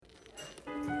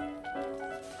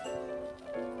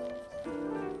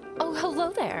hello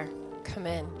there. Come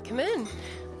in, come in.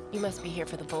 You must be here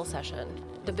for the bull session.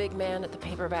 The big man at the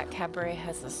paperback cabaret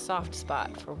has a soft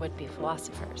spot for would-be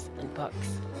philosophers and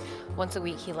books. Once a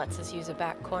week, he lets us use a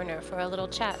back corner for our little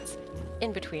chats.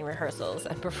 In between rehearsals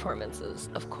and performances,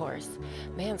 of course.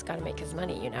 Man's gotta make his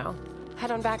money, you know.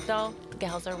 Head on back, doll. The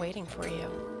gals are waiting for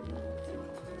you.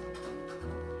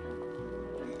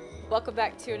 Welcome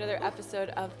back to another episode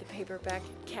of the Paperback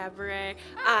Cabaret.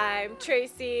 I'm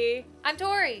Tracy. I'm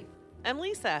Tori. I'm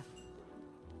Lisa.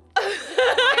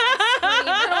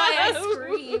 I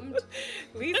screamed.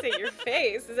 Lisa, your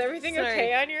face. Is everything Sorry.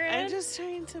 okay on your end? I'm just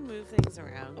trying to move things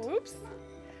around. Oops.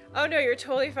 Oh no, you're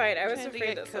totally fine. I was Trying to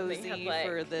afraid get that something had cozy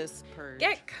for this purge.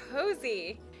 Get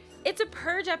cozy. It's a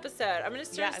purge episode. I'm gonna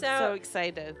start us I'm out. so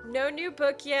excited. No new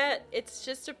book yet. It's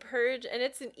just a purge, and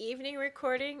it's an evening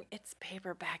recording. It's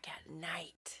paperback at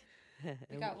night.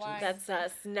 We got wine. That's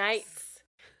us. Nights.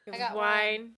 I got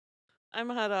wine. I'm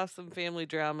hot off some family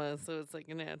drama, so it's like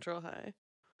a natural high.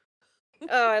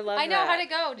 Oh, I love that. I know how to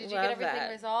go. Did you Love get everything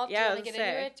that. resolved? Yeah, Do you I want to was get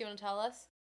into say. it? Do you want to tell us?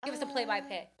 Give us a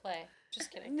play-by-play. Just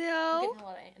kidding. I'm No. getting a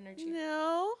lot of energy.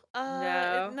 No.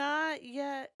 No. Not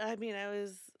yet. I mean, I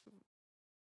was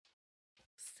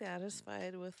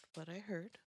satisfied with what I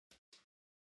heard.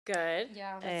 Good.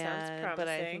 Yeah. That sounds promising. But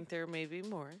I think there may be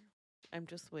more. I'm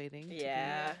just waiting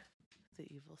Yeah. to be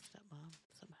the evil stepmom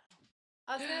somehow.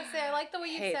 I was going to say, I like the way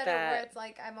you Hate said it, where that. it's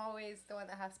like, I'm always the one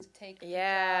that has to take the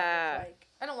Yeah. job of, like,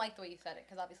 I don't like the way you said it,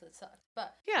 because obviously it sucks,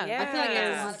 but Yeah, Yeah. the I feel like thing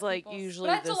that's a lot is of like people's- usually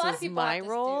but that's a this lot of is people my have this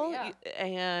too, role, yeah.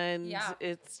 and Yeah.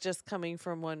 it's just coming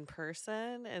from one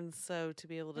person, and so to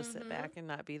be able to sit Mhm. back and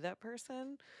not be that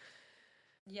person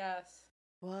yes.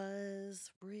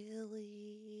 was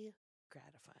really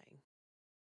gratifying.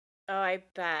 Oh, I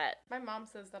bet. My mom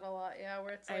says that a lot, yeah,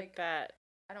 where it's I like, bet.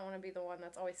 I don't want to be the one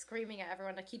that's always screaming at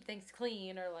everyone to keep things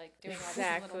clean or like doing all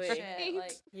Exactly. this little shit.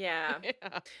 Like, Yeah.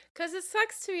 Yeah. Because it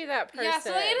sucks to be that person. yeah,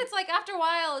 so and it's like after a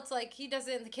while, it's like he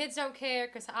doesn't, the kids don't care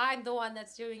because I'm the one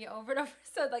that's doing it over and over.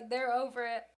 So like they're over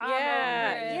it. I'm over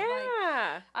it. Yeah. Like,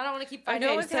 Yeah. I don't want to keep I fighting. know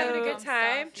over one's having a dumb good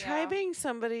time. stuff, Try yeah. being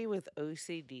somebody with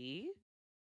OCD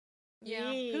Yeah.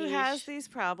 who has Yeesh. these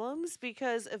problems,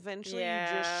 because eventually you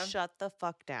Yeah. just shut the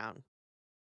fuck down.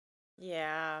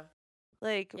 Yeah.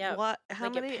 Like, Yep. what? How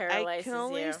Like, it many? I paralyzes can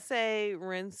only you. say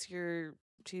rinse your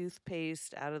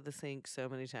toothpaste out of the sink so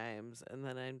many times, and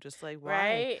then I'm just like, why?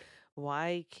 Right?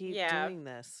 Why keep Yeah. doing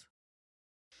this?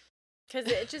 Because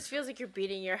it just feels like you're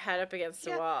beating your head up against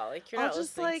Yeah. the wall. Like, you're I'll not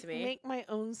just listening like to me. make my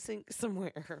own sink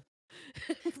somewhere.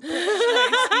 Brush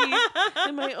my teeth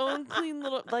in my own clean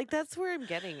little. Like, that's where I'm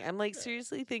getting. I'm like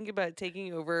seriously thinking about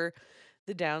taking over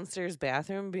the downstairs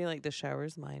bathroom and being like, the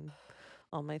shower's mine.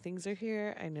 All my things are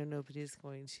here. I know nobody's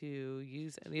going to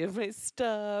use any of my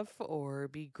stuff or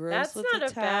be gross That's with not the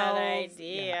a bad towels.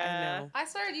 idea. Yeah, I know. I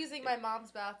started using my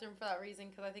mom's bathroom for that reason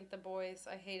because I think the boys,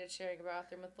 I hated sharing a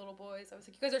bathroom with little boys. I was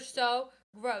like, you guys are so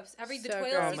gross. The So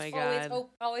toilet gross. is Oh my always God.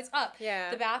 always up.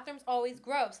 Yeah. The bathroom's always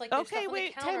gross. Like there's Okay, stuff on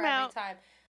wait, the counter time every out. time.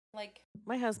 Like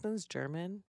My husband's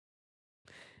German.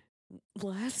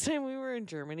 Last time we were in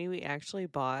Germany, we actually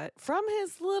bought from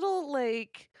his little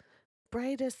like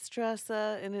brightest Strasse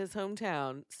in his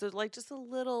hometown. So like just a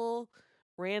little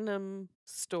random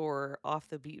store off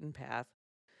the beaten path.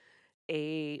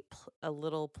 A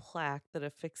little plaque that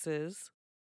affixes,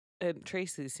 and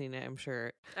Tracy's seen it, I'm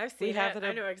sure. I've seen We have it. it.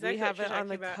 I know exactly We have what it you're on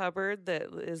the talking about. cupboard that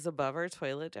is above our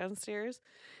toilet downstairs,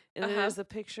 and it Uh-huh. is a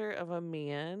picture of a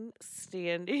man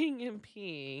standing and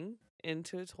peeing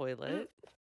into a toilet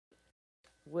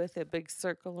with a big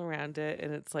circle around it,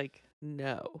 and it's like,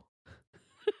 no.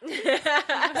 Sit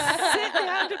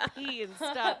down to pee and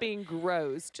stop being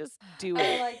gross. Just do I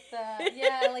it. like that.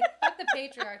 Yeah, like fuck the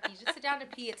patriarchy. Just sit down to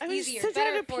pee. It's I mean, easier. sit It's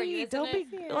better down to for you. pee. Isn't Don't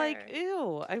it? be like, Fair.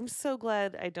 ew. I'm so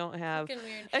glad I don't have. Fucking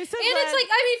weird. I'm so And glad. it's like,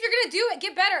 I mean, if you're gonna do it,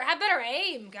 get better. Have better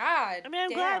aim. God. I mean, I'm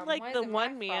damn, glad why like is the it my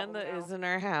one man problem that now? is in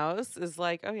our house is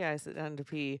like, oh yeah, I sit down to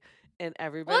pee, and Well,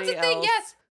 everybody that's the thing. else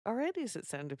Yes. already sits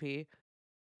down to pee.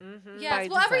 Mm-hmm. Yes.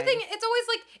 by Well, everything. design. It's always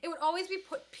like it would always be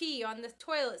put pee on the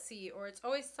toilet seat, or it's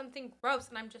always something gross,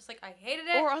 and I'm just like, I hated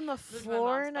it. Or on the This is my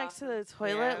floor mom's next to bathroom. the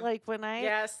toilet, Yeah. like when I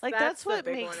Yes, like that's that's the what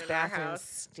big makes one in our bathrooms house.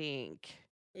 stink.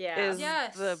 Yeah. Is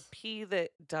Yes. the pee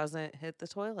that doesn't hit the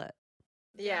toilet.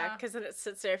 Yeah, Yeah. because then it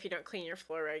sits there if you don't clean your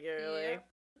floor regularly.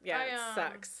 Yeah, I, it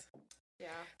sucks. Yeah.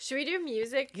 Should we do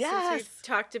music? Since Yes. we've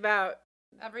talked about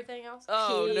Everything else.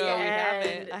 Oh pee no, we and-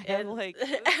 haven't. I have and- like this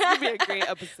is gonna be a great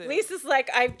episode. Lisa's like,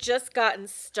 I've just gotten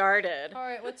started. All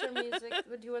right. What's our music?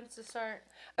 Who wants to start?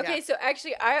 Okay, Yeah. so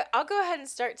actually, I'll go ahead and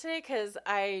start today because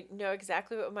I know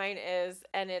exactly what mine is,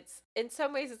 and it's in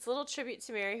some ways it's a little tribute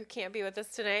to Mary who can't be with us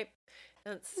tonight.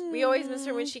 We always miss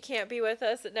her when she can't be with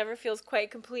us. It never feels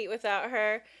quite complete without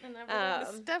her.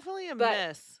 It's definitely a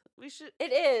miss. We should.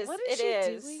 It is. What is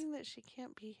she doing that she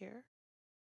can't be here?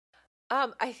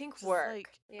 I think Just work.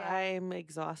 I'm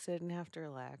exhausted and have to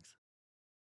relax.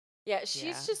 Yeah,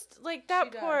 she's just like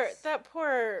that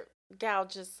poor gal.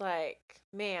 Just like,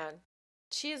 man,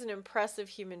 she is an impressive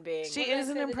human being. She is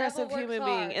an impressive human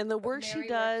being, and the work she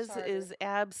does is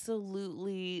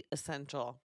absolutely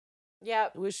essential.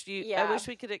 Yep. I wish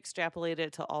we could extrapolate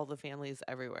it to all the families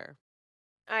everywhere.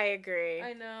 I agree.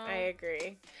 I know. I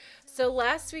agree. So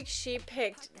last week she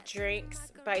picked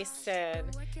Drinks by Sin,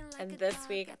 and this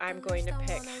week I'm going to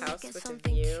pick House with a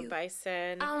View by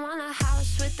Sin. I want a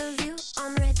house with a view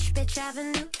on Rich Bitch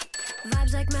Avenue.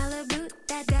 Vibes like Malibu,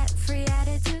 that debt-free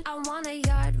attitude. I want a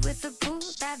yard with a pool,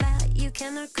 that value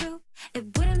can accrue.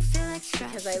 It wouldn't feel like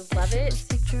stress. Because I love it.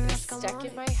 It's stuck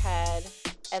in my head.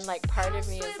 And, like, part of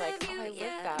me is like, oh, I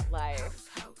live that life.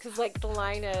 Because, like, the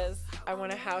line is, I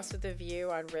want a house with a view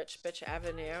on Rich Bitch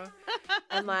Avenue.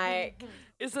 And, like...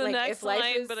 It's the next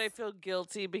line, but I feel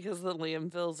guilty because the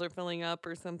landfills are filling up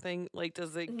or something. Like,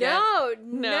 does it get...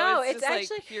 No, it's just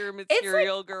actually... like pure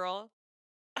material, like, girl.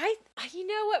 You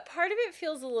know what? Part of it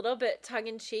feels a little bit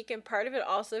tongue-in-cheek, and part of it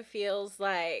also feels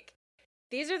like,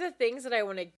 these are the things that I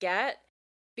want to get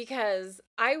because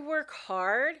I work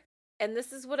hard. And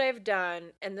this is what I've done,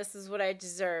 and this is what I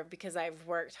deserve because I've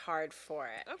worked hard for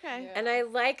it. Okay. Yeah. And I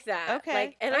like that. Okay.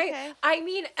 Like, and I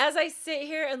mean, as I sit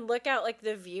here and look out, like,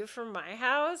 the view from my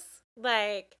house,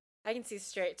 like, I can see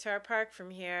straight to our park from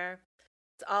here.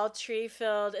 It's all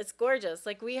tree-filled. It's gorgeous.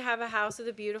 Like, we have a house with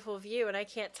a beautiful view, and I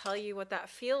can't tell you what that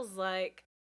feels like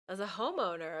as a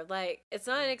homeowner. Like, it's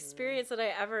not an experience that I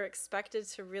ever expected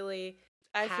to really...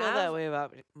 I feel that way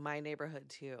about my neighborhood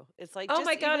too. It's like, oh just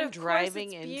my God, even of driving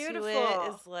course, into beautiful. it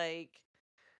is like,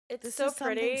 it's this so is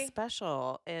pretty, something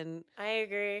special, and I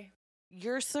agree.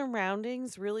 Your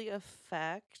surroundings really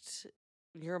affect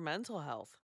your mental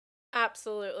health.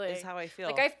 Absolutely, is how I feel.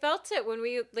 Like, I felt it when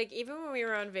we, like, even when we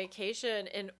were on vacation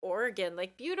in Oregon,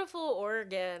 like beautiful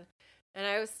Oregon, and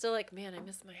I was still like, man, I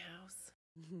miss my house.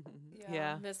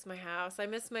 Yeah. I miss my house. I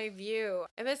miss my view.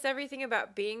 I miss everything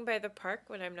about being by the park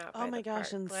when I'm not by the park. Oh my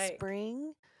gosh, in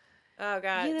spring. Oh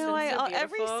God. You know, it's so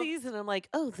every season I'm like,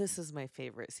 oh, this is my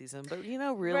favorite season. But you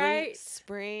know, really,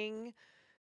 spring,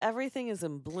 everything is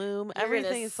in bloom. You're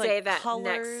everything is say like that colors.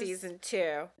 Next season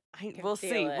too. We'll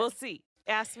see. We'll see.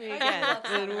 Ask me again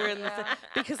when we're in the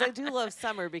because I do love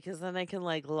summer because then I can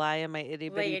like lie in my itty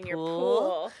bitty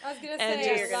pool. I was gonna and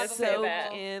say just soak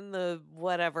in the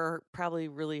whatever probably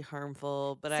really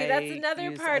harmful. But see, that's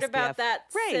another part SPF. about that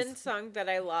Sin song that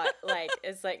I like.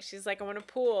 Is like she's like, I want a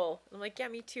pool. I'm like, yeah,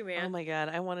 me too, man. Oh my God,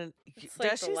 I want to. Does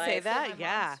like she say that?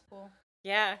 Yeah.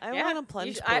 Yeah, I want a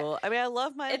plunge pool. I mean, I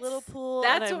love my little pool.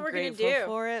 That's and what we're grateful gonna do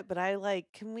for it. But I like,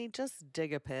 can we just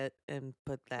dig a pit and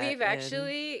put that?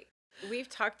 We've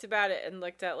talked about it and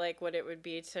looked at like what it would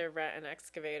be to rent an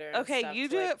excavator. And okay, stuff you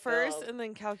to, do like, it first build. and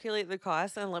then calculate the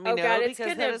cost and let me know. God, it's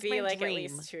because gonna that is be my like dream.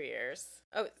 at least 2 years.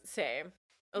 Oh, same.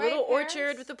 A My little parents-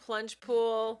 orchard with a plunge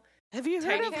pool. Have you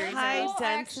heard of green high house.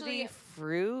 density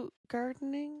fruit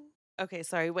gardening? Okay,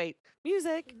 sorry. Wait,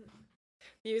 music.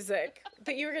 Music.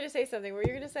 But you were gonna say something. What were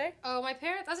you gonna say? Oh, my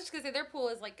parents. I was just gonna say their pool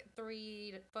is like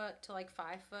 3 foot to like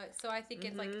 5 foot. So I think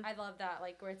it's like I love that.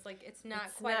 Like where it's like it's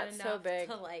not quite not enough so big.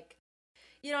 to like.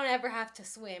 You don't ever have to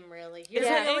swim, really. Is it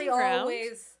really in-ground?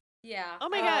 always. Yeah. Oh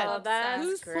my God, I'm that's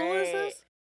obsessed. whose pool is this?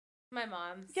 My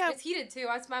mom's. Yeah. It's heated too.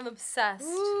 I'm obsessed.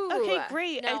 Ooh. Okay,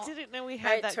 great. No. I didn't know we All had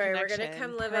right, that Tori, we're connection. gonna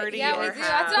come live at Party Yeah, we your do.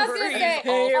 That's what I was gonna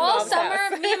say. Your All mom's summer,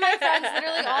 house. me and my friends,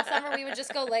 literally all summer, we would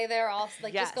just go lay there.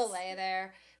 Just Yes. go lay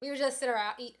there. We would just sit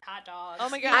around, eat hot dogs. Oh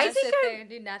my We God. would I just think sit I'm- there and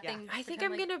do nothing. I think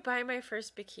I'm gonna buy my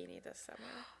first bikini this summer.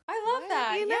 I love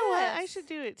that. You know what? I yes. should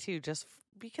do it too, just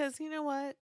because you know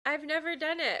what? I've never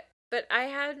done it, but I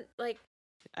had like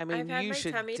I mean, I've had you my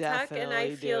should tummy tuck, definitely and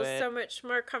I feel do it. so much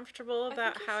more comfortable I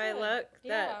about think you how I should. look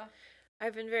Yeah. that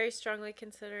I've been very strongly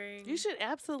considering. You should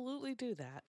absolutely do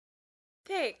that.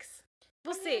 Thanks.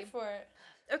 We'll I'm see. here for it.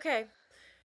 Okay.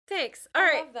 Thanks. All I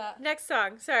right. love that. Next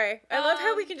song. Sorry. I love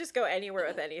how we Um, can just go anywhere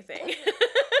with anything.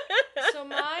 So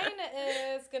mine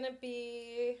is gonna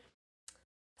be.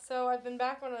 So I've been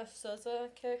back on a SZA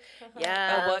kick.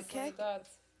 Yes. A what kick?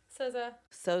 SZA.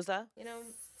 Soza. You know.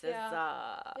 Yeah.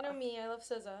 SZA. You know me. I love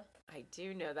SZA. I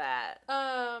do know that.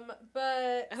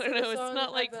 But I don't the know. It's song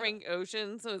not like I've been- Frank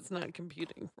Ocean, so it's not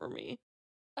computing for me.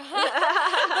 Well,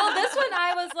 this one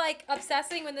I was like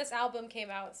obsessing when this album came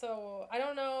out. So I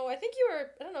don't know. I think you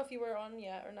were. I don't know if you were on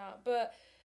yet or not, but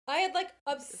I had like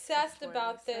obsessed before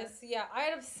about Lisa. this. Yeah, I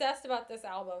had obsessed about this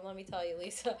album. Let me tell you,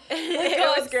 Lisa. It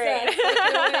Like, was great. obsessed.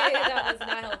 Like, the way that was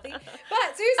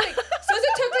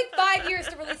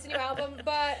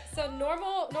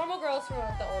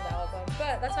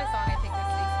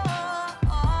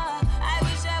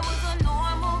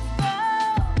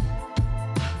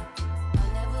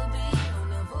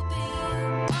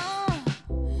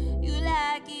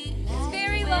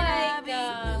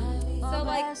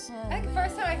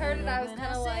and I was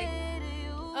kind of like,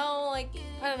 oh, like,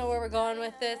 I don't know where we're going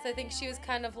with this. I think she was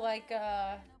kind of like,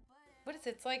 what is it?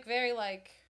 It's like very like,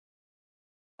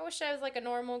 I wish I was like a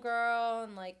normal girl,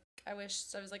 and like, I wish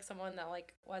I was like someone that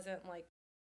like wasn't like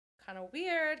kind of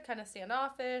weird, kind of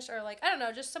standoffish, or like, I don't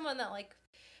know, just someone that like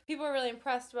people were really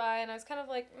impressed by, and I was kind of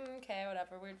like, okay,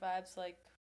 whatever, weird vibes, like,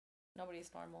 nobody's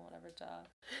normal, whatever, duh.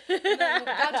 And then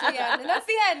got to the end, and that's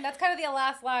the end. That's kind of the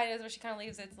last line is where she kind of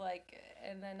leaves. It's like,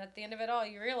 and then at the end of it all,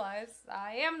 you realize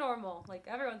I am normal. Like,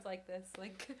 everyone's like this.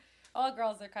 Like, all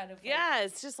girls are kind of like, Yeah,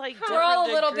 it's just like we're all a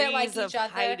different little bit like degrees each of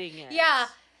other. hiding it. Yeah.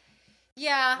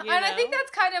 Yeah, You and I think know?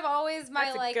 that's kind of always my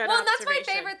That's a like, good well, and that's my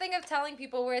observation. favorite thing of telling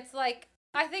people where it's like,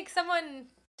 I think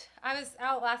I was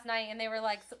out last night and they were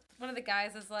like, one of the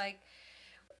guys is like,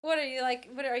 what are you like?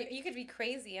 What are you? You could be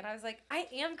crazy, and I was like, I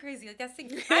am crazy. Like I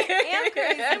am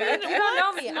crazy. Like, you don't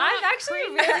know me. I'm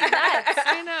actually really nuts.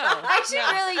 I know. Actually,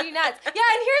 really nuts. Yeah,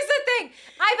 and here's the thing.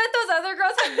 I bet those other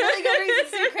girls have really good reasons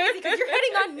to be crazy because you're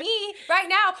hitting on me right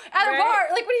now at a Right. bar.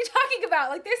 Like, what are you talking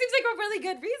about? Like, there seems like a really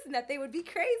good reason that they would be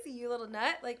crazy, you little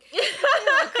nut. Like, you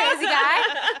little crazy guy.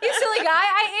 You silly guy.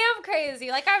 I am crazy.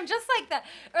 Like, I'm just like that.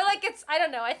 Or, like, I don't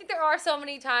know. I think there are so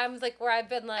many times, like, where I've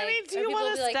been like, I mean, do or you people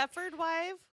want will a be like, Stepford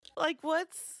wife? Like,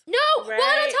 what's no. Well, and on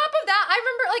Right. top of that, I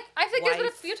remember, like, I think there's been a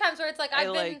Wife. few times where it's like, I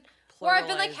I've been, like where I've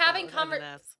been, like, pluralize that having without an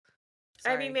S. I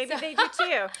mean, Sorry. maybe they do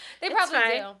too. They It's probably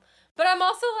fine. do. But I'm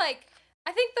also like,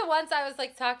 I think the once I was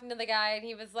like talking to the guy and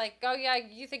he was like, oh yeah,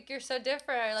 you think you're so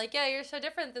different. Or like, yeah, you're so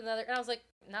different than the other. And I was like,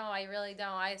 no, I really don't.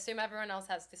 I assume everyone else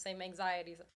has the same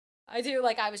anxieties. I do.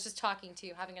 Like, I was just talking to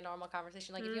you, having a normal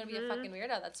conversation. Like, if you want to be a fucking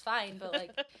weirdo, that's fine. But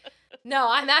like, no,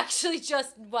 I'm actually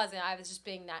just wasn't. I was just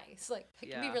being nice. Like, I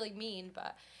can be Yeah. really mean,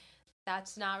 but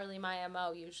that's not really my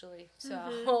MO usually.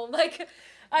 So, like,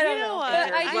 I don't You know know. what?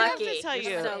 But I I have do to lucky. tell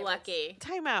You're you. so lucky.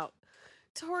 Time out.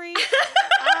 Tori,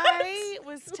 I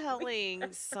was telling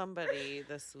somebody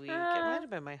this week, it might have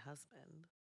been my husband.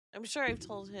 I'm sure I've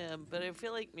told him, but I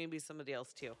feel like maybe somebody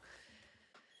else too.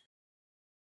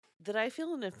 That I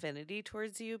feel an affinity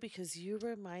towards you because you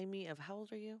remind me of, how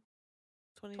old are you?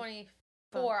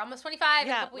 24, almost 25. in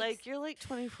a Yeah, couple weeks. like you're like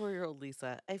 24-year-old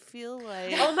Lisa. I feel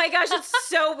like Oh my gosh, it's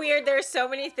so weird. There's so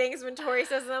many things when Tori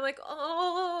says, and I'm like,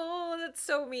 oh, that's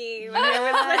so me. When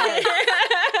I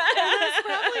And that's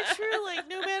probably true. Like,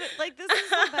 no matter, like, this is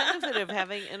the benefit of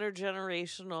having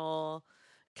intergenerational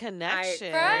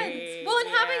connection. friends. Well, and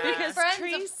having like Because friends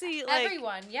Tracy, of like,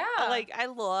 everyone. Yeah. like, I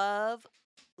love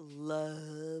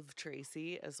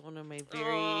Tracy as one of my very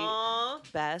Aw,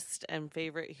 best and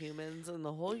favorite humans in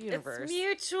the whole universe. it's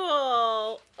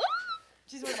mutual.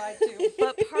 she's one of mine too.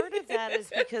 But part of that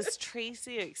is because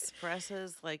Tracy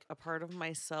expresses like a part of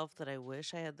myself that I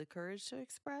wish I had the courage to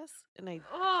express. And I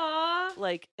Aw.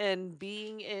 like, and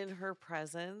being in her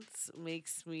presence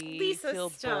makes me Lisa, feel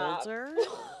stop. bolder.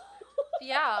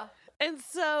 Yeah. And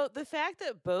so the fact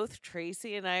that both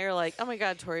Tracy and I are like, oh my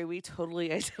God, Tori, we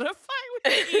totally identify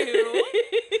with you.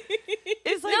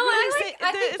 It's like, No, really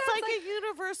I think it's that's, like a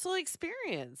universal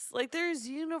experience. Like there's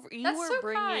you That's are so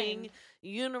bringing kind.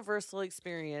 universal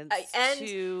experience and-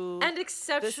 to And this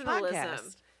exceptionalism.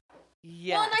 podcast.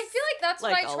 Yes. Well, and I feel like that's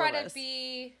Like what I all try of to us.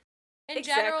 be in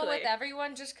general with Exactly.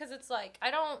 everyone, just because it's like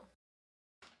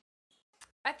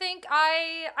I think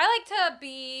I like to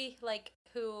be like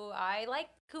who I like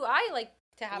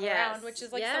to have around, Yes, which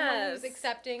is like someone who's yes.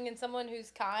 accepting and someone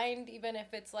who's kind, even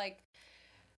if it's like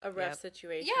A rough Yep.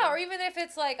 situation. yeah, or even if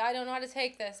it's like I don't know how to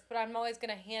take this, but I'm always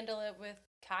gonna handle it with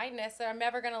kindness, or I'm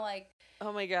never gonna like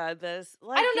Oh my God, this.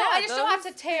 Like, I don't know. yeah, I just don't have to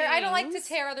those tear. I don't like to things-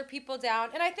 tear other people down,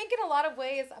 and I think in a lot of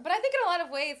ways. But I think in a lot of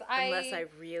ways, Unless I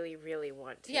really, really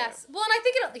want to. yes. Well, and I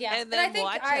think yes, And and I then think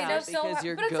watch I know out so. because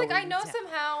you're But it's like I going know down.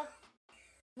 somehow.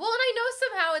 Well, and I know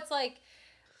somehow it's like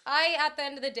I at the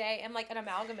end of the day am like an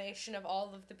amalgamation of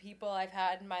all of the people I've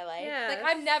had in my life. Like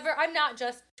Yes. I'm not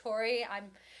just Tori.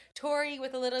 I'm Tori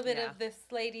with a little bit Yeah. of this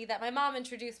lady that my mom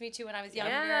introduced me to when I was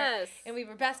younger. Yes. And we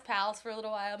were best pals for a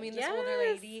little while, me and this older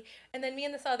Yes. lady, and then me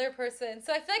and this other person.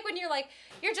 So I feel like when you're like,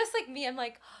 you're just like me, I'm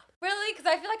like, really? Because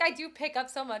I feel like I do pick up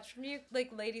so much from you,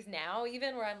 like ladies now,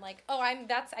 even where I'm like, oh, I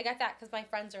got that because my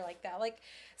friends are like that. Like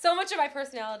so much of my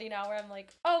personality now, where I'm like,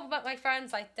 oh, but my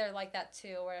friends, like they're like that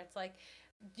too. Where it's like,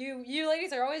 you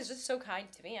ladies are always just so kind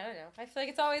to me. I don't know. I feel like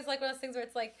it's always like one of those things where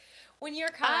it's like, when you're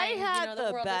I kind, had you know, the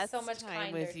the world is best so much time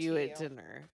kinder with you to at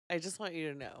dinner. I just want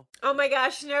you to know. Oh my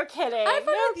gosh, no kidding. I had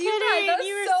fun no with you guys. kidding. That was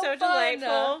You were so so fun.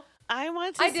 delightful. I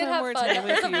want to I did spend have more fun. time That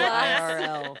with was a you blast.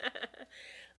 IRL.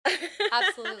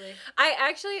 Absolutely. I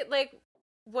actually, like,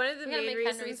 one of the We gotta main make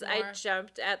Henry's reasons I more.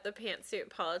 jumped at the pantsuit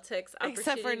politics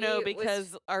Except for opportunity no,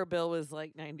 because was, our bill was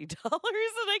like $90 and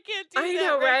I can't do I that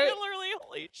know, right? regularly.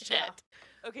 Holy shit.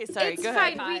 Yeah. Okay, sorry. It's Go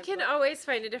fine. ahead. We can always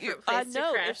find a different place to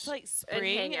No, crash it's like and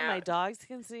spring, hang and my out. dogs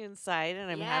can stay inside,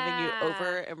 and I'm having you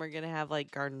over, Yeah. and we're gonna have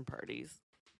like garden parties.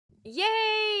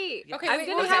 Yay! Yeah. Okay, I'm wait,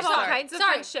 gonna what was have your all song? kinds of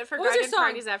Sorry, fun shit for what was your garden song?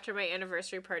 parties after my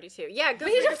anniversary party too. Yeah, go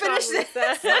We need for to your finish song,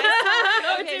 this. Lisa.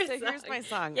 Okay, Go so do here's song. my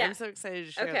song. Yeah. I'm so excited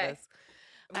to share Okay. this.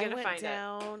 I'm I gonna went find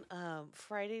down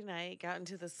Friday night, got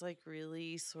into this like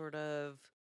really sort of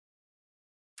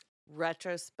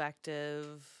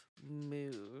retrospective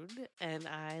mood, and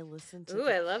I listened to Ooh,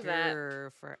 The I love that.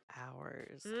 Cure for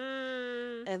hours.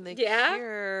 it. And The Yeah?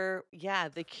 Cure, yeah,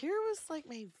 The Cure was like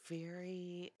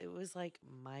it was like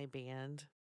my band,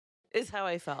 is how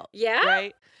I felt. Yeah?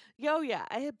 Right? Yeah.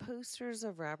 I had posters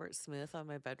of Robert Smith on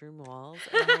my bedroom walls,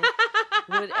 and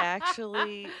I would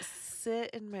actually sit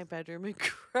in my bedroom and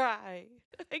cry.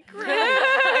 I cried.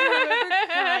 I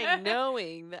remember crying,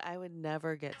 knowing that I would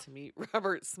never get to meet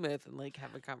Robert Smith and like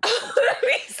have a conversation.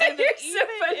 Lisa, And that you're even so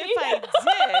funny. if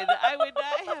I did, I would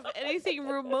not have anything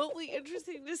remotely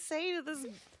interesting to say to this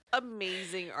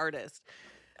amazing artist.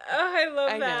 Oh, I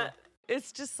love I know. that.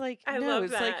 It's just like I no, love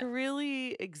it's like that.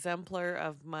 really exemplar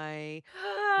of my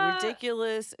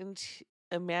ridiculous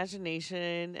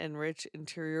imagination and rich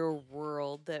interior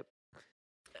world that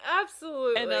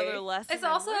Absolutely. another lesson It's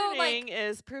I'm also, like- learning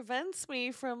is prevents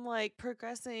me from like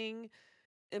progressing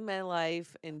in my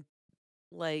life in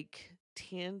like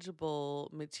tangible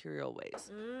material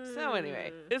ways. So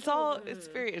anyway, it's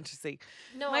very interesting.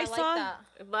 No, My I like song- that.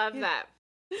 Love Yeah. that.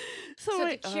 So, So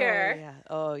The Cure.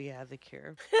 Oh yeah, The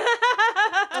Cure.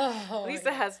 Oh, Lisa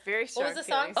yeah. has very strong was the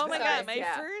song? feelings Oh my about god, my this,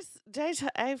 yeah.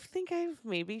 first I think I've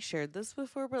maybe shared this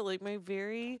before, but like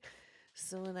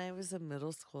so when I was in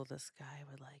middle school, this guy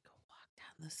would like walk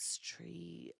down the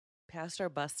street past our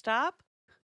bus stop,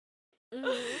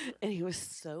 Mhm. and he was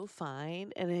so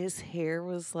fine, and his hair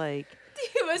was like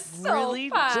He was so really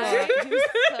fine. dark. He was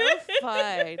so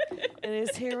fine, and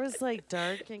his hair was like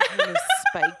dark and kind of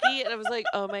spiky, and I was like,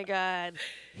 oh my god,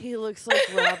 he looks like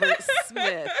Robert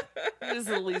Smith. He was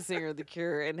the lead singer of The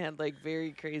Cure and had like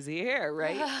very crazy hair,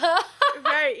 right?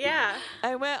 Right, yeah.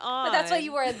 I went on. But that's why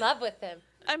you were in love with him.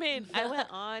 I mean, I went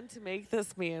on to make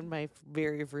this man my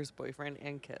very first boyfriend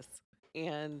and kiss.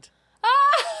 And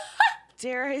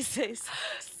dare I say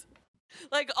sex?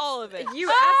 Like all of it. You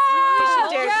absolutely should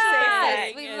dare to say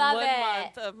yes. that. We in love 1 it.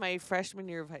 month of my freshman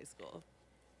year of high school.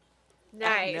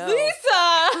 Nice. know.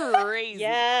 Lisa! Crazy.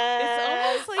 Yes.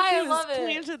 It's almost like I he was love it.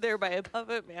 planted there by a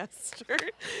puppet master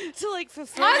to like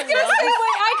fulfill I was gonna love say,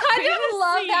 wait, I kind of fantasy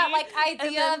love that like and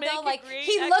idea then of make though, a like great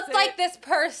he looked exit. like this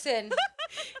person.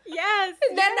 Yes.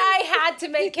 And then I had to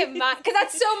make him mine because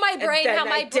that's so my brain then how I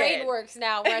my brain did. works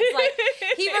now. Where it's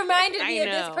like he reminded me I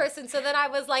of this know. person, so then I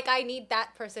was like, I need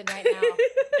that person right now.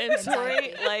 And Tori,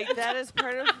 Exactly. like that is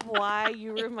part of why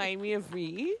you remind me of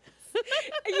me.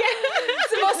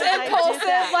 It's the most Because I did impulsive,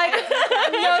 that.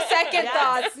 like no second Yes.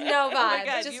 thoughts, no Oh my vibes,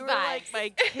 god, just you were vibes. like my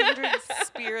kindred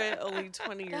spirit, only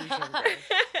 20 years younger.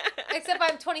 Except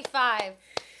I'm 25,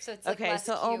 so it's like Okay, less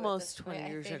so cute at almost this 20 point,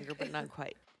 I years think. younger, but not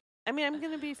quite. I mean, I'm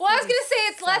gonna be. Well, I was gonna say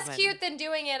it's less 47. cute than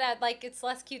doing it at like it's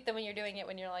less cute than when you're doing it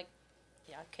when you're like,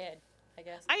 yeah, a kid, I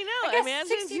guess. I know. I guess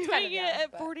Imagine 16's doing kind of it young,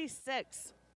 at but-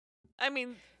 46. I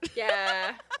mean,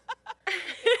 Yeah.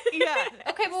 yeah.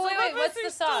 Okay, but wait, Some wait, of what's us the are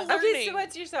still song? learning. Okay, so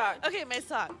what's your song? Okay, my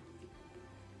song.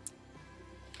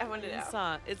 I want to My know.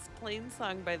 song. It's Plain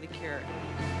Song by The Cure.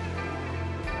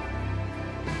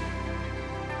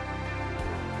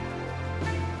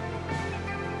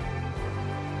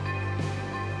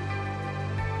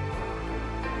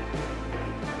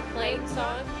 Plain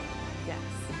song? Yes.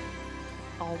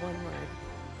 All one word.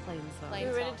 Plain Song. Plain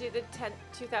We want song. to do the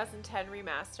 2010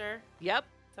 remaster. Yep.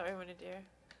 Is that what we want to do?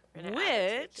 We're gonna add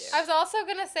it to Which- it. I was also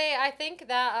gonna say I think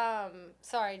that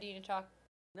sorry, do you need to talk?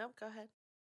 Nope, go ahead.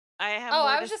 I have Oh, more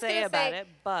I to was just say gonna about say- it,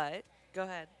 but go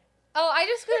ahead. Oh, I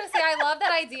just gonna say I love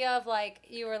that idea of like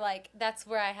you were like that's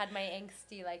where I had my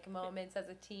angsty like moments as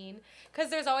a teen because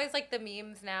there's always like the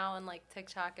memes now and like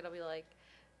TikTok it'll be like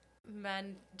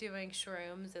men doing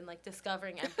shrooms and like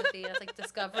discovering empathy and it's like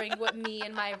discovering what me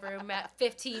in my room at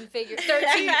 13 figured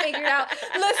out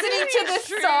listening to this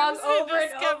song over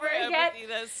and over again. Empathy.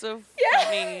 That's so Yes.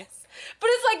 funny. But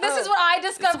it's like this is what I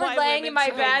discovered why laying in women my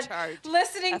should be bed, in charge.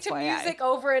 listening to FYI. music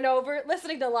over and over,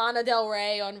 listening to Lana Del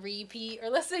Rey on repeat, or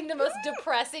listening to most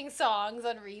depressing songs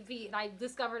on repeat. And I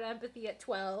discovered empathy at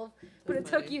 12, but it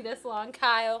took funny. you this long,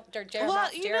 Kyle. Or Jeremy.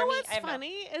 Well, you know Jeremy, what's I don't know. funny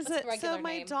is What's that the regular so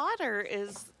my name? daughter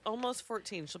is almost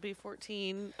 14. She'll be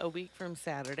 14 a week from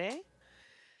Saturday.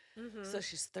 So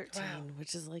she's 13,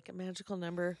 which is like a magical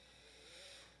number.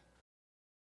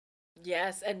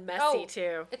 Yes, and messy Oh.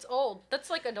 too. It's old. That's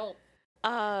like adult.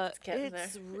 getting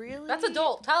It's really That's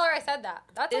adult. Tell her I said that.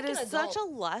 That's like It is an adult. such a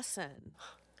lesson.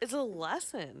 It's a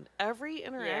lesson. Every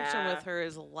interaction Yeah. with her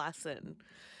is a lesson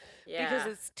Yeah. because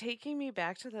it's taking me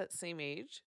back to that same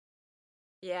age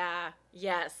Yeah.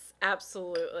 Yes.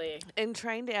 Absolutely. and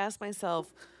trying to ask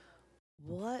myself,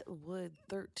 what would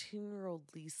 13-year-old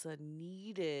Lisa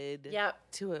needed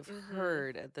Yep. to have Mhm.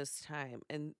 heard at this time?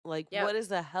 And like, Yep. what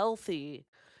is a healthy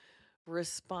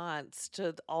response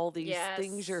to all these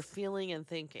things you're Yes. feeling and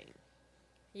thinking?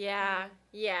 Yeah.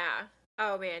 Yeah.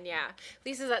 Oh man, yeah.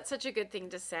 Lisa, that's such a good thing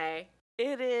to say.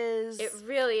 It is. It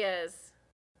really is.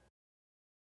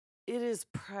 It is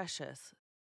precious.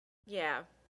 Yeah.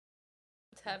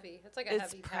 It's heavy. It's like a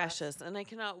It's heavy precious, and I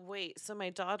cannot wait. So my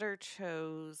daughter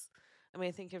chose. I mean,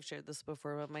 I think I've shared this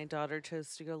before, but my daughter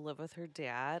chose to go live with her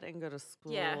dad and go to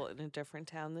school Yeah. in a different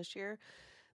town this year.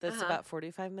 That's Uh-huh. about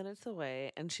 45 minutes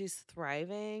away, and she's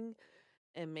thriving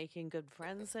and making good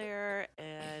friends there,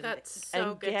 and That's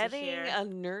so good to getting hear. a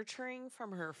nurturing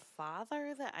from her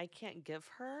father that I can't give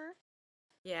her.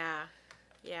 Yeah.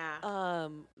 Yeah.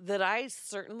 That I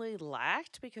certainly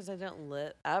lacked because I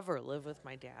didn't ever live with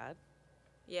my dad.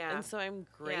 Yeah. And so I'm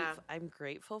Yeah. I'm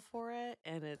grateful for it,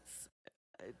 and it's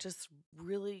just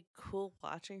really cool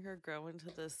watching her grow into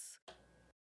this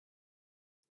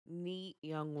neat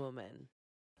young woman.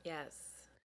 Yes.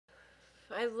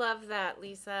 I love that,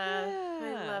 Lisa. I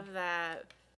Yeah. love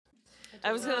that.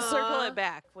 I was gonna circle Aw. it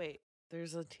back. Wait,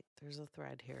 there's a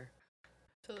thread here.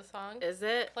 To the song. Is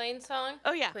it Plain song.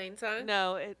 Oh yeah. plain song?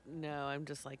 No, I'm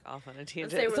just like off on a Let's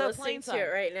tangent. say we're It's a listening plain to song. it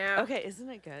right now. Okay, isn't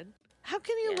it good? How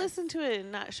can you Yes. listen to it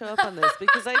and not show up on this?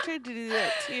 Because I tried to do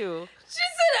that too. She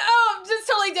said, "Oh, just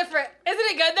totally different. Isn't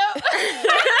it good though?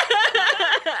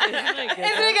 Isn't it good?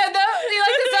 Isn't it good though? You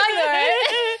like the song though,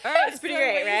 right? All right, It's pretty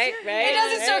great, right? Right? It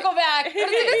doesn't right? circle back, but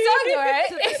it's a good song though, right?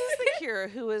 So this is The Cure,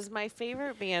 who was my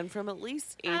favorite band from at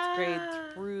least 8th grade Ah.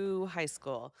 through high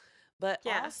school. But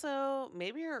Yeah. also,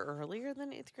 maybe earlier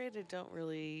than 8th grade. I don't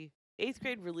really... 8th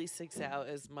grade really sticks out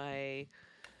as my,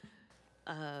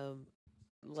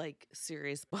 like,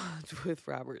 serious bond with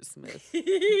Robert Smith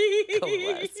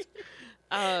coalesced.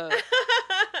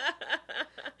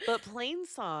 But Plain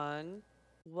Song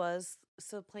was...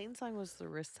 So Plain Song was the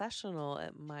recessional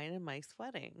at mine and Mike's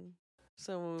wedding.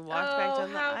 So when we walked back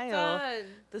down the how aisle... fun.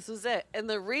 This was it. And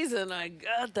the reason I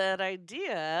got that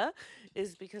idea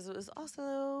is because it was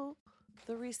also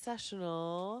the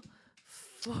recessional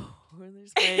for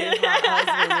this my hot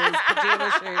husband in his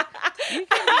pajama shirt. You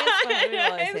can dance behind me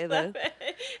while I say love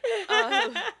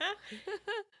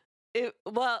this.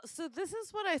 Well, so this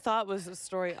is what I thought was the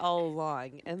story all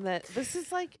along. And that this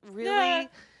is like really, Yeah.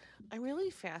 I'm really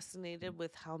fascinated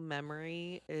with how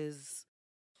memory is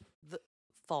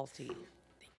faulty.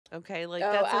 Okay, like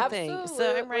Oh, that's the thing.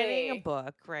 So I'm writing a absolutely.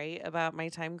 book, right, about my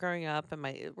time growing up and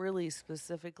really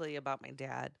specifically about my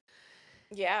dad.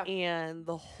 Yeah. And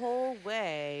the whole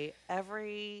way,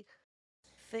 everything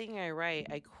I write,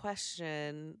 I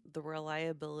question the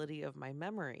reliability of my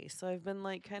memory. So I've been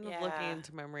like kind of looking Yeah.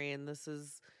 into memory, and this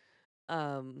is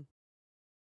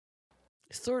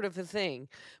sort of a thing.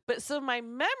 But so my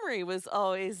memory was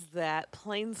always that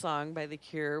Plain Song by The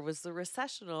Cure was the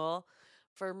recessional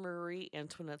for Marie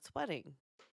Antoinette's wedding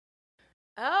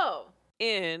Oh,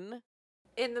 in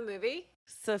in the movie?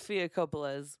 Sofia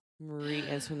Coppola's Marie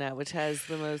Antoinette, which has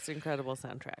the most incredible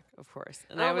soundtrack, of course.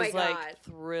 And Oh I my was like God.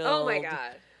 thrilled. Oh my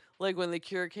God. Like when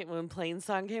when Plain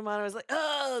Song came on, I was like,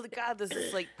 oh God, this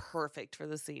is like perfect for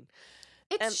the scene.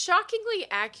 It's And- shockingly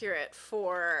accurate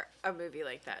for a movie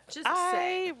like that. Just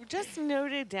say. I just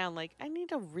noted down, like, I need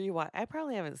to rewatch. I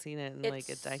probably haven't seen it in like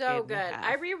a It's decade. so and good. a half.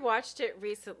 I rewatched it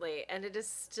recently, and it is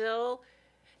still.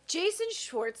 Jason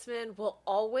Schwartzman will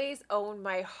always own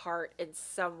my heart in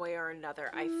some way or another.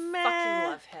 I Meh, fucking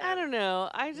love him. I don't know.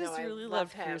 I just I really love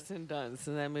loved him. Kirsten Dunst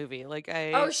in that movie. Like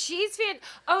I Oh, she's fan.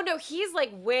 Oh no, he's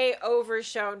like way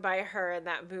overshone by her in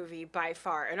that movie by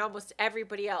far, and almost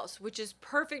everybody else, which is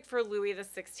perfect for Louis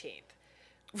XVI.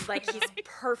 Like he's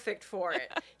perfect for it.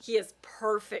 He is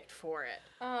perfect for it.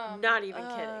 Not even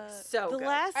kidding. So the good.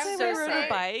 last I'm time so I rode sorry. a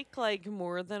bike like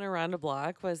more than around a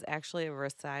block was actually at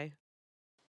Versailles.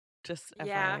 Just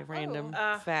Yeah. FYI, random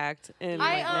Oh. fact in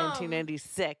I, like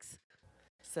 1996.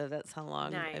 So that's how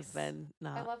long Nice. I've been I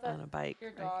not love that. on a bike.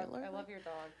 Your dog. regularly. I love your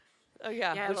dog. Oh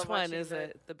yeah, Yeah, I which love one watching is the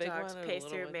it? The big dogs one or the pace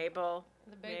little through one? Mabel.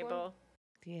 The big Mabel. one.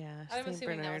 Yeah, I'm Saint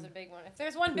assuming that was a Bernard. big one. If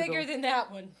there's one bigger Poodle. than that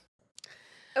one.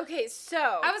 Okay, so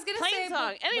I was gonna Plain say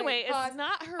Song. Anyway, wait, pause. it's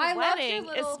not her I loved your wedding.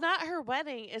 little- It's not her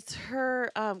wedding. It's her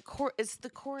it's the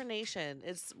coronation.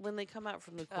 It's when they come out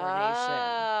from the coronation.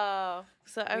 Oh,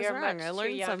 So I we was are wrong. much I too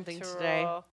learned young something to today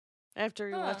roll. after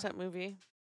we watched Huh. that movie.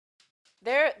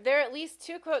 There are at least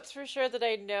two quotes for sure that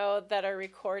I know that are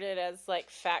recorded as like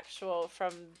factual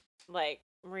from like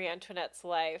Marie Antoinette's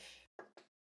life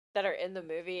that are in the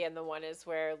movie, and the one is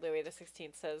where Louis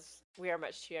XVI says, "We are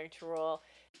much too young to rule,"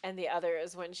 and the other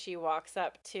is when she walks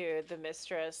up to the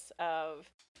mistress of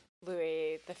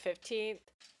Louis XV,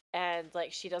 and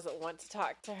like she doesn't want to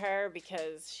talk to her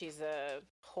because she's a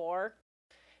whore,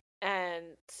 and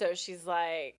so she's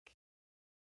like,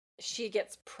 she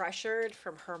gets pressured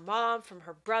from her mom, from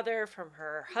her brother, from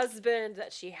her husband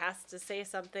that she has to say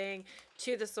something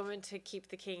to this woman to keep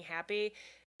the king happy.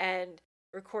 And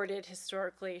recorded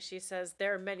historically, she says,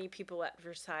 there are many people at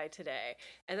Versailles today.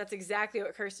 And that's exactly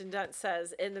what Kirsten Dunst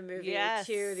says in the movie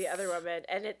to the other woman.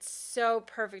 And it's so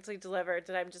perfectly delivered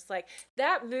that I'm just like,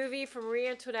 that movie from Marie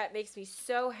Antoinette makes me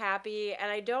so happy.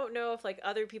 And I don't know if like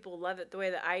other people love it the way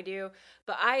that I do,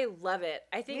 but I love it.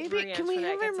 I think Maybe Marie can we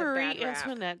Antoinette have gets a a Marie bad rap.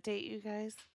 Antoinette date, you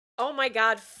guys? Oh my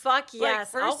God, fuck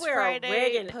yes. Like I'll first wear Friday, a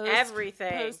wig and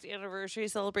everything. Post anniversary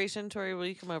celebration, Tori, will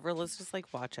you come over? Let's just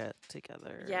like watch it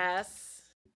together. Yes.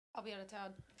 I'll be out of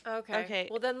town. Okay.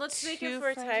 Well, then let's make it for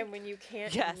a time when you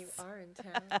can't and you are in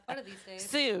town. One of these days.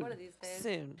 Soon. One of these days.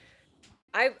 Soon.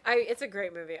 It's a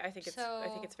great movie. I think it's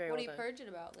very what well are you done. purging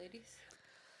about, ladies?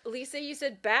 Lisa, you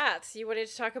said bats. You wanted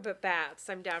to talk about bats.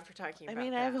 I'm down for talking about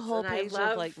bats. I have a whole page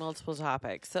of like multiple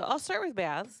topics. So I'll start with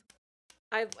baths.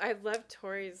 I love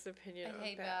Tori's opinion on I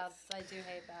hate bats. baths. I do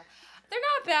hate baths. They're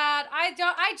not bad.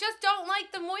 I just don't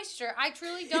like the moisture. I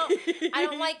truly don't.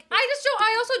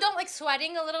 I also don't like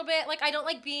sweating a little bit. Like I don't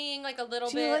like being like a little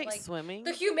Do bit you like swimming?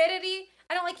 The humidity.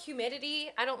 I don't like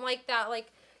humidity. I don't like that like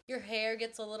your hair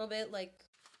gets a little bit like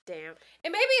damp.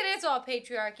 And maybe it is all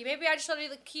patriarchy. Maybe I just want to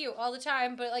look cute all the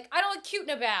time, but like I don't look cute in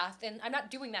a bath and I'm not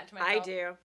doing that to myself. I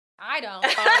do. I don't.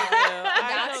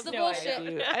 That's the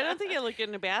bullshit. I don't think I look good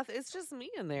in a bath. It's just me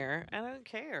in there. I don't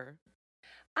care.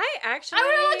 I want to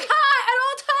look hot at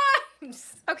all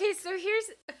times. Okay, so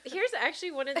here's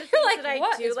actually one of the things like, that I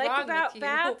what do is like wrong about with you?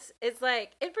 baths is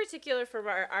like, in particular for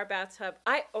our bathtub,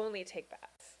 I only take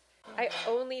baths. I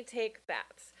only take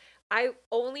baths. I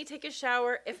only take a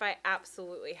shower if I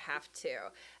absolutely have to.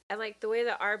 And like the way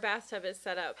that our bathtub is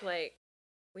set up, like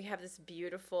we have this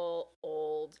beautiful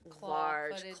old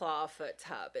large clawfoot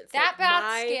tub. It's that like bath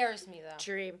my scares me though.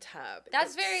 dream tub.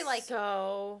 That's very like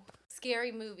so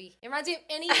scary movie. It reminds me of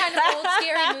any kind of old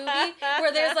scary movie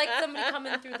where there's like somebody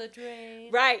coming through the drain.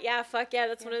 Right, yeah, fuck yeah.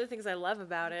 That's one of the things I love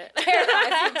about it.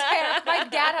 Terrifying. My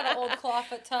dad had an old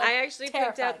clawfoot tub. I actually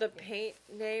picked out the paint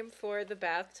name for the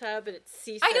bathtub, and it's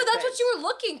sea I know, that's serpent. what you were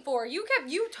looking for. You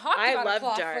talked about a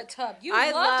clawfoot tub. You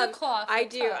loved a clawfoot tub. I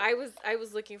do. I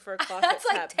was looking for a clawfoot tub. That's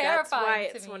like terrifying. That's why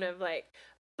to it's me. one of like.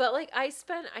 But like I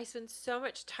spend so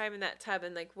much time in that tub,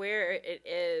 and like where it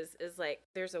is like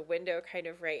there's a window kind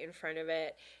of right in front of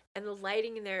it, and the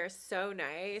lighting in there is so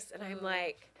nice, and I'm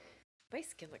like, my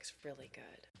skin looks really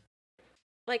good.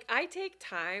 Like I take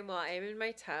time while I'm in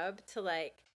my tub to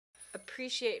like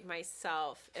appreciate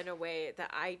myself in a way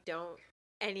that I don't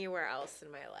anywhere else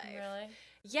in my life. Really?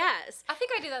 Yes. I think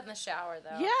I do that in the shower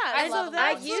though. Yeah, I so love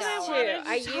that's a what shower. I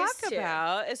wanted to talk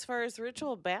about as far as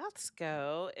ritual baths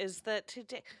go is that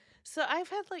today. So I've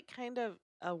had like kind of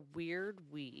a weird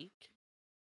week.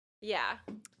 Yeah.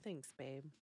 Thanks, babe.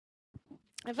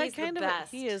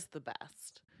 He is the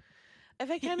best. I've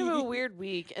had kind of a weird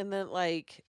week, and then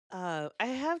like I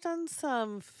have done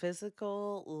some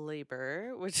physical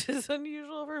labor, which is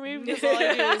unusual for me because all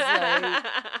I do is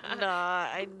like,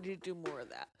 I need to do more of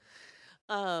that.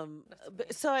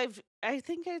 So I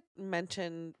think I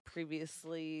mentioned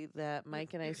previously that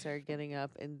Mike and I started getting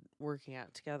up and working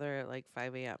out together at like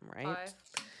 5 a.m., right?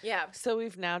 Yeah. So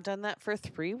we've now done that for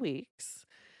 3 weeks.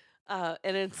 And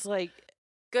it's like,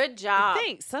 good job.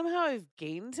 Thanks. Somehow I've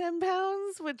gained 10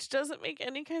 pounds, which doesn't make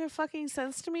any kind of fucking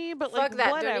sense to me, but fuck like,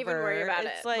 that. whatever. Don't even worry about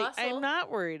it's it. like, Muscle? I'm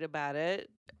not worried about it.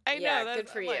 I Yeah, know. good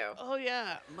for I'm you. like, oh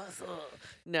yeah, muscle.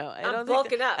 No, I I'm don't bulking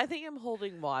think up. I think I'm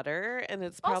holding water, and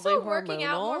it's probably Also, hormonal. working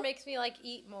out more makes me like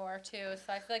eat more too,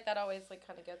 so I feel like that always like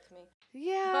kind of gets me.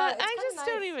 Yeah, But it's I kinda just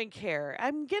don't nice. even care.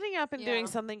 I'm getting up and doing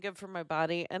Yeah. something good for my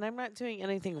body, and I'm not doing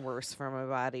anything worse for my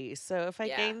body. So if I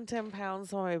Yeah. gain 10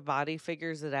 pounds while my body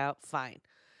figures it out, fine.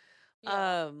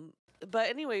 Yeah. But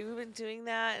anyway, we've been doing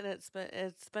that, and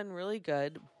it's been really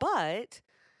good. But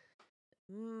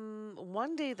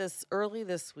one day early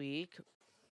this week,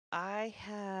 I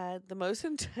had the most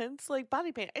intense like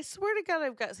body pain. I swear to God,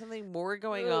 I've got something more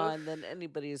going Oof. on than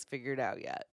anybody has figured out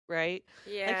yet. Right?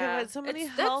 Yeah. Like I've had so many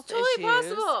That's health totally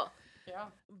issues. possible. Yeah.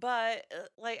 But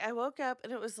like I woke up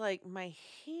and it was like my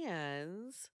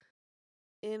hands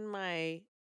in my,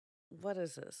 what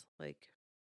is this? Like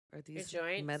are these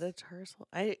joints? metatarsal?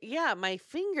 My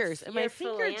fingers and my Your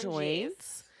finger phalanges.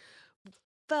 joints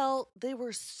they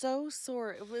were so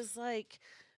sore. It was like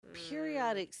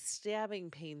periodic stabbing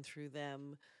pain through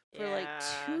them for like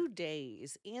Yeah. 2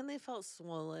 days, and they felt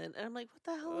swollen. And I'm like, what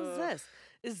the hell is Ugh. this?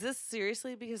 Is this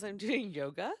seriously because I'm doing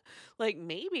yoga? Like,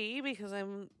 maybe because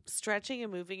I'm stretching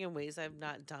and moving in ways I've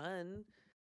not done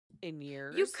in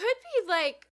years.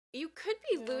 You could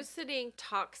be loosening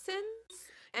toxins.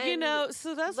 And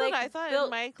So that's like, what I thought. built-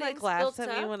 And Mike things laughs built at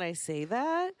me up. when I say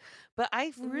that, but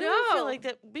I really feel like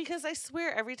that because I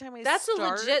swear every time I That's start,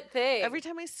 a legit thing. every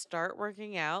time I start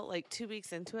working out, like 2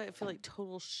 weeks into it, I feel like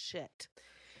total shit.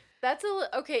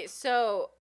 Okay.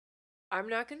 So I'm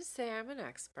not gonna say I'm an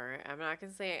expert. I'm not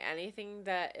gonna say anything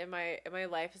that in my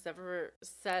life has ever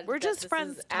said. We're that just this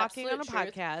friends is talking on a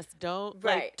absolute truth. podcast. Don't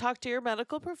Right. talk to your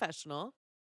medical professional.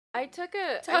 I took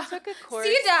a course.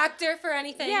 See a doctor for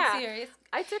anything Yeah. serious.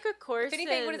 I took a course If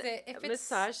anything, in what is it? If it's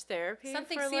massage therapy.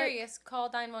 Something for, like- serious, call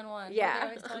 911. Yeah.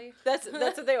 What do they always tell you? That's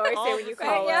what they always say All when the you things,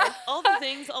 call yeah. them. all the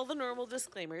things, all the normal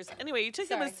disclaimers. Anyway, you took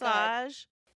Sorry, a go ahead. massage.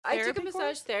 I took a therapy massage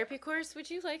course? therapy course. Would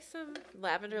you like some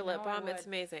lavender lip No, I balm? It's would.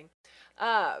 amazing.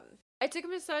 I took a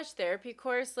massage therapy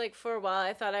course. Like, for a while,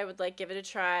 I thought I would like give it a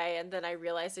try, and then I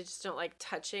realized I just don't like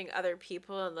touching other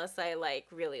people unless I like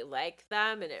really like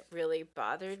them, and it really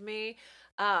bothered me.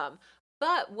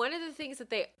 But one of the things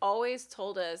that they always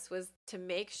told us was to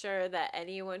make sure that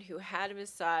anyone who had a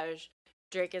massage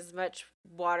drink as much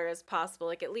water as possible,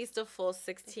 like at least a full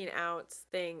 16-ounce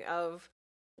thing of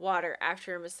water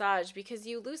after a massage, because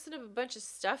you loosen up a bunch of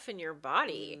stuff in your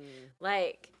body.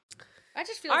 Like, I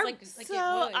just feels like it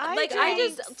would. I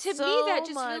to drink me that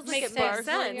just so feels much like it makes sparkling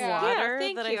sense. Yeah. water Yeah,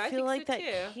 thank that you. I I feel think like so that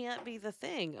too. can't be the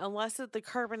thing unless the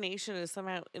carbonation is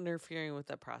somehow interfering with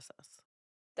the process.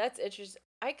 That's interesting.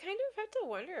 I kind of have to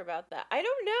wonder about that. I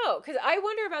don't know, because I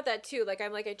wonder about that too. Like,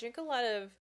 I'm like, I drink a lot of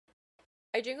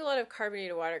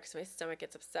carbonated water because my stomach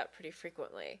gets upset pretty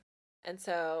frequently, and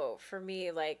so for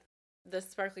me, like, the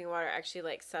sparkling water actually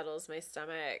like settles my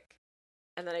stomach,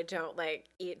 and then I don't like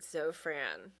eat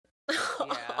Zofran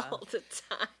all the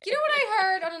time. You know what I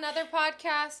heard on another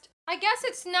podcast? I guess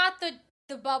it's not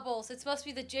the bubbles. It's supposed to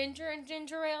be the ginger and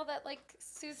ginger ale that like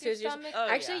soothes your stomach. Oh,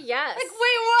 Actually, yes. Like,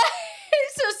 wait, what?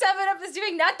 So 7-Up is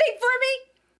doing nothing for me?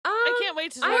 I can't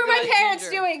wait to talk What are my about parents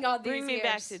ginger. doing all these Bring me years?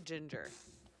 back to ginger.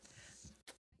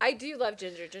 I do love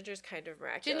ginger. Ginger's kind of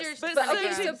miraculous. Ginger's But so okay,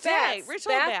 good. so so today, bath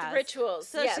baths. rituals.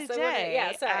 So yes, today,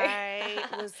 yeah, sorry.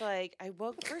 I was like, I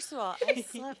woke. First of all, I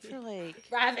slept for like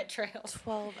Rabbit trails.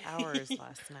 12 hours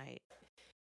last night.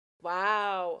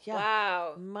 Wow. Yeah.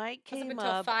 Wow. Mike That's up came until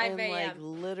up 5 and like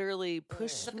a.m. literally It's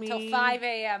pushed up me until 5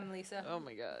 a.m., Lisa. Oh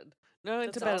my god! No, I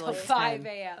went to It's bed up at until like 5 10.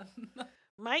 a.m.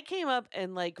 Mike came up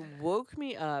and like woke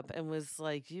me up and was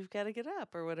like, "You've got to get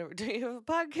up or whatever. Do you have a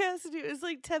podcast?" And it was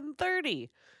like 10:30.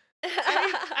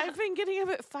 I've been getting up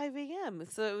at 5 a.m.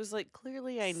 So it was like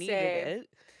clearly I needed Same. it.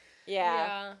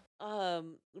 Yeah.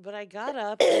 But I got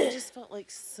up and I just felt like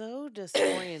so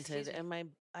disoriented, Excuse me. and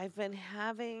I've been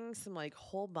having some like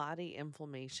whole body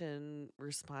inflammation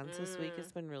response this week.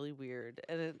 It's been really weird,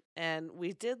 and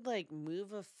we did like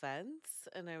move a fence,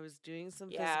 and I was doing some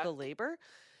Yeah. physical labor,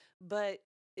 but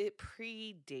it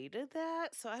predated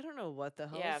that, so I don't know what the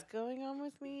hell Yeah. is going on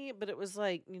with me. But it was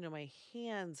like, my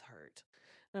hands hurt.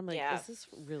 And I'm like, Yeah. is this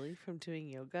really from doing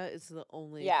yoga? It's the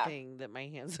only Yeah. thing that my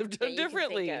hands have that done you can think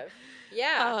differently. of.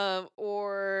 Yeah.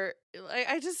 Or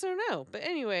I just don't know. But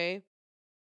anyway,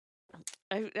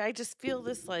 I just feel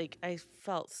this like I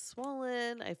felt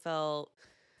swollen. I felt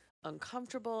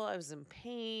uncomfortable. I was in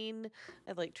pain.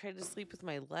 I like tried to sleep with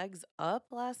my legs up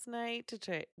last night to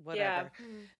try whatever.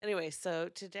 Anyway, so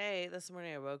this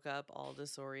morning I woke up all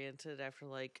disoriented after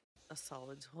like a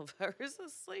solid 12 hours of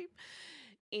sleep.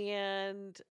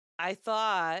 And I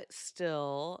thought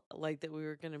still like that we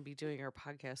were going to be doing our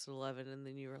podcast at 11, and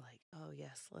then you were like, "Oh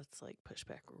yes, let's like push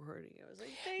back recording." I was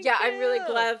like, "Thank Yeah, you." I'm really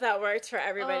glad that worked for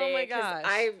everybody. my 'cause gosh.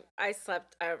 I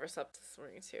overslept this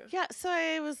morning too. Yeah, so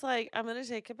I was like, "I'm going to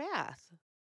take a bath,"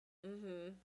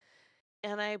 Mm-hmm.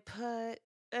 and I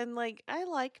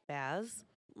like baths.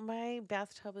 My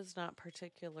bathtub is not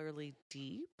particularly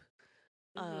deep,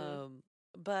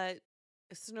 but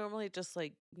it's normally just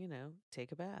like,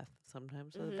 take a bath,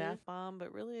 sometimes with a bath bomb,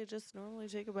 but really I just normally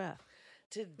take a bath.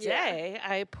 Today,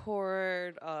 I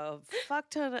poured a fuck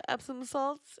ton of Epsom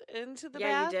salts into the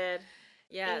Yeah, bath. you did.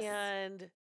 Yes. And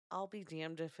I'll be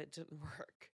damned if it didn't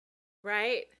work.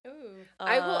 Right. Ooh.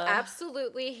 I will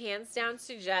absolutely hands down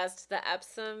suggest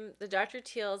the Dr.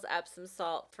 Teal's Epsom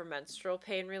salt for menstrual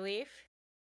pain relief.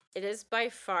 It is by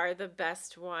far the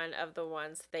best one of the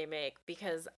ones they make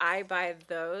because I buy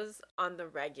those on the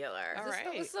regular. All This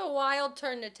right. is a wild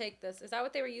turn to take this. Is that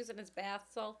what they were using as bath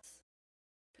salts?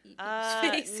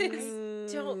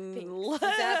 Faces. Don't think Is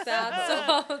that bath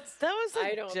salts? That was I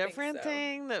a don't think different so.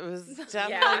 thing that was Yeah.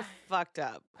 definitely fucked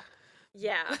up.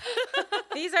 Yeah.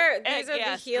 These are the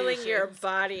gas healing your stations.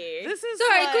 body. This is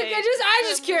Sorry, like quick. I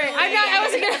just curious.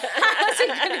 I wasn't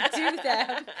gonna do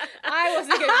that. I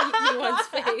wasn't gonna eat anyone's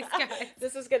face, guys.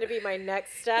 This is going to be my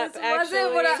next step, This actually.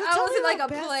 wasn't what So I tell wasn't me like a about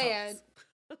bath plan.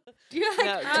 salts. You're like,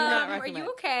 No, do not are recommend.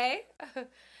 you okay?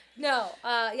 No,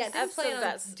 yeah, this is plan on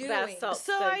bath doing. salts.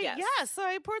 So yes. so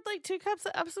I poured like 2 cups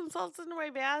of Epsom salts into my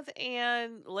bath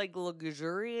and like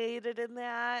luxuriated in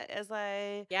that as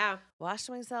I Yeah. washed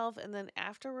myself, and then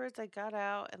afterwards I got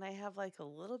out and I have like a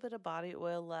little bit of body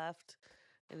oil left.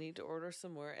 I need to order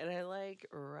some more, and I like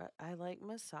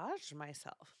massaged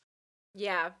myself.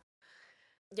 Yeah.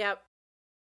 Yep.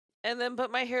 And then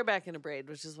put my hair back in a braid,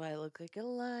 which is why I look like a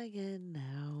lion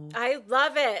now. I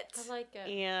love it. I like it.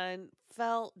 And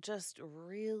felt just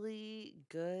really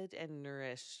good and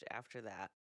nourished after that.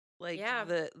 Like Yeah.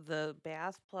 the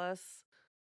bath plus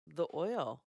the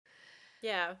oil.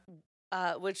 Yeah.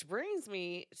 Which brings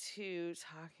me to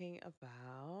talking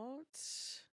about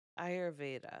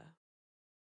Ayurveda.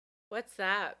 What's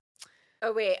that?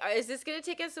 Oh, wait. Is this going to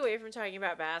take us away from talking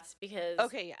about baths? Because.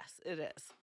 Okay, yes, it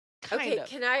is. Kind Okay, of.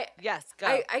 can I? Yes, go.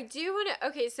 I do want to.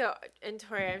 Okay, so, and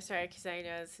Tori, I'm sorry, because I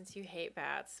know since you hate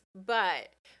baths, but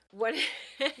what.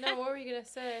 No, what were you gonna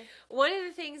say? One of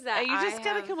the things that you just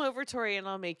gotta have- come over, Tori, and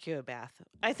I'll make you a bath.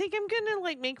 I think I'm gonna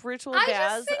like make ritual I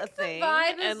baths just think a the thing.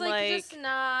 vibe is and like just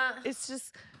not. it's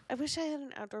just I wish I had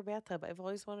an outdoor bathtub. I've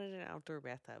always wanted an outdoor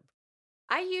bathtub.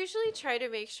 I usually try to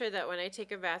make sure that when I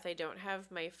take a bath, I don't have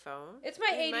my phone. It's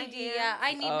my in ADD. hand. Yeah,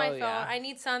 I need my Oh, phone. yeah. I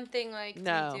need something like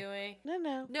No. to be doing.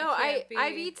 No. No, I I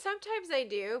can't be. mean sometimes I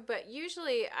do, but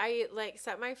usually I like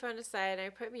set my phone aside and I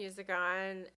put music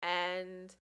on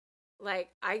and like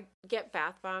I get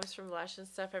bath bombs from Lush and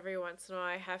stuff every once in a while.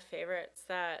 I have favorites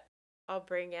that I'll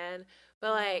bring in.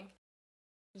 But like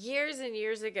years and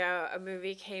years ago a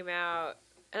movie came out,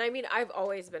 and I mean I've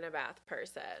always been a bath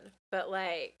person, but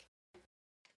like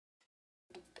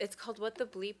it's called What the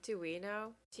Bleep Do We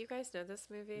Know? Do you guys know this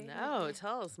movie? No,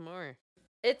 tell us more.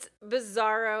 It's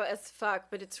bizarro as fuck,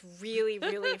 but it's really,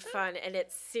 really fun, and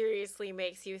it seriously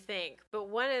makes you think. But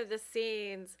one of the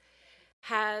scenes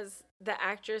has the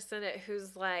actress in it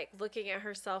who's like looking at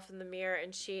herself in the mirror,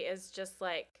 and she is just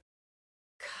like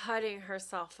cutting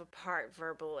herself apart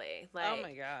verbally. Like, Oh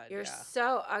my god. you're yeah.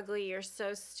 so ugly, you're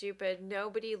so stupid,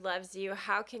 nobody loves you.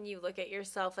 How can you look at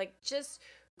yourself? Like, just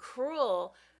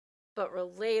cruel, but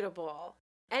relatable.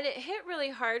 And it hit really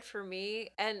hard for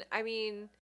me. And I mean,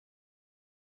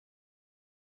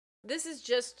 this is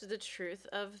just the truth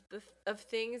of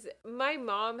things. My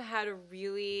mom had a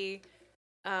really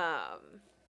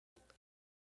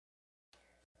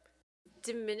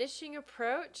diminishing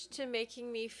approach to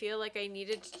making me feel like I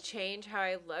needed to change how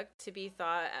I looked to be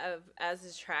thought of as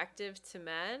attractive to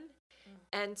men.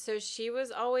 And so she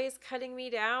was always cutting me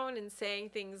down and saying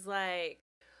things like,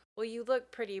 well, you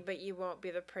look pretty, but you won't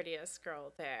be the prettiest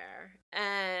girl there.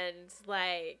 And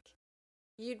like,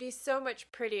 you'd be so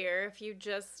much prettier if you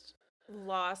just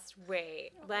lost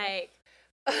weight. Like,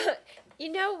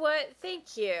 you know what?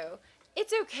 Thank you.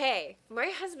 It's okay. My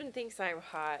husband thinks I'm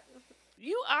hot.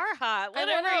 You are hot. I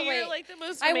Whatever. wanna- You're wait. like the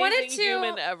most I amazing wanted to.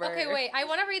 human ever. Okay, wait. I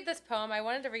want to read this poem. I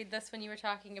wanted to read this when you were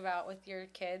talking about with your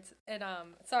kids. And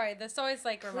sorry, this always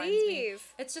like reminds me. Please.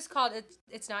 It's just called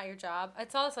 "It's Not Your Job." I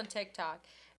saw this on TikTok,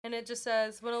 and it just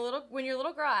says when your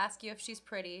little girl asks you if she's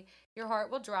pretty, your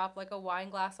heart will drop like a wine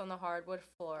glass on the hardwood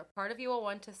floor. Part of you will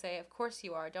want to say, "Of course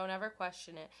you are. Don't ever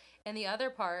question it." And the other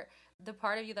part, the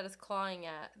part of you that is clawing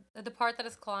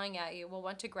at you, will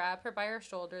want to grab her by her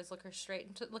shoulders, look straight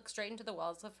into the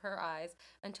wells of her eyes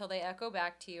until they echo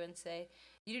back to you and say,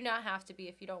 "You do not have to be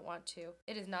if you don't want to.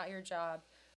 It is not your job."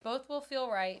 Both will feel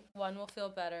right. One will feel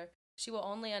better. She will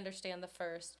only understand the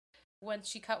first. When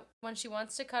she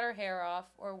wants to cut her hair off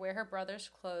or wear her brother's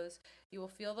clothes, you will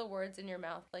feel the words in your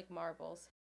mouth like marbles.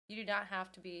 You do not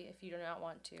have to be if you do not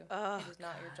want to. Oh, it is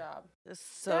not your job. It's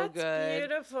so That's good.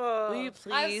 beautiful. Will you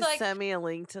I was please like- send me a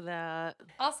link to that?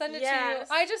 I'll send it Yes.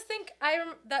 to you. I just think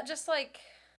that just like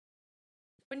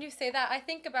when you say that, I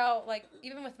think about like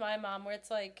even with my mom where it's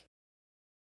like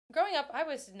growing up I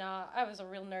was a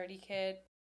real nerdy kid.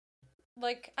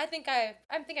 Like I'm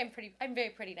very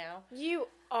pretty now. You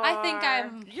are. I think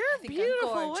I'm You're I think I'm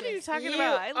beautiful. What are you gorgeous. talking You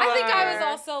about? I think I was are.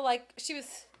 also like she was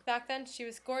back then. She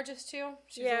was gorgeous too.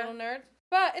 She was Yeah. a little nerd,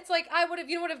 but it's like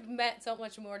you would have meant so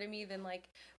much more to me than like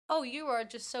oh, you are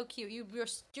just so cute.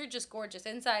 You're just gorgeous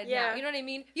inside and Yeah. out. You know what I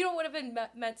mean? You know what would have been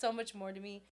meant so much more to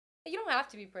me. You don't have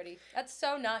to be pretty. That's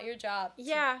so not your job.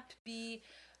 Yeah. To be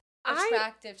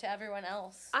attractive to everyone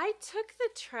else. I took the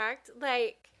tract,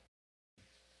 like...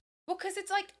 Well, because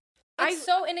it's like, it's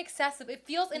so inaccessible. It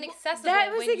feels inaccessible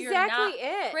That was when you're not exactly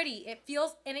it. pretty. It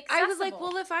feels inaccessible. I was like,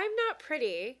 well, if I'm not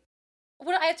pretty...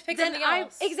 What, I have to pick then something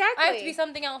else. Exactly. I have to be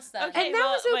something else then. Okay, And that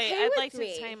well, was wait, okay I'd with like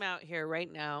me. to time out here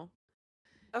right now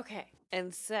Okay.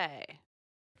 and say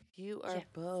you are Yeah.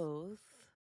 both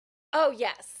Oh,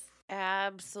 yes.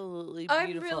 absolutely I'm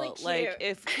beautiful. really cute. Like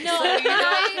if No, so you're you're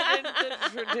not.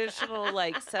 not the traditional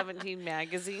like 17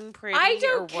 magazine pretty I or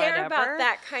don't care whatever. about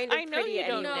that kind of I know pretty you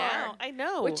don't anymore. now. I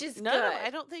know. Which is no, good. I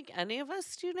don't think any of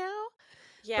us do now.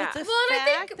 Yeah. But the Well, and I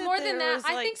think fact that more than there that, was,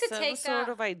 I like, think to some take sort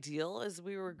that- of ideal as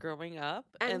we were growing up,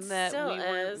 And and that still we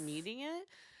weren't is. meeting it.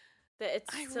 that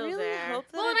it's I still really there. hope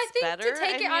that Well, and it's I think better. to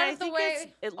take I it mean, out I of the think way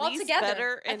it's at least altogether.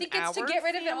 better I in think it's to our get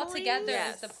rid of it altogether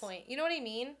families. is the point. You know what I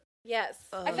mean? Yes.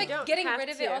 I Ugh. think You don't getting have rid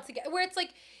of to. it altogether, where it's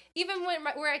like, even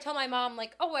where I tell my mom,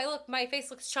 like, oh, my face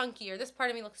looks chunky, or this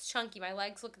part of me looks chunky, my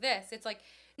legs look this. It's like,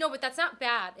 no, but that's not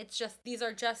bad. It's just, these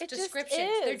are just It just descriptions.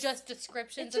 They're is. just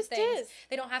descriptions It just of things. is.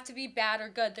 They don't have to be bad or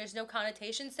good. There's no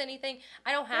connotations to anything.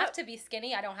 I don't have Yep. to be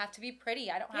skinny. I don't have to be pretty.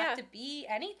 I don't Yeah. have to be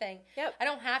anything. Yep. I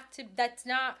don't have to, that's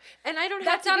not, And I don't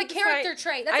that's have not to a be character defined.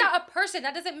 trait. That's I- not a person.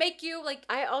 That doesn't make you, like,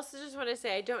 I also just want to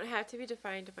say I don't have to be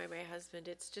defined by my husband.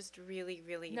 It's just really,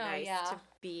 really No, nice yeah. to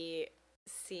be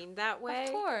seen that way.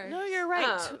 of course. No, you're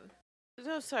right. Um,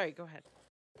 No, sorry. Go ahead.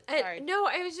 and- Sorry. no,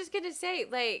 I was just gonna say,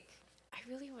 like, I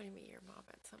really want to meet your mom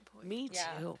at some point. Me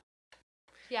Yeah. too.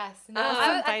 Yes. No, Let's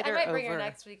I invite her might bring her over.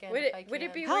 next weekend. Would if I it would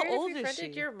it can. be How weird old if you is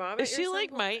friended she? your mom? Is at she your like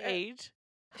some my point? age?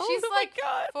 She's oh my like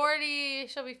God. 40.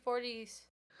 She'll be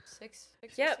 46.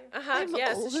 Yep. I'm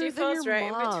Yes. older She than falls your right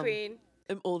in mom. between.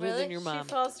 I'm older Really? than your mom. She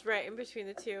falls right in between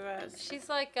the two of us. She's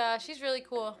like, she's really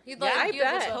cool. You'd Yeah, like, I you would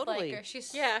bet. both Totally. like her.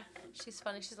 She's Yeah. She's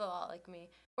funny. She's a lot like me.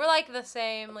 We're like the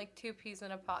same, like two peas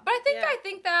in a pot. But Yeah. I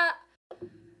think that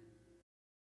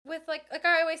with like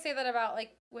I always say that about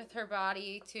like with her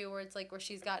body too, where it's like where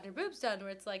she's gotten her boobs done, where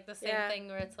it's like the same Yeah. thing,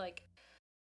 where it's like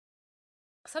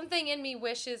something in me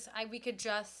wishes we could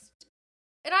just.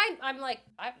 And I'm like,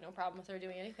 I have no problem with her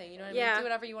doing anything. You know what I Yeah. mean? Do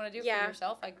whatever you want to do Yeah. for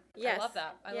yourself. I Yes. love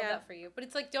that. I love Yeah. that for you. But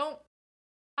it's like,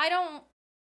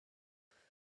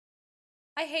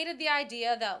 I hated the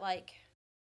idea that like,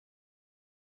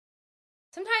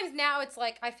 sometimes now it's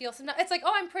like, I feel sometimes, it's like,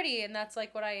 oh, I'm pretty, and that's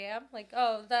like what I am. Like,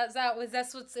 oh, is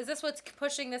this what's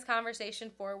pushing this conversation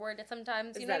forward? And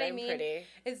sometimes, you Is know that what I I'm mean? pretty?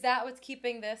 Is that what's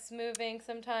keeping this moving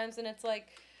sometimes? And it's like,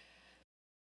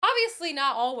 obviously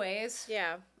not always.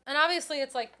 Yeah. And obviously,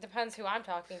 it's like depends who I'm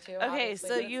talking to. Okay, obviously,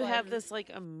 so but it's you like- have this like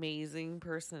amazing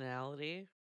personality.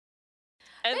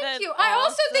 And Thank then you. I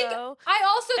also think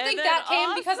and then that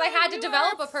came because I also had to you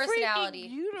develop are a personality. freaking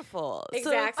beautiful. So it's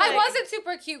Exactly. I like- wasn't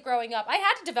super cute growing up. I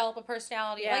had to develop a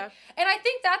personality. Yeah. Like, and I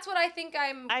think that's what I think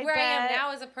I'm I where I am bet-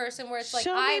 now as a person, where it's like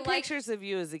Show I me like. pictures of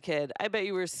you as a kid. I bet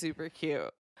you were super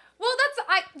cute. Well,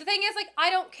 the thing is, like,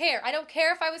 I don't care. I don't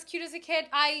care if I was cute as a kid.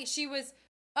 She was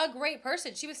a great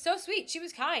person. She was so sweet. She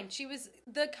was kind. She was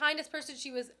the kindest person.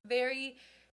 She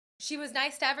was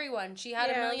nice to everyone. She had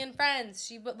a Yeah. million friends.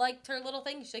 She liked her little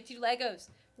things. She liked to do Legos.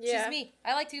 Yeah. She's me.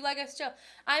 I like to do Legos still.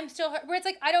 I'm still her. Where it's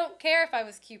like, I don't care if I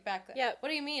was cute back then. Yep. What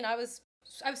do you mean? I was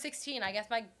 16. I guess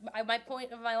my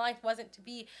point of my life wasn't to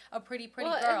be a pretty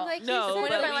Well, and girl. like you No, said,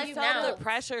 Point of my but life we now. felt the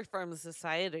pressure from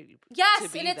society. Yes, to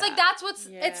be and it's like that. that's what's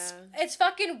Yeah. it's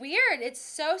fucking weird. It's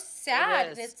so sad.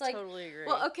 It is. It's like totally agree.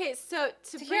 Well, okay, so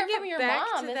to To bring hear it from it your back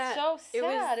mom, to it's that, so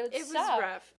sad. It would it was suck.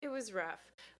 rough. It was rough.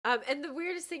 And the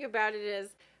weirdest thing about it is,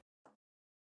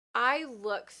 I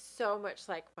look so much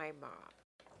like my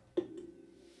mom.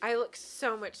 I look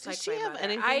so much Does like she my have mother.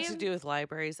 anything I to am- do with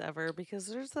libraries ever? Because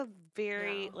there's a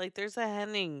very No. like there's a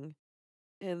Henning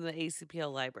in the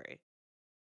ACPL library.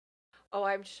 Oh,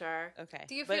 I'm sure. Okay,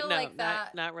 Do you but feel no, like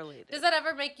that- Not related. Does that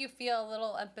ever make you feel a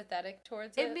little empathetic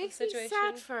towards It the makes me situation?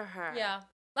 sad for her. Yeah.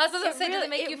 That's what I was It saying. Does really- it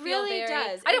make it you feel really very?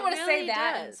 does. I didn't It want to say really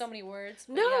that in does. so many words.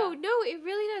 But No, yeah. no, it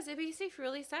really does. It makes me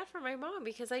really sad for my mom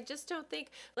because I just don't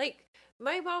think like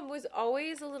my mom was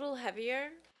always a little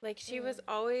heavier. Like she was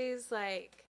always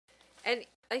like, and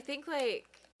I think like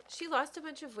she lost a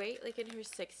bunch of weight like in her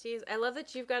 60s. I love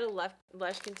that you've got a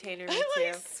lush container. Me I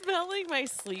like too. smelling my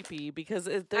Sleepy because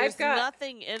there's got-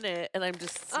 nothing in it, and I'm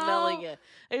just smelling Oh, it.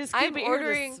 I just I'm keep here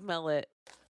ordering- to smell it.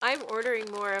 I'm ordering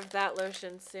more of that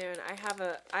lotion soon.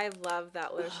 I love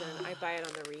that lotion. I buy it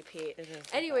on the repeat. It is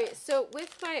the Anyway, best. so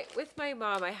with my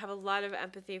mom, I have a lot of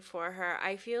empathy for her.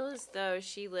 I feel as though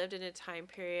she lived in a time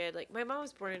period, like my mom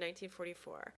was born in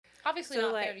 1944. Obviously So,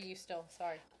 not like- fair to you still.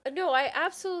 Sorry. No, I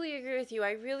absolutely agree with you.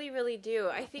 I really, really do.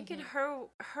 I think in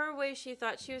her way, she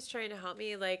thought she was trying to help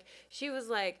me. Like, she was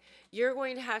like, "You're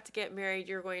going to have to get married.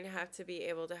 You're going to have to be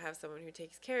able to have someone who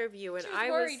takes care of you." And She was I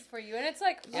worried for you, and it's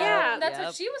like, Yeah. that's Yep.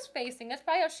 what she was facing. That's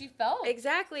probably how she felt.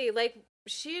 exactly like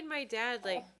she and my dad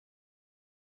like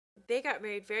they got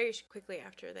married very quickly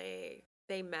after they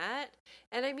met,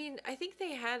 and I mean, I think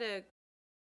they had a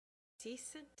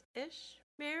decent-ish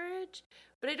marriage,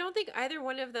 but I don't think either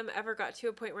one of them ever got to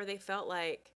a point where they felt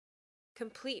like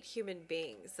complete human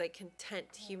beings, like content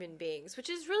human beings, which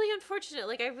is really unfortunate.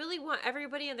 Like, I really want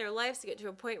everybody in their lives to get to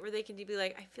a point where they can be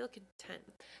like, I feel content.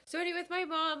 So anyway, with my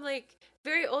mom, like,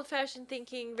 very old-fashioned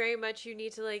thinking, very much you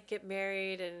need to like get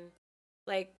married, and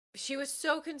like she was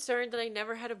so concerned that I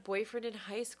never had a boyfriend in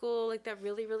high school. Like, that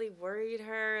really, really worried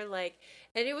her. Like,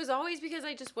 and it was always because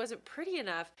I just wasn't pretty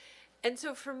enough. And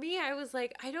so for me, I was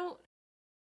like,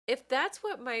 if that's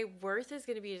what my worth is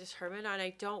going to be determined on,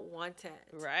 I don't want it.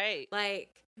 Right.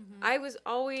 Like, Mhm. I was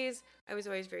always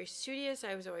very studious.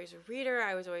 I was always a reader.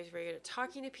 I was always very good at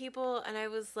talking to people. And I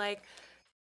was like,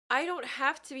 I don't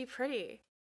have to be pretty.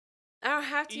 I don't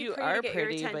have to be You pretty are to get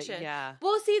pretty, your but attention. yeah.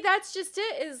 Well, see, that's just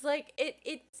it. Is like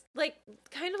it's like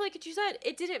kind of like what you said.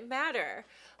 It didn't matter.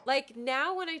 Like,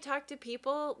 now when I talk to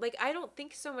people, like, I don't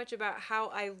think so much about how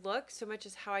I look so much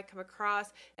as how I come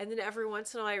across. And then every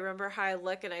once in a while I remember how I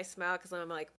look and I smile because I'm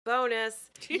like, bonus.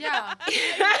 Yeah.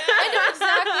 I know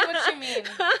exactly what you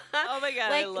mean. Oh my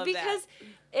God, I love because that.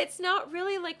 it's not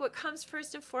really like what comes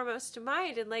first and foremost to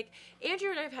mind. And like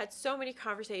Andrew and I've had so many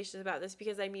conversations about this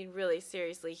because I mean, really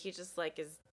seriously, he just like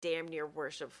is damn near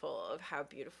worshipful of how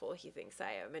beautiful he thinks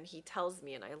I am, and he tells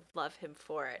me, and I love him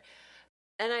for it.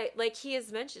 And I like he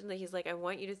has mentioned that he's like, I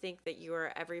want you to think that you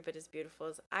are every bit as beautiful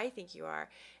as I think you are.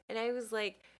 And I was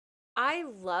like, I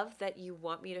love that you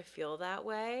want me to feel that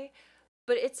way,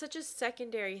 but it's such a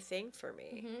secondary thing for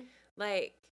me. Mhm.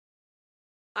 Like,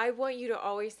 I want you to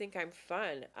always think I'm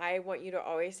fun. I want you to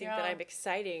always think that Yeah. I'm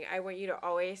exciting. I want you to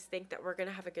always think that we're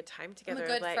gonna have a good time I'm together. a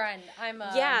good like, friend. I'm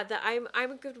a yeah, that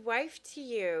I'm a good wife to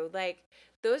you. Like,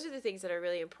 those are the things that are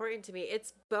really important to me.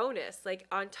 It's bonus. Like,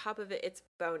 on top of it, it's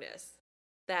bonus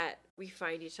that we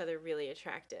find each other really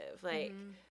attractive. Like,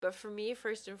 Mhm. but for me,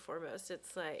 first and foremost,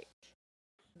 it's like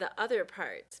the other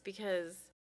parts, because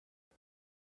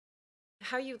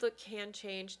how you look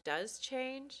does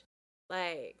change.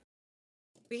 Like,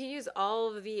 we can use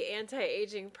all of the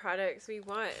anti-aging products we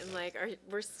want, and like,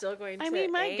 we're still going to I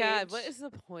mean, my age. God, what is the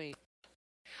point?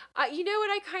 You know what?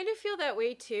 I kind of feel that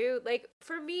way too. Like,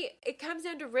 for me, it comes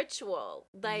down to ritual.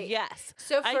 Like, Yes.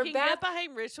 so I for can Beth, get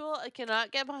behind ritual. I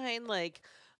cannot get behind, like,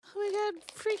 oh my God,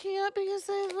 freaking out because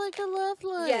I have, like, a love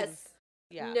line. yes,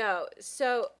 Yeah. no.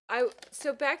 So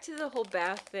back to the whole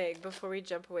Bath thing before we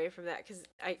jump away from that, because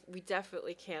we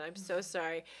definitely can. I'm so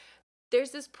sorry.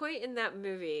 There's this point in that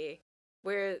movie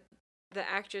where the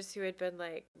actress who had been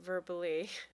like verbally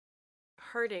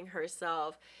hurting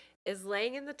herself is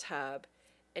laying in the tub,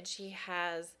 and she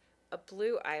has a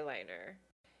blue eyeliner,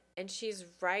 and she's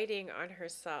writing on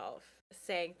herself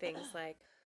saying things like,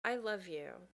 I love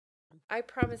you. I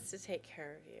promise to take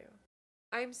care of you.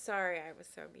 I'm sorry I was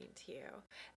so mean to you.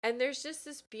 And there's just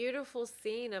this beautiful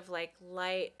scene of like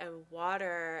light and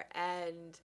water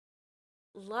and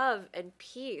love and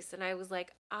peace. And I was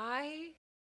like, I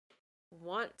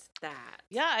want that.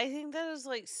 Yeah, I think that is,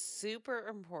 like, super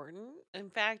important. In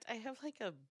fact, I have, like,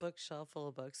 a bookshelf full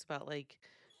of books about, like,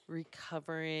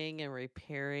 recovering and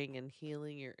repairing and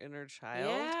healing your inner child.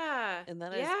 Yeah. And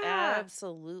that is yeah.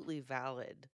 absolutely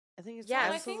valid. I think it's Yes.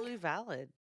 And I think- absolutely valid.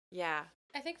 Yeah.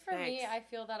 I think for me, Thanks. I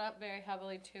feel that up very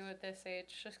heavily too at this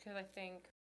age, just because I think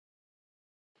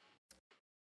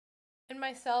in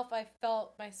myself, I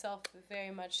felt myself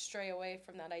very much stray away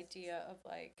from that idea of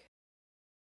like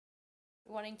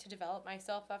wanting to develop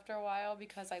myself after a while,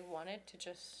 because I wanted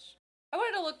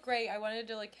to look great. I wanted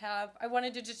to I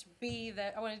wanted to just be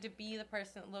I wanted to be the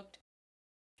person that looked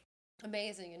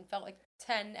amazing and felt like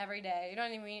 10 every day. You know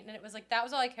what I mean? And it was like, that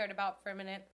was all I cared about for a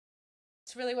minute.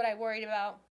 It's really what I worried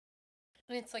about.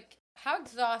 And it's like, how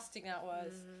exhausting that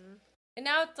was. Mhm. And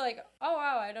now it's like, oh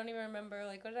wow, I don't even remember,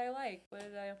 like, what did I like? What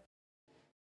did I...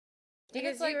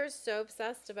 Because like, you were so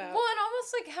obsessed about. well, and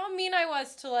almost like how mean I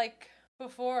was to, like,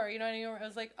 before, you know what I mean? Where I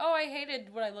was like, oh, I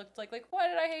hated what I looked like. Like, why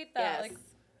did I hate that? Yes. Like,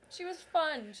 she was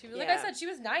fun. She was, like Yeah. I said, she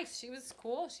was nice. She was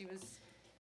cool.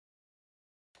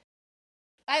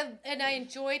 I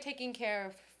enjoy taking care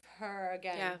of her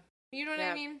again. Yeah. You know what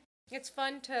Yeah. I mean? It's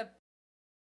fun to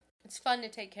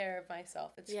take care of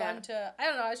myself. It's Yeah. fun to, I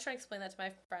don't know, I was trying to explain that to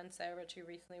my friend Sarah too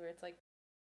recently, where it's like,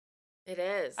 It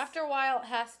is. after a while it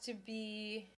has to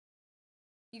be,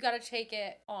 you got to take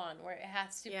it on, where it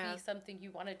has to Yeah. be something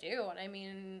you want to do. And I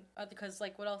mean, because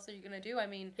like, what else are you going to do? I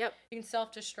mean, Yep. you can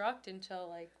self-destruct until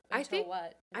like, I think-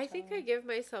 what? I think I give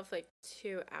myself like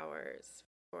 2 hours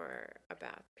for a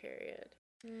bath period.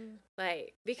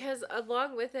 Like, because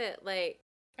along with it, like,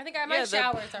 I think my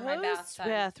showers are my bath time.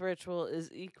 Post-bath ritual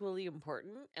is equally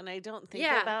important, and I don't think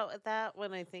Yeah. about that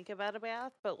when I think about a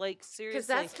bath. But like seriously, because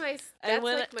that's my I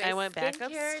went back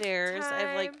skincare upstairs. I've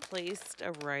time. like placed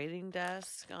a writing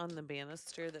desk on the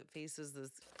banister that faces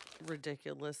this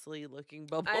ridiculously looking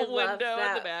bubble I love window that.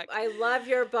 in the back. I love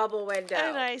your bubble window.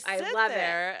 And I sit love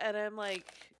there and I'm like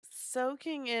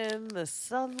soaking in the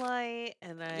sunlight,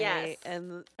 and Yes.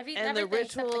 and I've eaten and the everything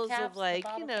except rituals caps, of the like,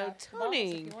 bottle you know, caps, the bottles if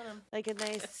you toning, want 'em. like a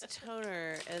nice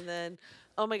toner, and then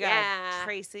oh my god, Yeah.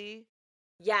 Tracy,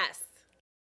 Yes.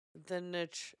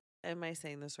 am I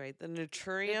saying this right? The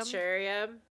Naturium.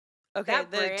 Naturium. Okay,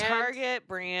 that the brand- Target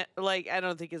brand, like I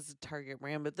don't think it's a Target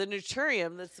brand, but the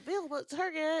Naturium that's available at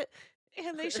Target,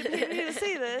 and they should pay me to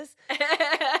say this.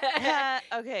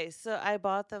 Okay, so I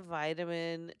bought the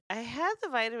vitamin. I had the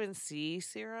vitamin C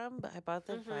serum, but I bought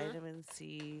the Mhm. vitamin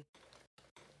C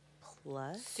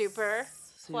plus Super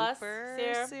plus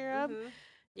serum. serum.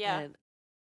 Yeah. And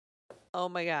oh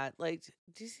my god, like,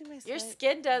 do you see my Your skin?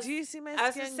 skin does. Do you see my I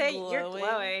was skin gonna say glowing? you're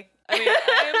glowing. I mean,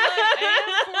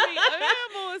 I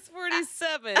am almost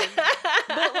 47,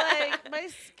 but like my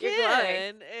You're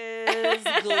glowing. skin is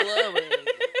glowing.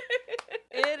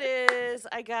 It is.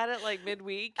 I got it like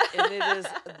midweek, and it is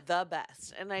the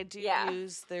best. And I do Yeah.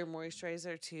 use their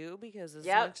moisturizer too, because as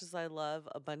Yep. much as I love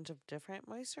a bunch of different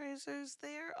moisturizers,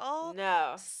 they're all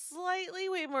No, slightly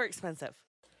way more expensive.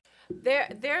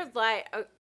 they're like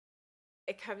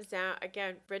it comes down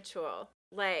again ritual.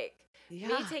 Like me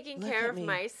taking look care at of me.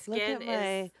 my Look skin at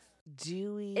my is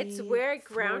dewy. it's where I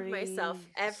ground myself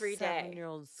every day.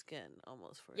 47-year-old skin,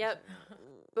 almost 47. Yep.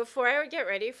 Before I would get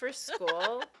ready for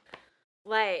school,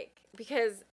 like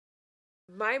because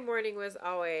my morning was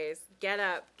always get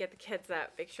up, get the kids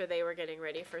up, make sure they were getting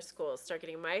ready for school, start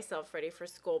getting myself ready for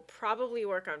school, probably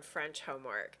work on French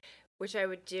homework, which I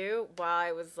would do while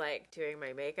I was like doing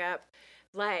my makeup.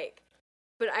 Like,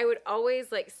 but I would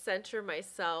always like center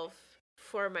myself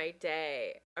for my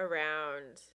day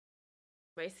around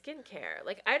my skincare.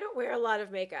 Like, I don't wear a lot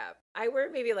of makeup. I wear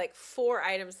maybe like 4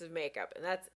 items of makeup, and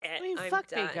that's it. I mean, I'm fuck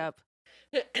done. makeup.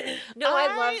 No,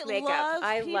 I love makeup.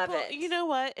 I love people- it. You know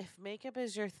what? If makeup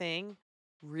is your thing,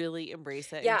 really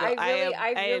embrace it. Yeah, and go,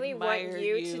 I really want admire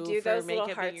you to do for those little makeup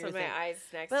being hearts your on my thing. eyes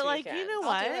next But like, weekend. you know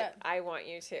I'll do what? it. I want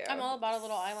you to. I'm all about a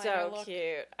little eyeliner So look.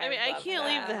 cute. I mean, I love can't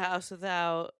leave the that. house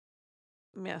without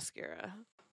mascara.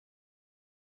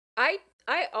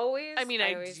 I always. I mean,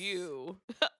 I always- do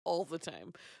all the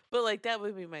time, but like that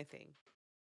would be my thing.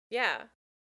 Yeah,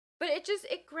 but it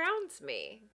grounds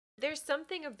me. There's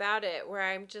something about it where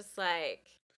I'm just like,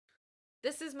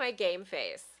 this is my game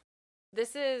face.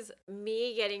 This is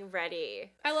me getting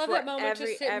ready. I love for that moment to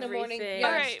sit in the morning. everything. Yeah.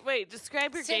 All right, wait.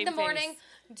 Describe your Sit in game the morning, face.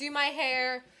 do my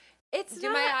hair, It's do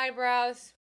not. my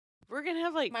eyebrows. We're gonna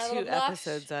have like My 2 little blush,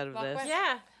 episodes out of walk this. away.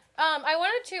 Yeah. I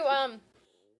wanted to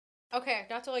okay,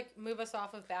 not to like move us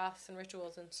off of baths and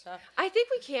rituals and stuff. I think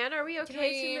we can. Are we okay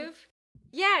we to move?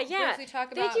 Yeah, yeah. Briefly talk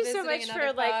Thank about you so visiting much another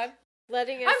for like pod.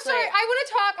 letting us. I'm sorry. like, I want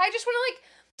to talk. I just want to like.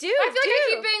 do. I feel like I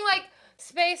do. keep being like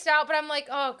spaced out, but I'm like,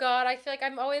 oh god. I feel like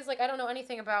I'm always like I don't know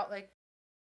anything about like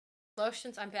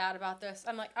lotions. I'm bad about this.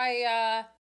 I'm like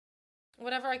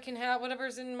whatever I can have,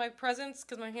 whatever's in my presence,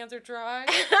 because my hands are dry.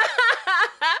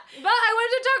 But I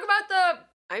wanted to talk about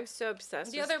I'm so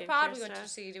obsessed the with other skincare pod we went stuff. to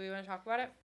see. Do we want to talk about it?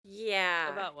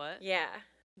 Yeah. About what? Yeah.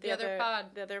 The other pod.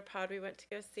 The other pod we went to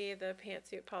go see, the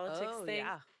pantsuit politics Oh thing.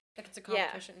 yeah. Like it's a Yeah.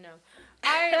 competition? No.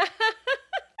 I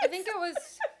think it was.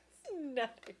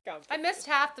 Not a competition. I missed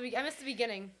I missed the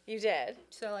beginning. You did.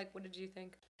 So like, what did you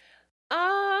think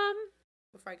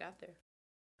before I got there?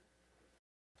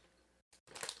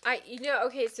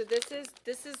 Okay, so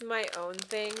this is my own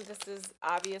thing. This is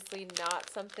obviously not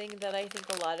something that I think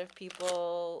a lot of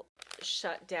people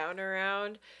shut down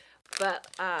around. But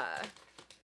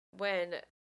when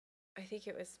I think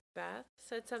it was Beth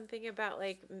said something about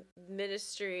like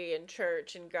ministry and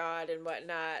church and God and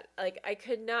whatnot, like I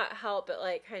could not help but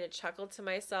like kind of chuckle to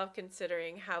myself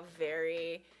considering how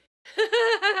very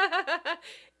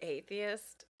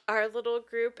atheist our little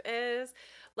group is.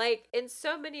 Like in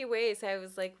so many ways I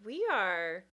was like,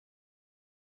 we're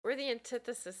the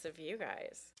antithesis of you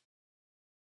guys.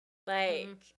 Like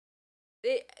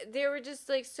there were just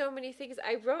like so many things.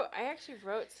 I actually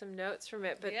wrote some notes from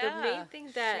it, but the main thing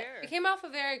that It came off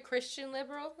of very Christian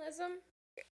liberalism,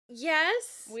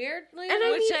 yes, weirdly. And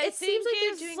I Which mean, I it think seems like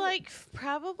they're is doing like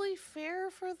probably fair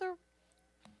for the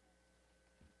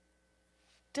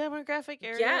demographic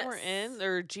area we're in, Yes.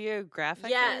 or geographic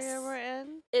Yes. area we're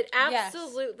in. It Yes.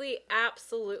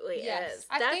 absolutely yes, is.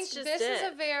 I That's think just this it. is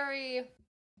a very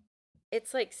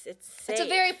It's like it's safe. it's a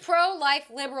very pro-life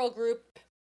liberal group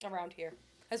around here.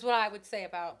 Is what I would say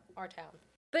about our town.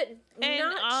 but And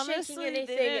not honestly, shaking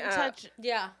anything they didn't up. touch.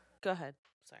 Yeah. Go ahead.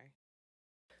 Sorry.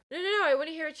 No, I want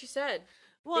to hear what you said.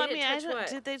 Well, They I didn't mean, touch what?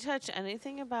 did they touch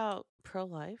anything about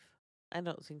pro-life? I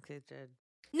don't think they did.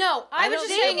 No, I was don't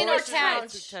just think saying in our abortion town.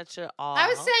 rights would touch it all. I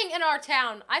was saying in our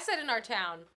town. I said in our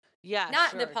town. yeah,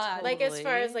 not in the sure, pod. Like as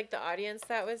far as totally. like the audience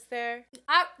that was there.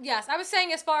 Yes, I was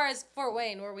saying as far as Fort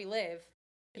Wayne, where we live,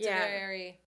 it's Yeah. a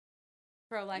very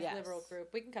pro-life Yes. liberal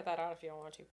group. We can cut that out if you don't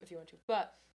want to,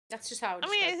 but that's just how. I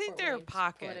mean, I think there are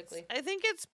pockets. politically. I think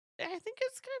it's kind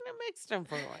of mixed in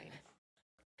Fort Wayne.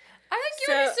 I think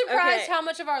you'd be So, surprised okay. how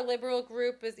much of our liberal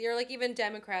group is. You're like even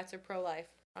Democrats are pro-life.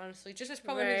 Honestly, just as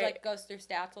someone who Right. like goes through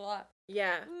stats a lot.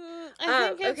 Yeah. I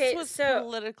think it's okay, what's so-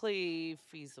 politically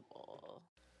feasible.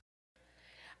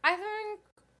 I think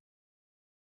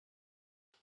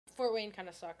Fort Wayne kind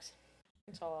of sucks.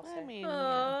 That's all I'll say. I mean, yeah,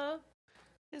 Aw.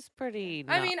 it's pretty.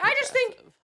 I not mean, I just think-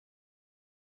 progressive.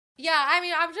 Yeah, I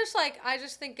mean, I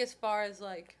just think as far as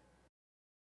like,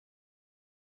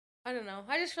 I don't know.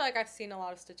 I just feel like I've seen a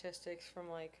lot of statistics from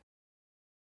like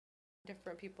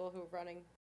different people who are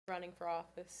running for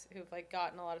office who've like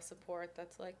gotten a lot of support.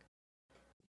 That's like,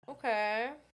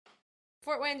 okay,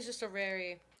 Fort Wayne's just a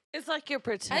very It's like your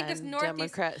pretend I think this northeast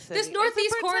Democrat city. this It's a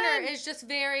northeast corner pretend. is just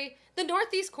very the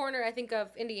northeast corner. I think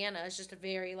of Indiana is just a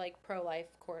very like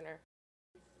pro-life corner.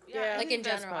 Yeah. I Like think in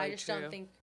that's general, I probably just true. don't think.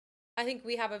 I think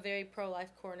we have a very pro-life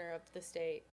corner of the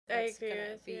state. I That's agree gonna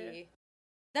with be. you.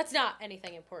 That's not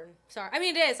anything important. Sorry, I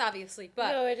mean it is obviously,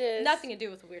 but No, it is. nothing to do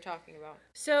with what we were talking about.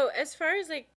 So as far as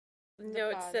like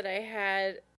notes pod. that I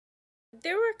had,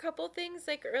 there were a couple things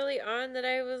like early on that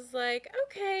I was like,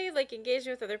 okay, like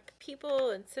engaging with other people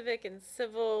and civic and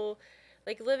civil,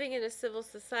 like living in a civil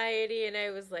society, and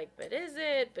I was like, but is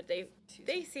it? But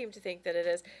they seem to think that it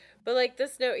is. But like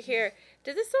this note here,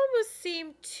 did this almost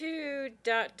seem too ...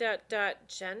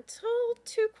 gentle?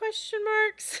 Two question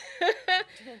marks.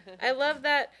 I love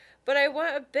that, but I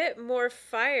want a bit more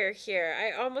fire here.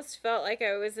 I almost felt like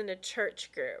I was in a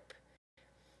church group.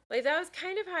 Like that was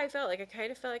kind of how I felt. Like I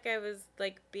kind of felt like I was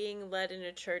like being led in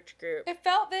a church group. It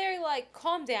felt very like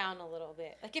calm down a little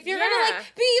bit. Like if you're Yeah. gonna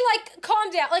like be like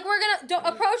calm down, like we're gonna don't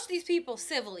approach these people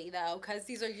civilly though, because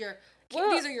these are your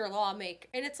lawmakers,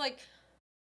 and it's like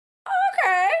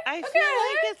okay. I okay. feel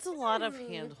like it's a lot of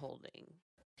hand holding.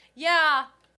 Yeah.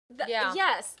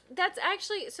 Yes, that's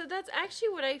actually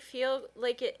what I feel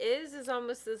like it is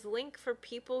almost this link for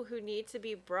people who need to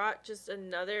be brought just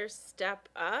another step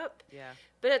up. Yeah.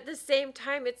 But at the same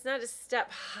time, it's not a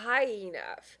step high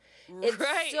enough. It's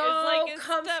right. so it's like a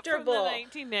comfortable.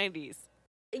 Step from the 1990s.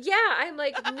 Yeah, I'm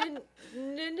like,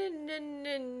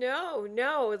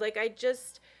 no. Like, I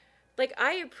just, like,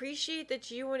 I appreciate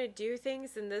that you want to do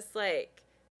things in this, like,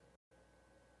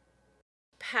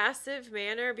 passive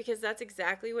manner, because that's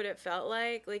exactly what it felt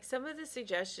like. Like, some of the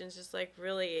suggestions just, like,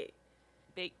 really...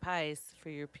 Bake pies for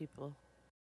your people.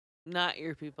 Not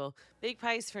your people. Bake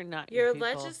pies for not Your your people.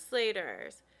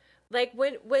 legislators. Like,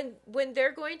 when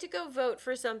they're going to go vote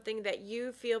for something that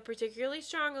you feel particularly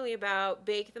strongly about,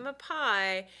 bake them a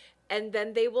pie, and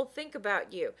then they will think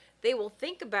about you. They will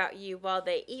think about you while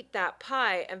they eat that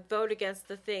pie and vote against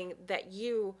the thing that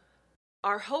you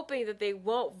are hoping that they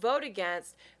won't vote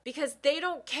against, because they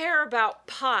don't care about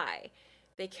pie.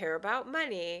 They care about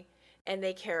money, and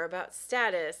they care about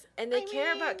status, and they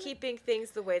care about keeping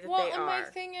things the way that Well, they and are. my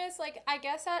thing is, like, I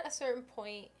guess at a certain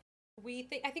point,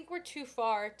 I think we're too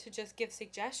far to just give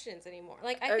suggestions anymore.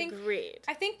 Like, Agreed.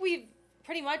 I think we've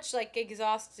pretty much, like,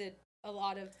 exhausted a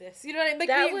lot of this. You know what I mean? Like,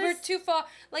 That we're was- too far.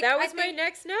 Like, That I was my think-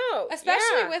 next note. especially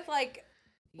Yeah. with, like,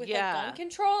 Yeah. gun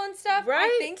control and stuff. Right.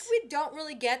 I think we don't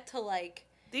really get to, like,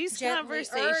 These gently urge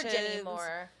conversations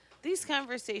anymore. These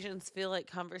conversations feel like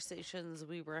conversations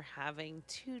we were having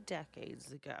 2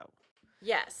 decades ago.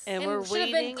 Yes. And, And we're should have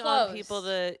been waiting on people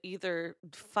closed. to either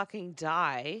fucking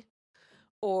die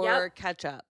or Yep. catch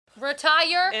up.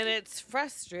 Retire. And it's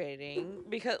frustrating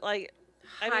because, like,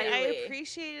 I mean, I Highly.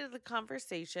 appreciated the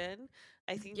conversation.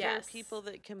 I think there are Yes. people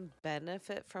that can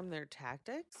benefit from their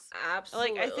tactics.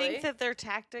 Absolutely. Like, I think that their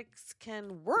tactics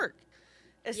can work,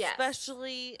 Yes.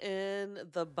 especially in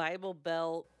the Bible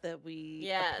Belt that we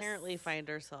Yes. apparently find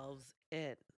ourselves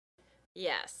in.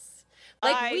 Yes.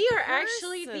 Like, I we are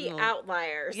actually the personally-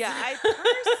 outliers. Yeah, I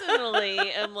personally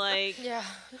am like, Yeah.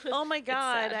 oh my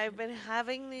God, sad. I've been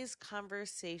having these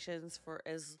conversations for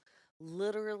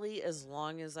literally as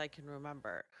long as I can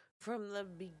remember. From the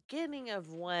beginning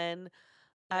of when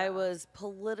I Yeah. was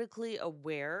politically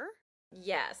aware.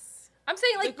 Yes. I'm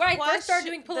saying, like, The when I first started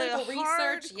doing question- political the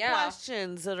hard research, yeah.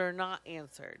 questions that are not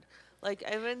answered. Like,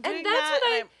 I've been doing that's that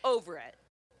what and I'm over it.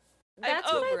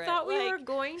 That's what over I it. thought we Like, were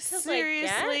going to,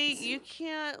 seriously, get. you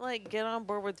can't, like, get on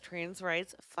board with trans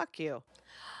rights? Fuck you.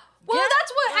 Well, Get-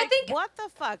 that's what I like, think. What the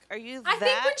fuck? Are you I think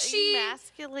that when she-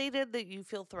 emasculated that you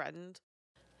feel threatened?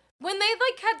 When they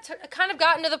like had kind of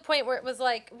gotten to the point where it was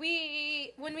like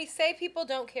when we say people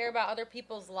don't care about other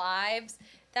people's lives,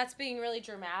 that's being really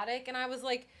dramatic. And I was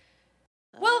like,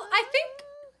 well, I think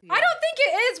I Yeah. don't think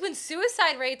it is when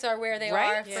suicide rates are where they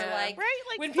Right? are for Yeah. like Right?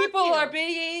 Like, when fuck people you. are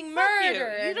being Fuck you.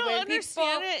 murdered. You don't when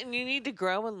understand people, it and you need to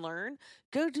grow and learn.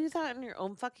 Go do that in your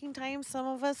own fucking time. Some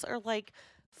of us are like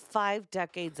 5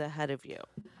 decades ahead of you.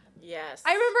 Yes.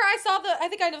 I remember I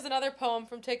think I know another poem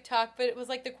from TikTok, but it was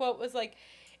like the quote was like,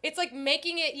 it's like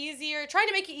making it easier, trying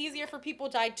to make it easier for people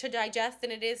to digest than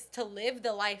it is to live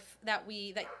the life that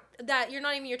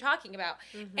you're talking about.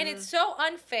 And it's so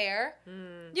unfair. You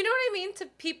know what I mean? To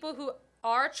people who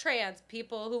are trans,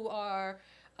 people who are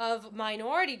of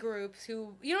minority groups,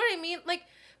 who, you know what I mean? Like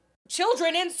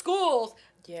children in schools,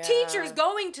 Yeah. teachers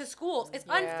going to schools. It's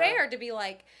Yeah. unfair to be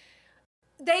like,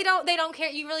 they don't care.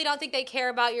 You really don't think they care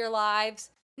about your lives?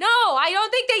 No, I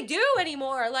don't think they do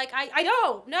anymore. Like, I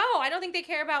don't. No, I don't think they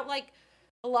care about, like,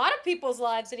 a lot of people's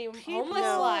lives anymore. Homeless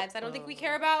People- lives. I don't think we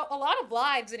care about a lot of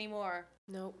lives anymore.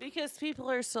 Nope. Because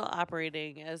people are still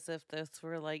operating as if this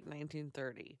were like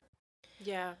 1930.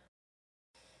 Yeah.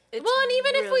 Well, and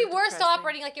even if we really were still depressing.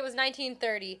 operating like it was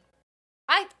 1930,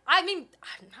 I mean,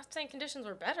 I'm not saying conditions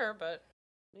were better, but...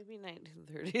 Maybe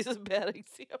 1930 is a bad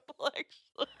example,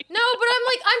 actually. No, but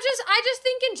I just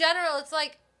think in general, it's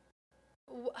like...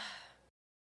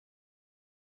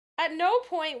 At no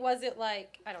point was it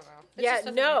like, I don't know. It Yeah, just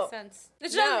doesn't no. make sense.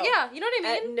 It's No. just, yeah, you know what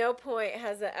I mean? At no point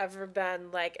has it ever been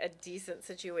like a decent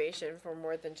situation for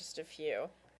more than just a few.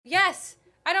 Yes.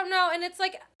 I don't know. And it's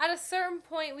like at a certain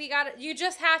point we gotta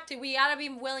be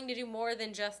willing to do more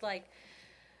than just like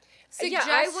suggest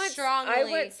strongly. I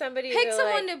want somebody pick to,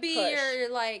 someone like, to be push. your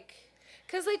like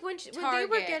Because, like, when they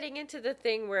were Target. getting into the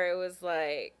thing where it was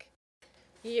like,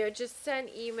 you know, just send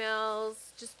emails,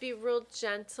 just be real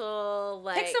gentle,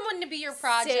 like, pick someone to be your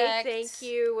project. say thank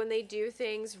you when they do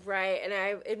things right.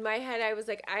 And in my head, I was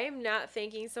like, I am not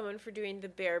thanking someone for doing the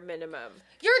bare minimum.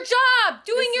 Your job,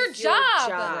 doing This your is your job.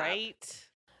 job. Right?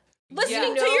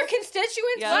 Listening Yeah. to your constituents.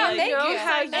 Yeah, Wow, like, thank know you.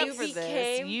 how signed up you for this.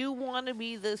 became- You want to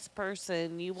be this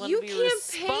person. You want You to be campaigned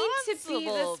to be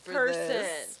responsible this for person.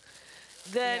 this.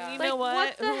 Then Yeah. you Like, know what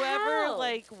what? the Whoever hell?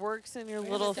 like works in your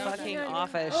Where's little the donut? fucking Yeah, I know.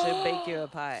 office should bake you a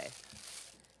pie.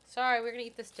 Sorry, we're gonna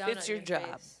eat this donut. It's your in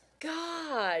job. face.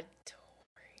 God.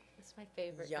 It's my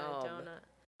favorite Yum. kind of donut.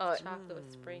 Oh, Chocolate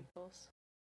with sprinkles.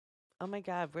 Oh my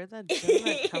god, where'd that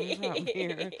donut come from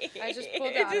here? I just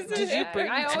pulled it out of my Did you bag. bring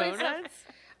I always have- donuts?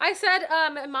 I said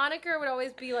moniker would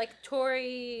always be like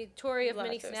Tori of many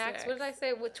Lots of snacks. What did I snacks.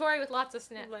 say? Tori with lots of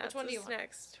snacks. Which Lots one of do you want?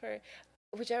 snacks.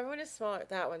 Whichever one is smaller,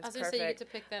 that one's I was gonna perfect. say you get to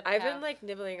pick that. I've half. been like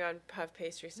nibbling on puff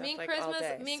pastry stuff me and like Christmas. all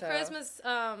day. Me and so- Christmas.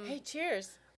 Hey,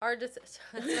 cheers. Our that's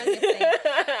my good thing.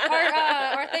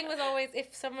 Our thing was always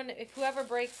if whoever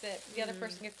breaks it, the other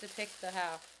person gets to pick the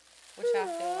half, which half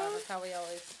they want. That's how we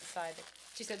always decided.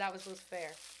 She said that was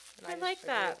fair. And I just like agreed.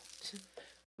 that.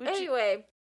 Would you- Anyway,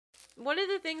 one of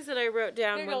the things that I wrote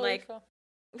down Here you when go, like, Lisa.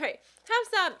 okay, have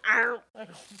some.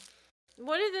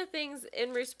 One of the things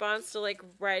in response to like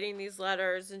writing these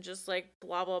letters and just like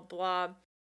blah blah blah,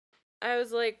 I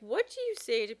was like, what do you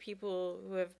say to people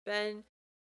who have been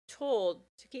told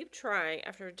to keep trying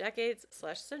after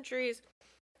decades/centuries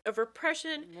of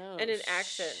repression No and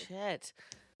inaction? Shit.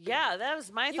 Yeah, that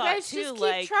was my You thought guys too. just keep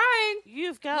Like trying.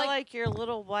 you've got Like- like your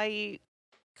little white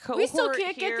cohort We still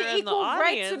can't get here the in Equal Rights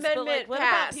audience, but like, Amendment what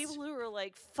passed. about people who are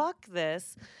like, fuck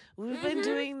this? We've been Mhm.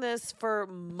 doing this for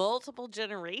multiple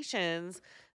generations.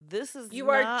 This is You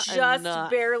are not just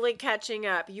enough. barely catching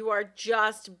up. You are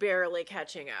just barely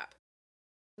catching up.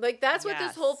 Like that's what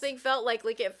this whole Yes. thing felt like.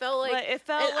 Like it felt like But it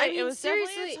felt and I like mean, it was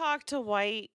definitely seriously- a talk to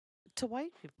white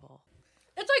people.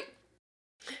 It's like.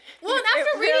 Well, and It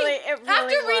after really- reading, it really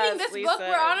after reading was, this Lisa, book, it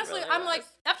where honestly, really I'm like,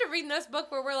 was. after reading this book,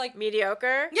 where we're like,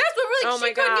 mediocre. yes, but really, Oh my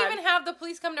she couldn't God. even have the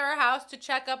police come to her house to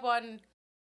check up on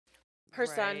Her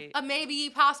son. Right. a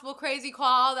maybe possible crazy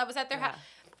call that was at their Yeah. house.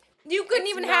 You couldn't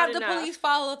It's even not have the enough. police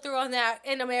follow through on that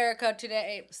in America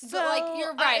today. But like,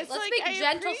 you're right. it's Let's like, make I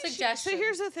gentle appreciate- suggestions. So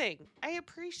here's the thing. I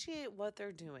appreciate what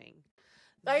they're doing.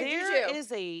 I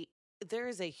do There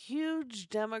is a huge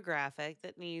demographic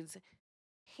that needs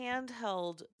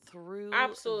handheld through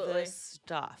Absolutely. this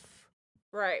stuff.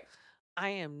 Right. I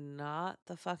am not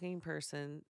the fucking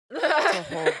person to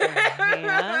hold their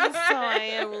hand, so I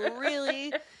am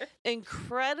really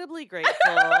incredibly grateful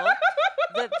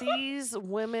that these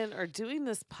women are doing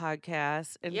this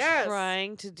podcast and Yes.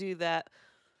 trying to do that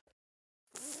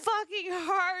fucking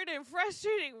hard and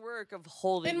frustrating work of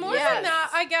holding And more Yes. than that,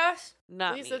 I guess,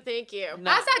 not Lisa, me. thank you.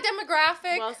 Not as that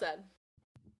demographic, Well said.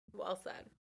 Well said.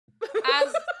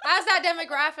 as that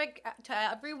demographic to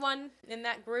everyone in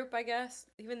that group, I guess,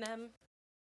 even them,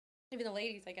 even the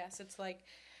ladies, I guess, it's like,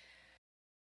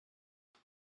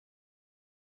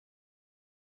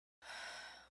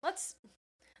 let's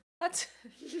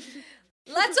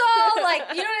all, like,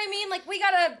 you know what I mean? Like,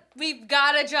 we've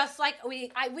gotta just, like,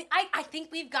 I think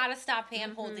we've gotta stop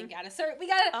hand holding at a certain,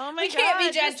 Oh my we can't be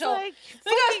God, just, gentle. like,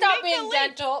 We gotta fucking stop make the being leap.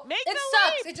 gentle. Make It the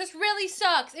sucks. leap. It just really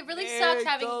sucks. It really sucks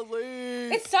having,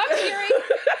 It it sucks hearing,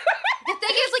 the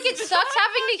thing is, like, it sucks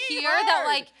having to hear that,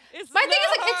 like, my thing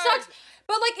is, like, it sucks.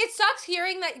 But, like, it sucks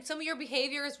hearing that some of your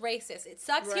behavior is racist. It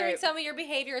sucks hearing Right. some of your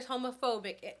behavior is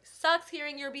homophobic. It sucks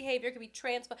hearing your behavior could be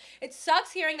transphobic. It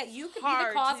sucks hearing that you could be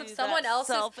the cause of someone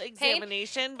else's pain.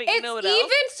 self-examination, but you It know what even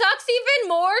else? sucks even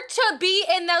more to be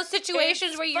in those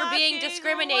situations It's where you're being fucking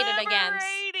discriminated against.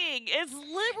 liberating. It's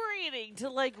liberating to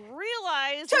like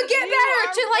realize To that get you better,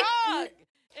 are to, like, wrong.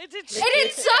 And to And change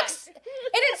it sucks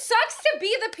to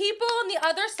be the people on the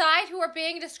other side who are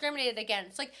being discriminated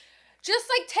against. Like, just,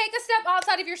 like, take a step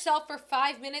outside of yourself for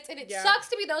 5 minutes, and it Yeah. sucks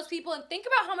to be those people, and think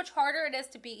about how much harder it is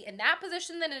to be in that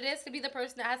position than it is to be the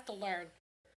person that has to learn.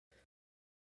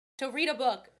 To read a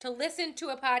book, to listen to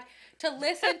a to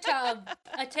listen to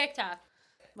a TikTok.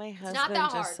 My not husband that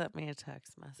just hard. sent me a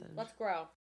text message. Let's grow.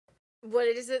 What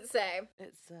does it say?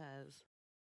 It says,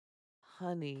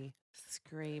 "Honey,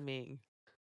 screaming."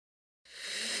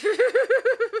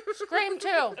 Scream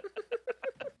too.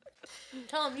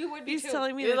 Tell him you would be He's too.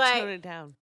 telling me You're to like- tone it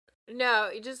down. No,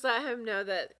 you just let him know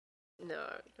that.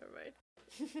 No, never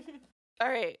mind. All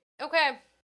right. Okay.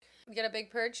 You got a big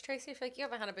purge, Tracy? I feel like you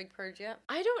haven't had a big purge yet.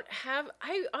 I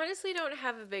honestly don't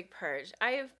have a big purge.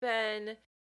 I have been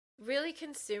really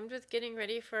consumed with getting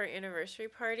ready for our anniversary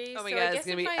party. Oh my so God, I it's guess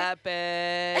going to be if I-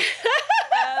 epic.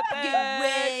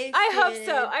 Epic. I hope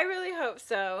so. I really hope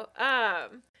so.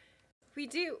 We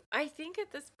do. I think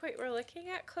at this point we're looking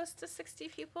at close to 60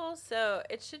 people, so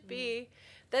it should be.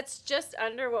 That's just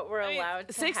under what we're I mean, allowed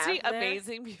to 60 have there.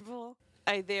 amazing people.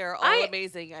 They are all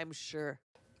amazing, I'm sure.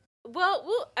 Well,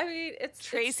 I mean, it's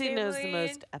Tracy it's knows the family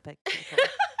most and- epic people.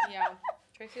 Yeah.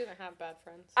 Tracy doesn't have bad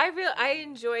friends. I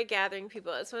enjoy gathering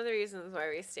people. It's one of the reasons why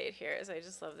we stayed here. Is I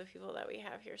just love the people that we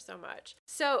have here so much.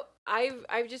 So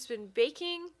I've just been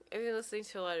baking. I've been listening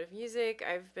to a lot of music.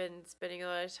 I've been spending a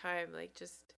lot of time like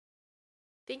just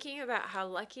thinking about how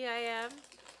lucky I am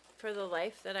for the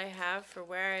life that I have, for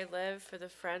where I live, for the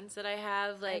friends that I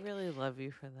have. Like, I really love you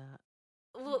for that.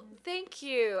 well, thank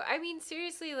you. I mean,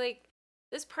 seriously, like,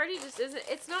 this party just isn't,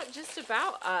 it's not just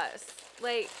about us.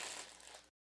 Like,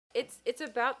 it's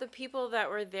about the people that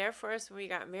were there for us when we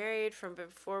got married, from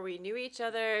before we knew each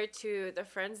other, to the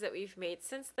friends that we've made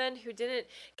since then who didn't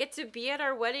get to be at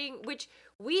our wedding, which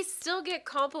we still get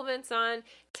compliments on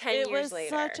 10 It years was later.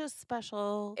 such a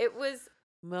special It was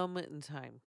moment in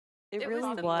time. It it really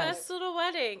was the was. best little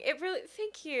wedding. It really,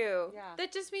 thank you. Yeah.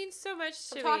 That just means so much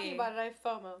to I'm me. talking about it. I have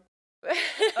FOMO.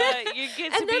 You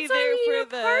get to And be that's why there we for need a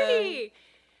the party.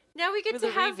 Now we get for to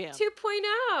the have revamp. 2.0.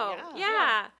 Yeah.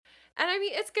 Yeah. And I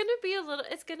mean, it's gonna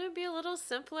be a little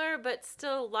simpler, but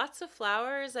still lots of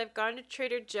flowers. I've gone to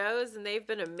Trader Joe's and they've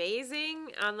been amazing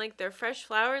on like their fresh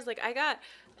flowers. Like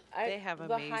They have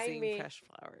behind amazing me. fresh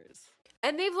flowers.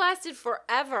 And they've lasted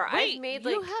forever. Wait, I've made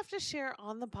you like have to share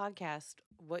on the podcast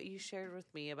what you shared with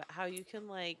me about how you can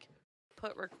like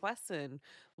put requests in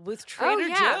with Trader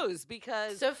yeah. Joe's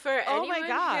because so for oh anyone my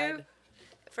God.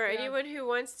 anyone who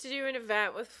wants to do an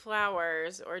event with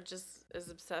flowers or just is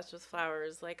obsessed with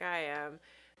flowers like I am,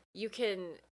 you can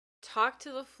talk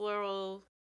to the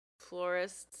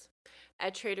florists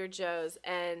at Trader Joe's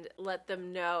and let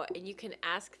them know, and you can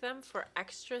ask them for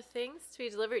extra things to be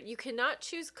delivered. You cannot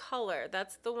choose color.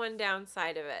 That's the one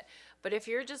downside of it. But if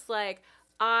you're just like,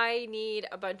 I need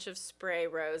a bunch of spray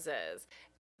roses.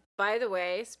 By the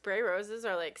way, spray roses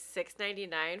are like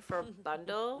 $6.99 for a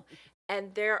bundle,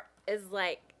 and there is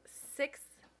like 6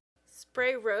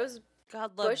 spray rose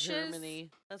God love bushes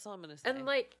Germany. That's all I'm gonna say. and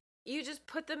like you just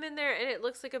put them in there and it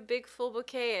looks like a big full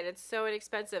bouquet and it's so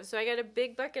inexpensive. So I got a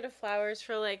big bucket of flowers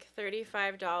for like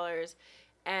 $35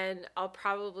 and I'll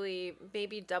probably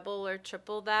maybe double or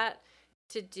triple that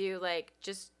to do like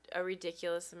just a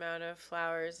ridiculous amount of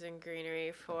flowers and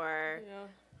greenery for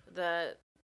the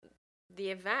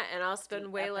event, and I'll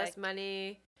spend way less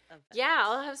money. Yeah,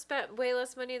 I'll have spent way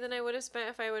less money than I would have spent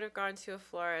if I would have gone to a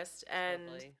florist. And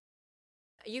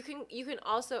you can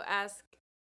also ask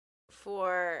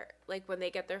for, like, when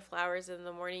they get their flowers in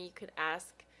the morning, you can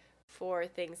ask for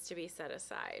things to be set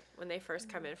aside when they first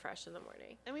come in fresh in the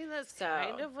morning. I mean, that's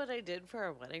kind of what I did for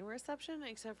a wedding reception,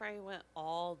 except for I went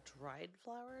all dried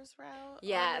flowers route.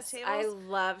 Yes, I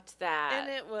loved that. And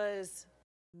it was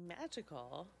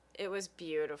magical. It was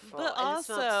beautiful. But and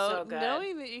also, it smelled so good.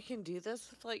 knowing that you can do this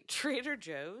with, like, Trader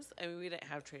Joe's. I mean, we didn't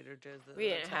have Trader Joe's at We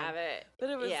didn't have it. But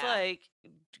it was like,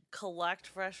 collect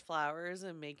fresh flowers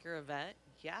and make your event.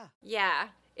 Yeah. Yeah.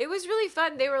 It was really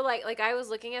fun. They were like I was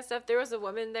looking at stuff. There was a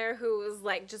woman there who was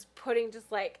like just putting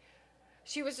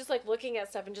she was just like looking at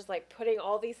stuff and just like putting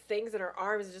all these things in her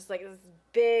arms, just like this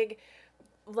big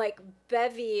like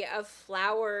bevy of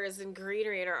flowers and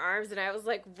greenery in her arms. And I was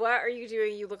like, what are you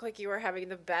doing? You look like you were having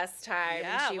the best time.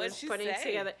 Yeah, and she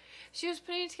was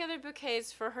putting together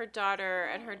bouquets for her daughter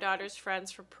and her daughter's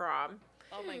friends for prom.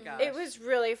 Oh my gosh. It was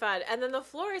really fun. And then the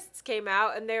florists came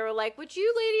out and they were like, would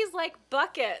you ladies like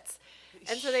buckets?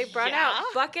 And so they brought out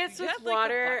buckets with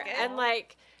water and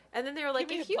then they were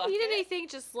like, if you need anything,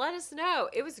 just let us know.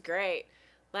 It was great.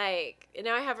 Like,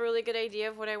 now I have a really good idea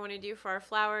of what I want to do for our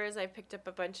flowers. I picked up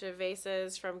a bunch of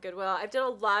vases from Goodwill. I've done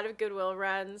a lot of Goodwill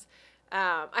runs.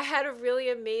 I had a really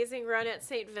amazing run at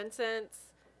St. Vincent's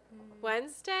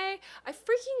Wednesday. I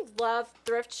freaking love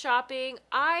thrift shopping.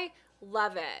 I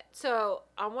love it. So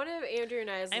on one of Andrew and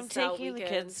I's I'm LaSalle taking weekends,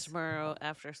 the kids tomorrow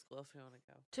after school if you want to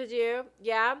go. to do,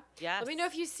 yeah? Yes. Let me know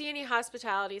if you see any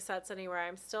hospitality sets anywhere.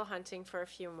 I'm still hunting for a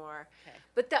few more. Okay.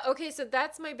 But so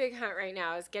that's my big hunt right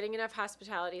now, is getting enough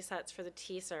hospitality sets for the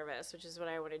tea service, which is what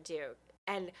I want to do.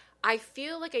 And I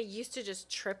feel like I used to just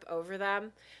trip over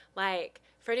them. Like,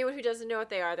 for anyone who doesn't know what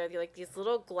they are, they're like these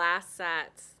little glass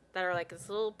sets that are like this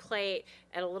little plate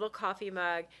and a little coffee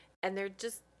mug, and they're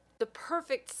just the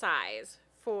perfect size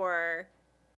for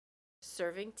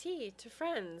serving tea to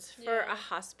friends for a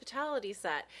hospitality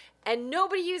set. And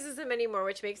nobody uses them anymore,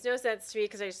 which makes no sense to me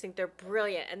because I just think they're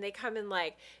brilliant. And they come in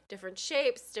like different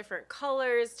shapes, different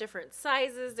colors, different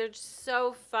sizes. They're just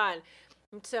so fun.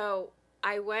 And so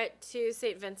I went to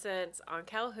St. Vincent's on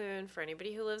Calhoun. For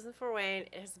anybody who lives in Fort Wayne,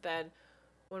 it has been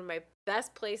one of my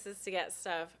best places to get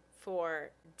stuff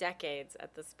for decades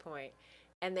at this point.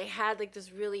 And they had like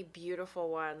this really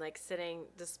beautiful one, like sitting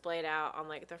displayed out on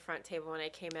like the front table when I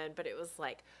came in, but it was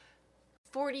like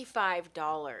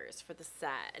 $45 for the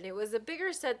set. And it was a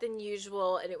bigger set than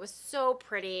usual, and it was so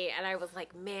pretty. And I was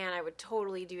like, man, I would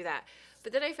totally do that.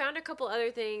 But then I found a couple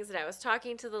other things, and I was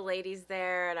talking to the ladies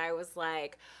there, and I was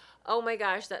like, oh my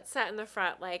gosh, that set in the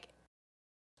front, like,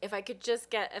 if I could just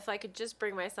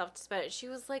bring myself to spend it. She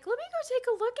was like, let me go take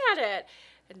a look at it.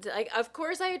 And like, of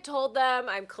course I had told them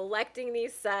I'm collecting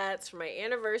these sets for my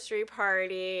anniversary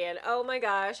party, and oh my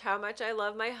gosh, how much I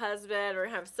love my husband. We're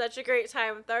gonna have such a great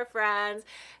time with our friends.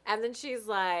 And then she's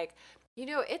like, you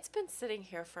know, it's been sitting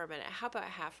here for a minute. How about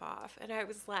half off? And I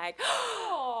was like,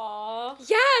 oh,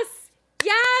 yes.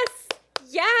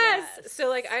 So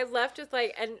like I left with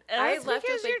like, and I left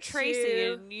with like you're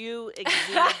Tracy and you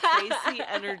exude Tracy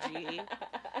energy.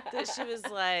 That she was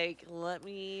like, let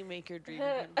me make your dream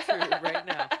come true right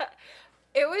now.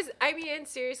 It was, I mean, and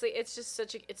seriously, it's just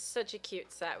such a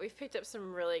cute set. We've picked up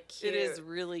some really cute. It is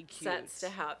really cute sets to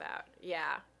help out.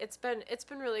 Yeah, it's been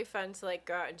really fun to like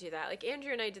go out and do that. Like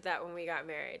Andrew and I did that when we got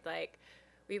married. Like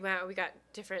we got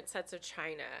different sets of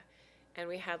china, and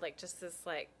we had like just this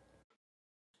like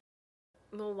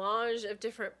melange of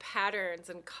different patterns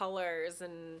and colors,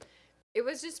 and it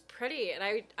was just pretty.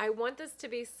 And I want this to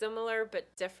be similar but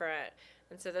different.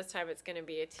 And so this time it's going to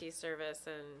be a tea service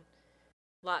and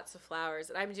lots of flowers.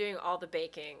 And I'm doing all the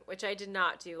baking, which I did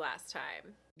not do last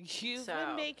time. You've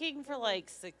been baking for like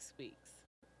 6 weeks.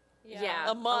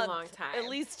 Yeah, a month. A long time. At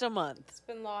least a month. It's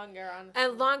been longer, honestly.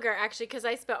 And longer, actually, because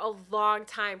I spent a long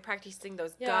time practicing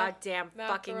those goddamn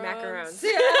fucking macarons.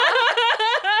 Yeah.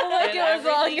 Like it was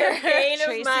all your pain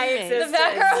of my existence.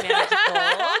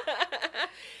 Magical.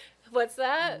 What's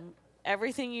that?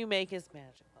 Everything you make is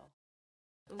magical.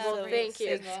 Well, thank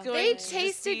you. They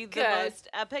tasted good. The most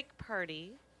epic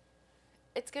party.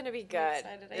 It's gonna be good.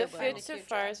 The food so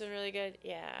far far has been really good.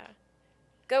 Yeah.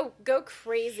 Go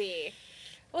crazy.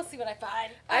 We'll see what I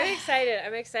find. I'm excited.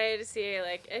 I'm excited to see.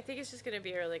 Like, I think it's just gonna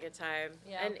be a really good time.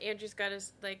 Yeah. And Andrew's got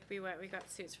us. Like, we got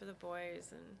suits for the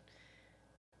boys, and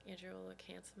Andrew will look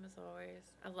handsome as always.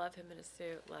 I love him in a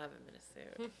suit. Love him in a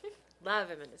suit. Love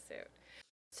him in a suit.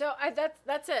 So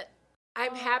that's it.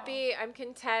 I'm happy. I'm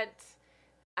content.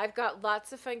 I've got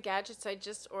lots of fun gadgets. I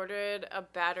just ordered a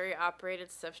battery operated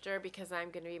sifter because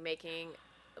I'm gonna be making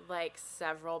like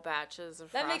several batches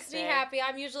of That makes me frosting. happy.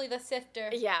 I'm usually the sifter.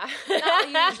 Yeah. Not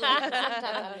usually, but sometimes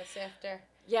I'm the sifter.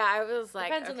 Yeah, I was like,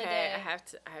 Depends on the okay, day. I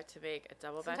have to make a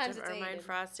double Sometimes batch of it's ermine aided.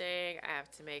 frosting. I have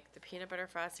to make the peanut butter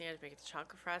frosting. I have to make the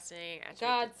chocolate frosting. I have to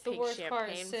God, make it's the the pink worst part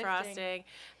is champagne sifting. frosting.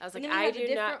 I was like, And then you I have do a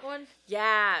different not. one.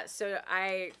 Yeah, so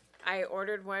I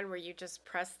ordered one where you just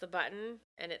press the button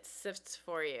and it sifts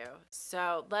for you.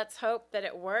 So let's hope that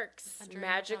it works A dream come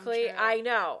magically. true. I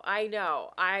know. I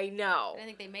don't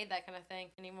think they made that kind of thing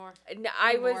anymore. No,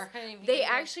 I was. Anymore. I didn't even They think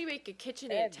of it. actually make a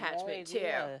KitchenAid attachment too.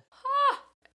 Ah!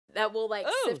 That will like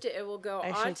Ooh. sift it. It will go I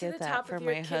should onto get the that top for of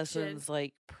your my kitchen. husband's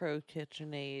like pro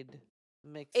KitchenAid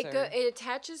mixer It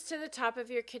attaches to the top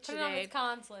of your Put it on its KitchenAid,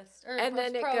 cons list. Or and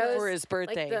then it pro goes list. for his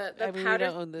birthday. Like the I mean, powder,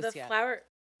 we don't own this the yet. flour,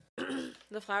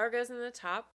 the flour goes in the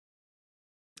top,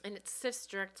 and it sifts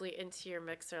directly into your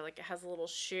mixer. Like it has a little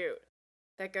chute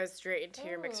that goes straight into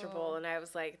your mixer bowl. Oh. And I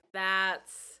was like,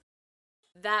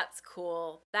 that's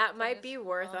cool. That might is be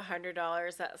worth cool.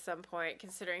 $100 at some point,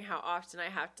 considering how often I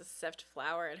have to sift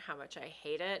flour and how much I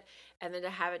hate it. And then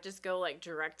to have it just go like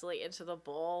directly into the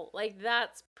bowl, like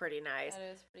that's pretty nice.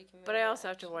 That is pretty convenient. But I also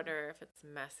have to actually. wonder if it's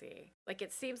messy. Like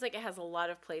it seems like it has a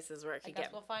lot of places where it could guess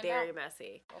get we'll find very out.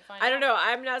 messy. We'll find I don't out. know.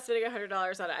 I'm not spending $100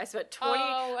 on it. I spent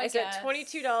I spent guess.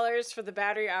 $22 for the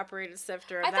battery operated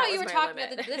sifter. And I thought you were that was my talking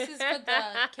limit. about this is for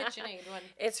the KitchenAid one.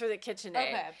 It's for the KitchenAid.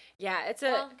 Okay. Yeah, it's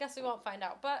Well, I guess we won't find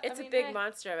out. But it's I mean, a big hey,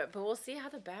 monster of it, but we'll see how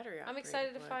the battery. I'm operated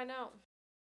excited to one. find out.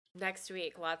 Next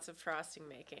week. Lots of frosting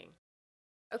making.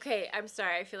 Okay, I'm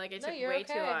sorry. I feel like I No, took you're way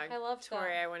too okay. long. I love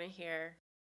Tori, that. I want to hear.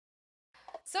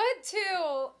 So I had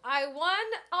two.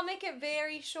 I'll make it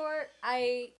very short.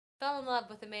 I fell in love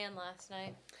with a man last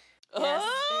night. Yes,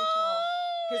 Oh,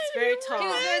 He's very tall. He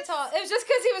was very tall. It was just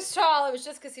because he was tall. It was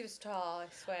just because he was tall. I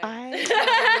swear. I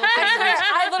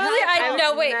I was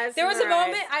no wait. There was a mesmerized.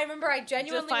 moment I remember. I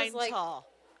genuinely define was like tall.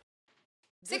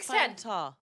 6'10". Define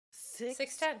tall.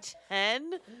 6'10".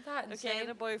 10? Isn't that Okay, I insane? had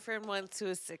a boyfriend once who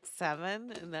was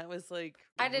 6'7", and that was like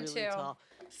I did really too. Tall.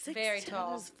 Very 6'10"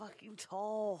 tall. is fucking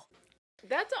tall.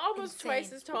 That's almost Insane.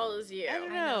 twice as tall as you. I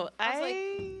don't I know. know. I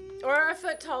was Or a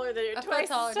foot taller than you. A foot Twice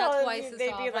taller, as not tall as twice you. as They'd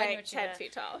tall, be but I know like what you 10 meant.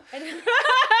 feet tall.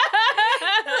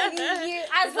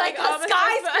 As like a almost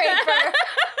skyscraper.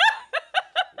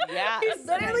 Yeah, He's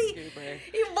literally- skyscraper.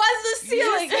 He was the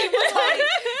ceiling. He was like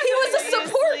he was a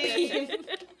support beam.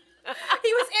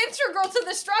 He was integral to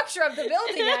the structure of the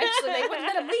building. Actually, they wouldn't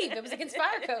let him leave. It was against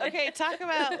fire code. Okay, talk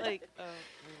about like. Oh,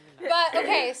 But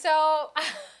okay, so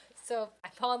I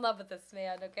fall in love with this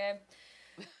man. Okay,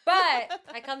 but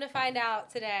I come to find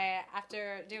out today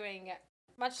after doing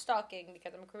much stalking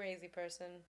because I'm a crazy person.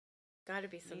 Gotta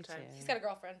be Me sometimes. too. He's got a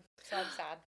girlfriend, so I'm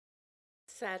sad.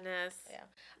 Sadness. Yeah.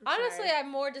 I'm Honestly, sorry.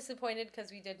 I'm more disappointed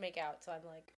because we did make out. So I'm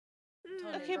like,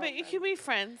 totally okay, but you girlfriend. can be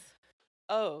friends.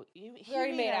 Oh, he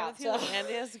already made out, with you, so- and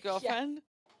he has a girlfriend.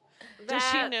 Does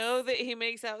she know that he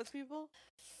makes out with people?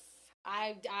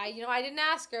 I didn't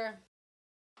ask her.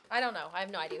 I don't know. I have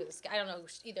no idea who this guy. I don't know who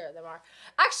either of them are.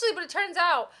 Actually, but it turns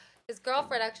out his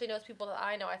girlfriend actually knows people that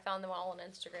I know. I found them all on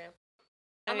Instagram.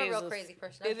 I'm a It real is crazy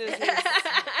person. It is.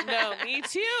 No, me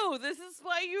too. This is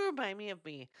why you remind me of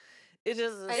me. It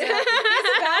is. I know. He's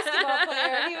a basketball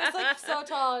player. He was like so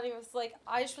tall, and he was like,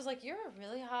 I just was like, "You're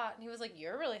really hot," and he was like,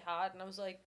 "You're really hot," and I was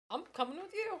like, "I'm coming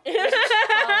with you."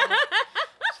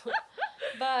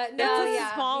 But no, It's a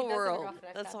yeah, small he does have a world. girlfriend,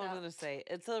 I That's found all I'm out. gonna say.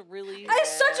 It's a really. It's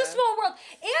such a Yeah. small world,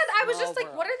 and I was just Small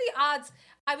like, "What are the odds?"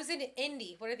 I was in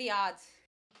Indy. What are the odds?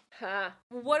 Huh.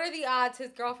 What are the odds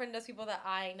his girlfriend knows people that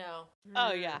I know?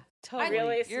 Oh yeah, totally.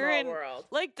 Really You're small in world.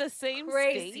 like the same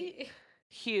Crazy. state.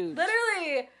 Huge.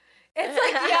 Literally. It's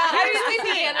like, yeah, I was in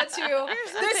Indiana too.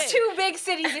 Here's the There's thing. 2 big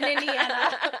cities in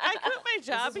Indiana. I quit my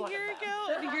job is a one of year them. ago,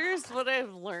 and here's what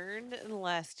I've learned in the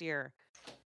last year.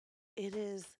 It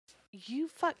is you're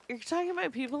talking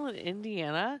about people in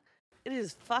Indiana. It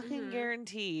is fucking Mhm.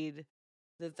 guaranteed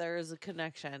that there is a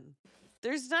connection.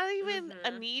 There's not even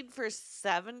a Mhm. need for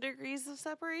 7 degrees of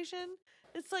separation.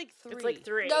 It's like 3. It's like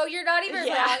 3. No, you're not even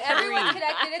Yeah. wrong. Everyone's Three.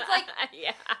 connected. It's like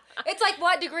yeah.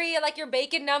 what degree, like your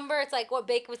bacon number. It's like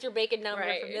what's your bacon number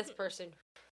Right. from this person.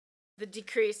 The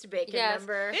decreased bacon Yes.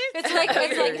 number. It's like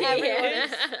everyone.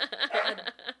 Yeah.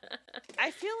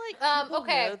 I feel like people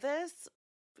okay. know this,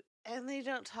 And they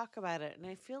don't talk about it. And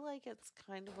I feel like it's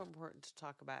kind of important to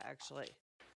talk about, actually.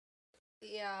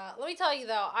 Yeah, let me tell you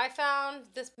though, I found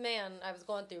this man. I was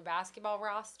going through basketball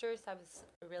rosters. I was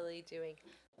really doing.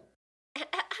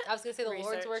 I was gonna say the Lord's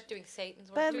Research. work, doing Satan's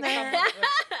work, Been doing there. something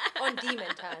on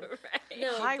demon time. Right.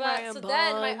 No, Hi, but Ryan so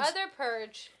then my Bond. other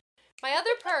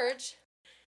purge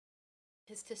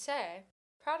is to say,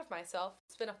 proud of myself.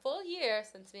 It's been a full year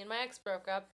since me and my ex broke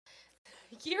up.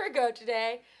 A year ago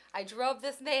today, I drove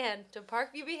this man to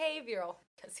Parkview Behavioral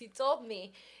because he told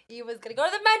me he was gonna go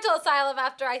to the mental asylum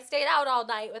after I stayed out all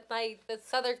night with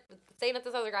staying at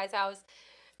this other guy's house,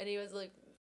 and he was like.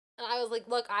 And I was like,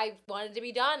 look, I wanted to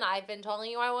be done. I've been telling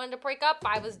you I wanted to break up.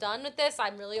 I was done with this.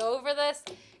 I'm really over this.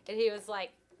 And he was like,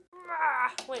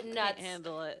 went nuts. Can't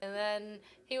handle it. And then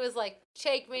he was like,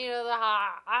 take me to the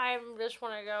I just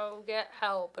want to go get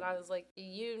help. And I was like,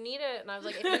 you need it? And I was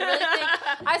like,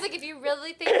 if you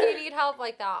really think you need help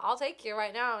like that, I'll take you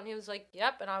right now. And he was like,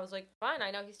 yep. And I was like, fine,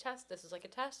 I know he's this is like a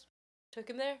test. Took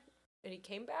him there. And he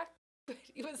came back.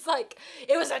 He was like,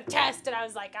 it was a test, and I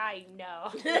was like, I know.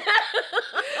 Because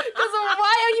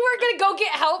why? You weren't going to go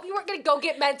get help. You weren't going to go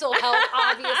get mental help,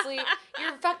 obviously.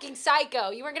 You're fucking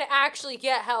psycho. You weren't going to actually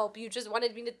get help. You just wanted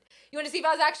to see if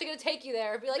I was actually going to take you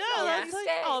there. Be like, No, no, that's you like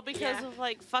stay. all because of,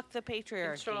 like, fuck the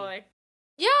patriarchy. Controlling.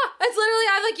 Yeah, it's literally,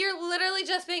 I'm like, you're literally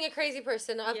just being a crazy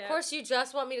person. Of Yeah. course you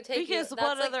just want me to take you. Because That's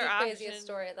what like other the option craziest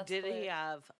story. That's did he hilarious.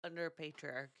 have under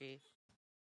patriarchy?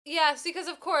 Yes, because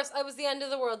of course it was the end of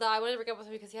the world. That I wanted to break up with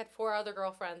him because he had 4 other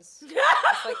girlfriends. It's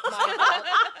like my fault.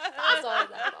 It's always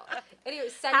my fault. And he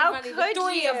was sending How money could to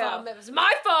 3 of you? them. It was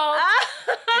my fault.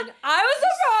 And I was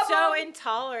the So problem.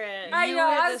 intolerant. I You know,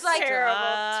 were I the was like- Terrible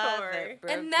straw Tori. that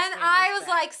broke And the then camel's I was back.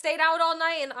 like stayed out all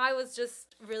night, and I was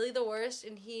just really the worst.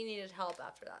 And he needed help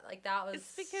after that. Like that was.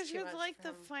 It's because too you're much like for the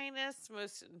him. finest,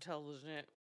 most intelligent.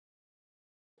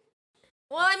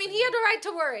 Well, I mean, he had a right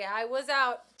to worry. I was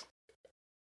out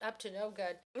up to no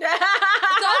good. It's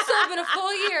It's also been a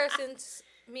full year since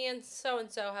me and so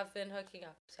have been hooking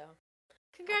up. So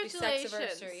happy Congratulations.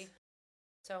 sexiversary.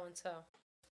 So and so.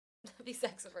 Happy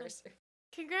sexiversary.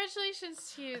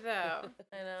 Congratulations to you, though.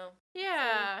 I know.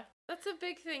 Yeah, that's a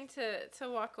big thing to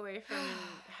walk away from and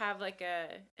have like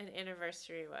an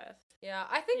anniversary with. Yeah,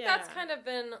 I think that's Yeah. kind of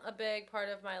been a big part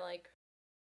of my like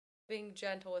being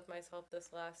gentle with myself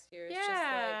this last year. It's just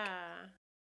Yeah. like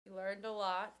you learned a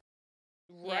lot.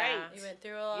 Yeah. You went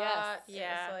through a lot. Yes.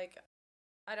 Yeah. It's like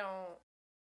I don't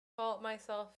fault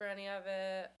myself for any of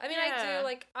it. I mean, Yeah. I do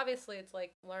like obviously it's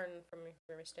like learn from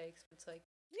your mistakes, but it's like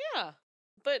Yeah,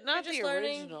 but not just the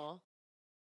learning. original.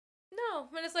 no,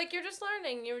 I mean it's like you're just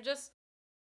learning. You're just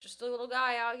a little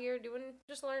guy out here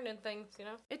just learning things, you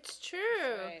know. It's true.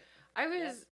 Right.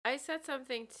 I said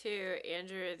something to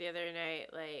Andrew the other night,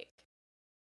 like,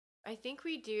 I think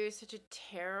we do such a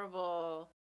terrible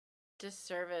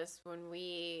disservice when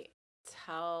we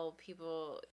tell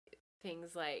people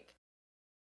things like,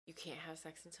 you can't have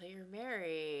sex until you're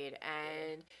married,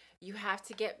 and you have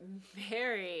to get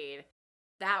married.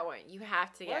 That one, you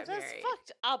have to Well, get that's married.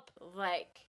 fucked up.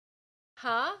 Like,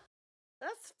 huh?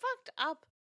 That's fucked up.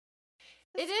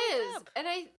 It That's fucked is. up. And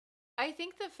I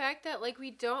think the fact that like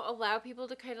we don't allow people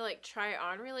to kind of like try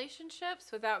on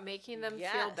relationships without making them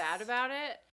feel bad Yes. about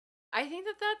it. I think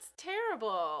that that's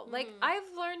terrible. Like Mhm.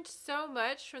 I've learned so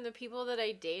much from the people that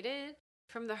I dated,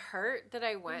 from the hurt that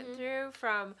I went Mhm. through,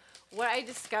 from what I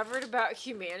discovered about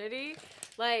humanity.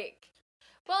 Like,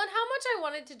 Well, and how much I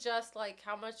wanted to just like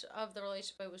how much of the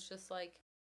relationship was just like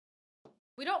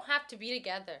we don't have to be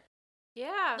together.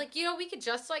 yeah. Like, you know, we could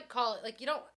just like call it like you're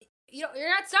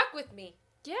not stuck with me.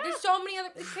 yeah. There's so many other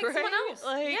pick someone Right? else.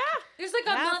 Like, yeah. There's like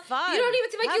have fun. you don't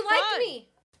even seem like Have you like fun. me.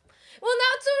 Well,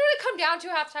 now it's what it come down to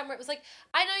half time where it was like,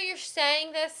 I know you're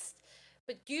saying this,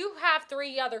 but you have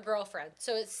 3 other girlfriends,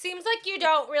 so it seems like you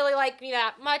don't really like me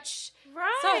that much.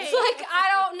 Right. So it's like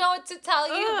I don't know what to tell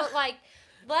you, Ugh. but like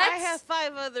let's I have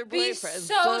 5 other be boyfriends,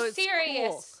 so it's serious.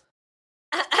 cool.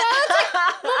 Well,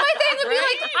 my thing would be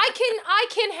like I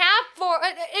can have 4,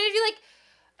 and it'd be like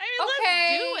I mean,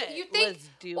 okay, let's do it. you think, Let's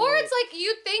do or it. it's like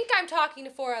you think I'm talking to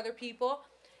 4 other people.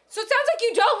 So it sounds like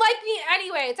you don't like me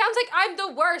anyway. It sounds like I'm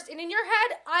the worst. And in your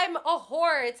head, I'm a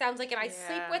whore, it sounds like. And I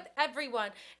sleep Yeah. with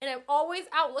everyone. And I'm always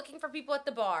out looking for people at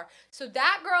the bar. So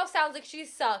that girl sounds like she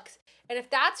sucks. And if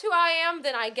that's who I am,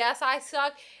 then I guess I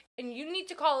suck. And you need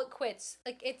to call it quits.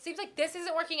 Like, it seems like this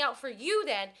isn't working out for you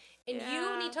then. And you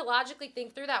Yeah. need to logically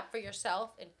think through that for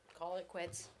yourself and call it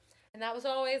quits. And that was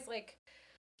always, like,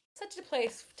 such a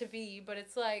place to be. But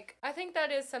it's like, I think that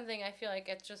is something I feel like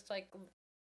it's just, like,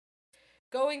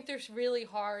 going through really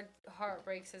hard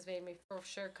heartbreaks has made me for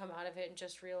sure come out of it and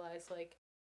just realize, like,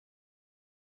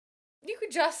 you could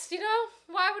could just,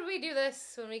 why would we do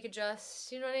this when we could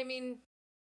just, you know what I mean?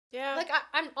 Yeah. Like,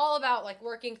 I'm all about, like,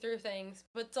 working through things,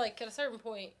 but it's, like, at a certain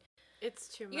point, it's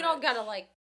too much. you don't gotta, like,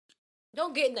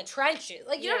 don't get in the trenches.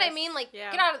 Like, you know what I Yes, mean? Like,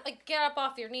 yeah. get up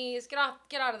off your knees, get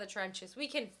out of the trenches. We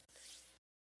can,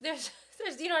 there's,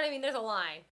 you know what I mean? There's a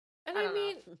line. And I I don't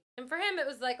mean, know. And for him, it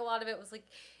was, like, a lot of it was, like,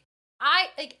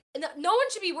 no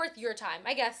one should be worth your time,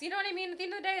 I guess. You know what I mean? At the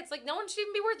end of the day, it's like, no one should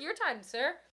even be worth your time,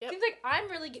 sir. Yep. Seems like I'm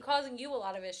really causing you a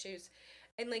lot of issues.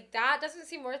 And, like, that doesn't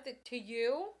seem worth it to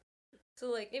you. So,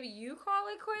 like, maybe you call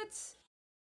it quits.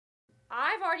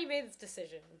 I've already made this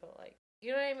decision, but, like,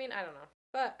 you know what I mean? I don't know.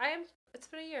 But it's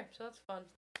been a year, so that's fun.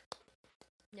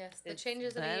 Yes, the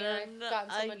changes of the year. I've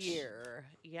gotten so much. year.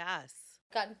 Yes.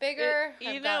 Gotten bigger.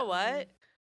 You know what?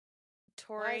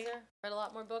 Tori, Wiser, read a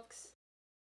lot more books.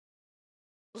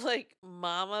 like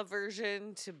mama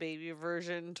version to baby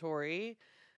version Tori,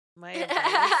 my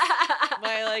advice,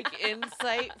 my like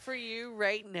insight for you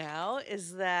right now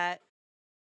is that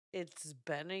it's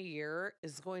been a year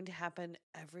is going to happen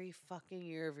every fucking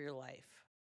year of your life.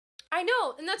 I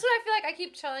know, and that's what I feel like I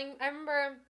keep telling. I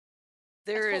remember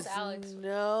There told is Alex,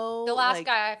 no the last like,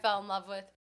 guy I fell in love with.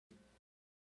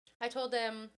 I told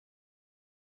him,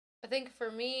 I think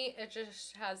for me, it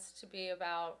just has to be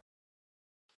about.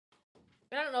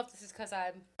 I don't know if this is because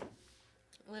I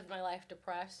lived my life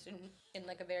depressed and in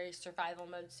like a very survival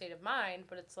mode state of mind,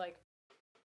 but it's like,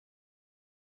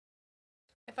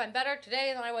 if I'm better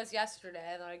today than I was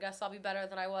yesterday, then I guess I'll be better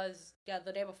than I was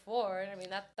the day before. I mean,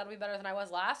 that'll be better than I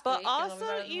was last but week. And also I'll be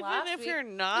better than even last if week. you're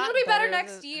not, It'll be better than-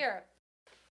 next year.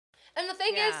 And the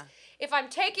thing is, if I'm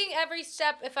taking every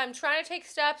step, if I'm trying to take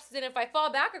steps, then if I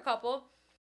fall back a couple,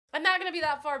 I'm not going to be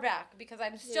that far back because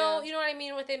I'm still, you know what I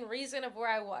mean, within reason of where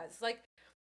I was. Like,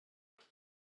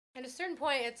 at a certain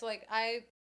point, it's like I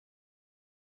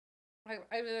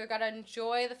either got to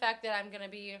enjoy the fact that I'm going to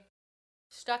be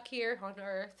stuck here on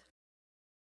Earth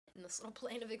in this little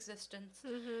plane of existence,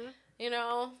 you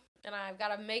know, and I've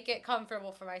got to make it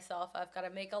comfortable for myself. I've got to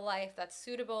make a life that's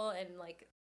suitable and, like,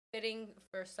 fitting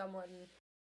for someone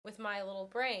with my little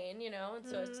brain, you know, and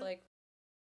so it's like,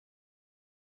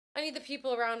 I need the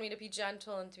people around me to be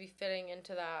gentle and to be fitting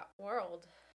into that world.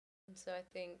 And so I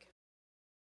think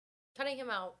cutting him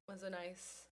out was a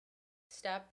nice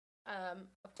step.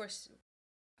 Of course,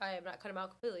 I am not cut him out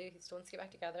completely. He still wants to get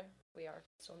back together. We are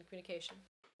still in communication.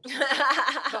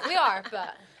 But we are,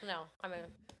 but no, I'm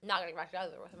not going to get back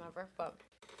together with him ever, but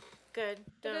good.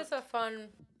 it is a fun,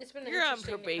 it's been You're on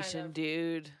interesting to probation, kind of,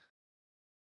 dude.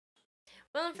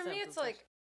 well, and for He's me, on it's like,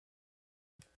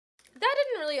 that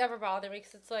didn't really ever bother me,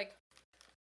 because it's like,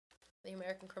 the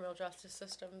American criminal justice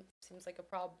system seems like a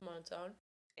problem on its own.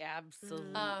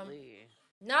 Absolutely.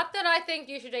 Not that I think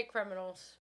you should date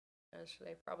criminals, as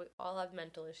they probably all have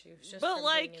mental issues. Just But from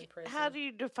being in like, prison. how do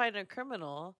you define a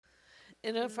criminal?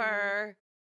 And if our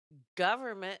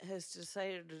government has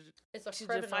decided It's a to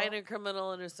criminal. define a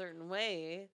criminal in a certain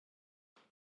way,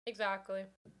 Exactly.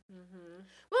 Well,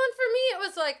 and for me, it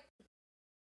was like,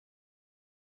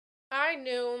 I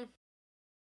knew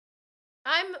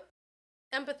I'm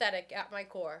empathetic at my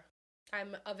core.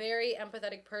 I'm a very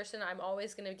empathetic person. I'm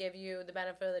always going to give you the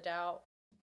benefit of the doubt.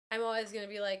 I'm always going to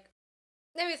be like,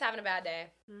 maybe he's having a bad day,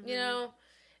 you know?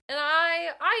 And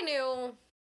I know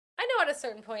at a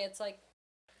certain point, it's like,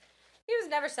 he was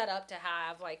never set up to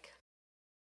have, like,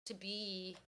 to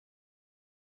be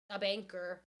a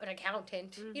banker, an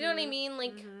accountant. You know what I mean?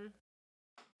 Like,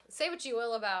 say what you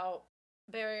will about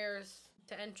barriers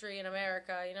to entry in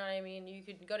America, you know what I mean? You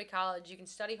could go to college, you can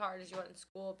study hard as you want in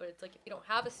school, but it's like, if you don't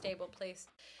have a stable place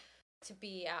to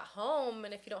be at home,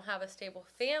 and if you don't have a stable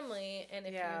family, and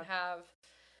if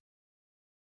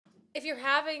if you're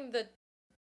having the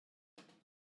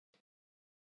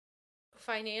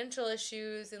financial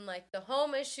issues and like the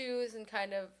home issues and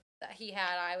kind of that he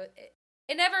had,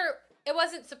 it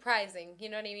wasn't surprising, you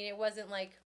know what I mean? It wasn't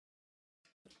like,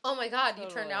 oh my god, you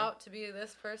turned out to be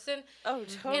this person. oh,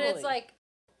 totally. And it's like,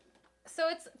 so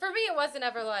it's, for me, it wasn't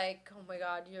ever like, oh my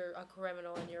god, you're a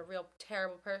criminal and you're a real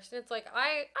terrible person. It's like,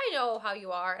 I know how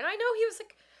you are, and I know he was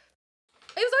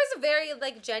always a very,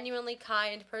 like, genuinely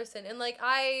kind person, and like,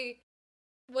 I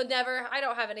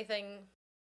don't have anything.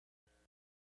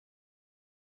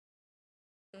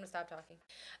 I'm gonna stop talking.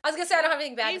 I was gonna say I don't have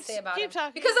anything bad to say about him. Keep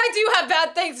talking. Because I do have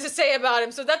bad things to say about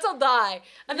him, so that's a lie.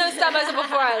 I'm gonna stop myself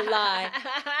before I lie.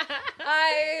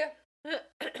 I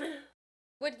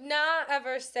would not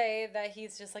ever say that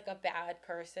he's just like a bad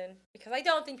person, because I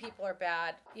don't think people are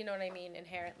bad, you know what I mean,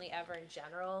 inherently ever in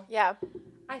general. Yeah.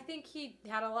 I think he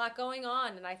had a lot going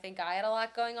on, and I think I had a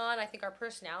lot going on. I think our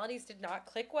personalities did not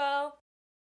click well.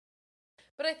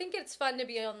 But I think it's fun to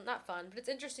be on, not fun, but it's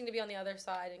interesting to be on the other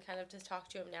side and kind of just talk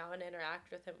to him now and interact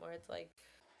with him where it's like,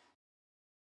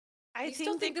 I you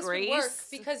still think this would work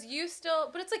because you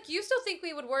still, but it's like, you still think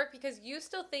we would work because you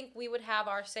still think we would have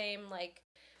our same, like,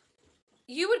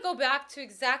 you would go back to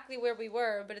exactly where we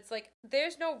were, but it's like,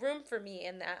 there's no room for me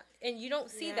in that. And you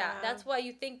don't see that. That's why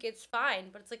you think it's fine.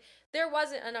 But it's like, there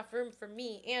wasn't enough room for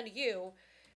me and you.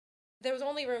 There was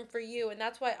only room for you. And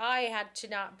that's why I had to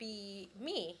not be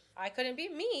me. I couldn't be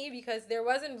me because there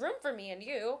wasn't room for me and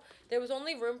you. There was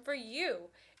only room for you.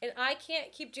 And I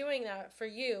can't keep doing that for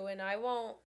you. And I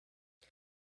won't.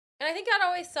 And I think that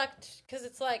always sucked because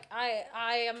it's like, I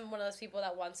am one of those people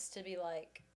that wants to be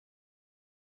like,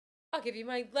 I'll give you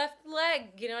my left leg.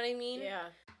 You know what I mean? Yeah.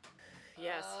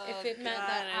 Yes. If it meant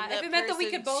and if it meant that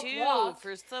we could both too, walk.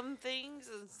 for some things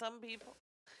and some people.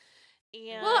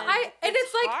 And Well,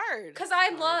 it's like, hard. because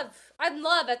I'm love.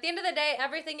 At the end of the day,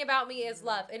 everything about me is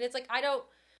love. And it's like, I don't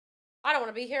want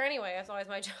to be here anyway. That's always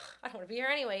my job. I don't want to be here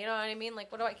anyway. You know what I mean? Like,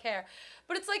 what do I care?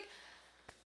 But it's like,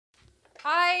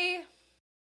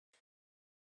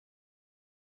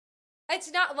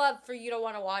 it's not love for you to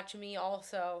want to watch me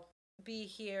also be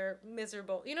here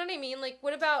miserable. You know what I mean? Like,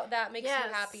 what about that makes you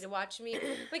happy to watch me?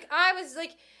 Like, I was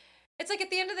like, it's like at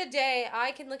the end of the day,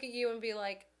 I can look at you and be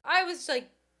like, I was like,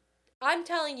 I'm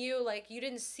telling you, like, you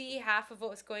didn't see half of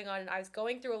what was going on, and I was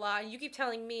going through a lot, and you keep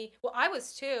telling me, well, I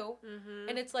was too. Mm-hmm.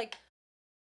 And it's like,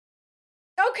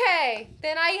 okay,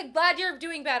 then I'm glad you're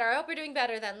doing better. I hope you're doing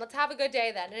better then. Let's have a good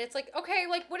day then. And it's like, okay,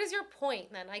 like, what is your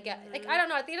point then? I get, like, I don't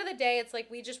know. At the end of the day, it's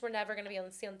like, we just were never going to be on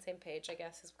the same page, I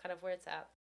guess, is kind of where it's at.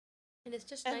 And it's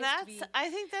just and nice that's, to be. I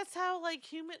think that's how, like,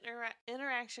 human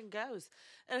interaction goes.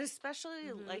 And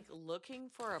especially, like, looking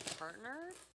for a partner,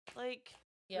 like,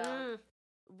 Yeah.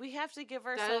 we have to give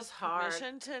ourselves hard.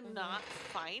 permission to not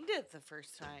find it the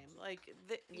first time. Like,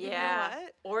 you know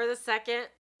what? Or the second,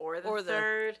 or the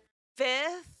third.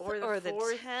 Fifth or the or the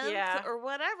fourth, 10th or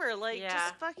whatever. Like, Yeah.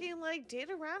 just fucking, like, date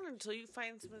around until you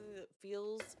find something that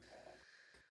feels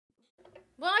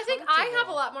Well, I think I have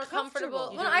a lot more comfortable.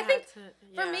 You Well, don't I have think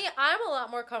to- for me, I'm a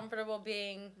lot more comfortable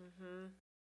being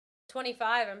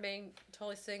 25 and being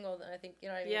totally single than I think, you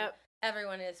know what I mean? Yep.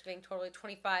 Everyone is being totally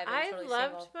 25 and I totally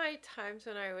loved single. my times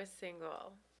when I was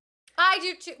single. I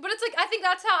do too. But it's like, I think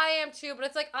that's how I am too. But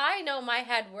it's like, I know my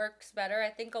head works better, I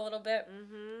think, a little bit.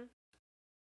 Mm-hmm.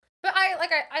 But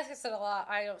I said a lot,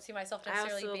 I don't see myself I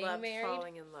necessarily also being loved married.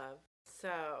 falling in love.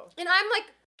 So. And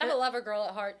I'm a lover girl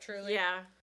at heart, truly. Yeah.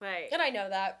 Right. And I know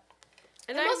that.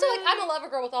 And I'm I also really- like, I'm a lover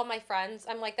girl with all my friends.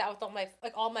 I'm like that with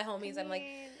all my homies. I'm like,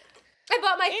 I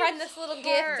bought my friend this little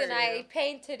gift and I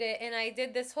painted it and I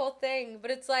did this whole thing.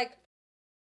 But it's like,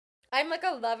 I'm like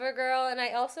a lover girl and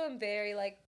I also am very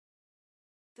like,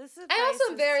 I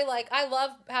also am very like, I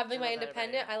love having my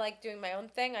independent. I like doing my own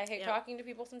thing. I hate talking to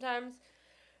people sometimes.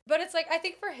 But it's like, I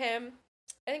think for him,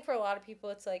 I think for a lot of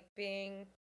people, it's like getting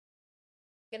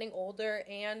older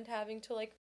and having to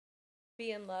like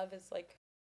be in love is like,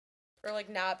 or like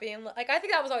not being like, I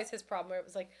think that was always his problem where it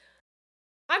was like,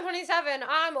 I'm 27,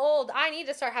 I'm old, I need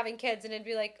to start having kids, and it'd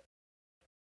be like,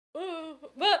 ooh.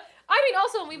 But I mean,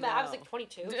 also when we met, I was like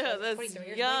 22. Yeah, that's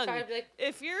 23 young. Years like,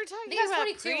 if you're talking I was about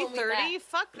 22 when we pre-30, met.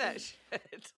 fuck that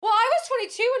shit. well, I was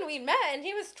 22 when we met, and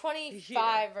he was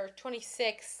 25 or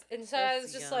 26, and so I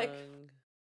was just like,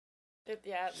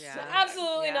 Yeah.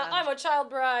 absolutely not. I'm a child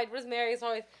bride. What is Mary's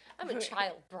always? I'm a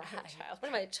child bride. What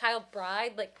am I, a child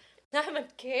bride? Like, I'm a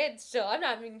kid still. I'm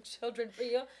not having children for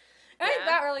you. And I think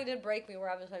that really did break me where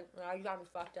I was like, no, you got me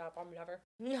fucked up. I'm never.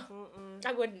 No.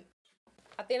 I wouldn't.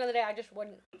 At the end of the day, I just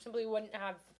simply wouldn't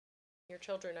have your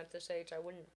children at this age. I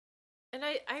wouldn't. And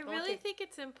I really think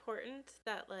it's important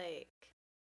that, like,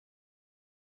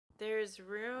 there's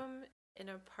room in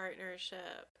a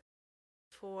partnership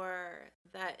for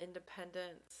that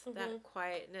independence, that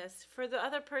quietness, for the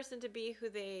other person to be who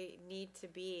they need to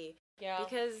be. Yeah.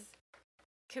 Because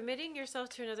committing yourself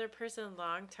to another person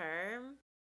long term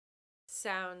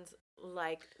sounds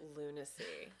like lunacy.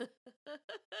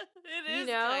 It is You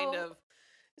know, kind of.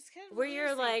 It's kind of where you're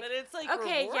lunacy, like, but it's like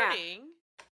okay, rewarding.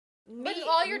 But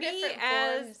all your different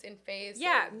forms and phases.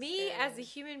 Yeah, me as a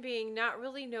human being not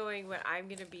really knowing what I'm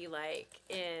going to be like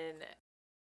in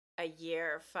a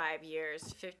year, 5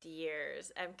 years, 50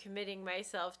 years. I'm committing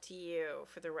myself to you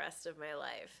for the rest of my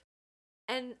life.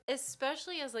 And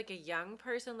especially as like a young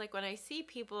person, like when I see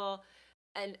people,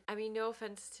 and I mean, no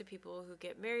offense to people who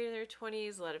get married in their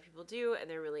 20s, a lot of people do, and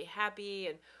they're really happy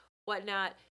and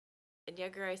whatnot. And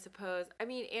younger, I suppose. I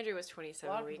mean, Andrew was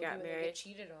 27 when we got married. Get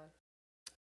cheated on.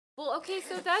 Well, okay,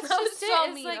 so that's That just was it. so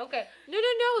It's mean. like, Okay. No,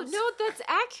 that's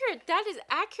accurate. That is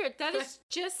accurate. That is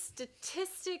just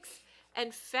statistics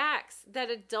and facts that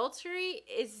adultery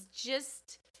is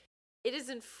just, it is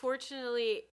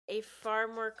unfortunately a far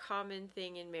more common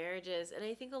thing in marriages. And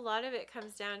I think a lot of it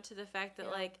comes down to the fact that,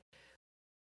 like,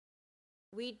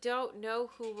 we don't know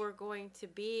who we're going to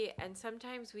be, and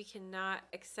sometimes we cannot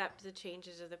accept the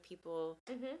changes of the people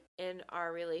in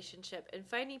our relationship, and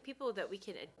finding people that we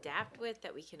can adapt with,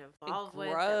 that we can evolve with,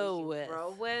 that we can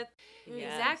grow with.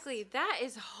 Yes. Exactly. That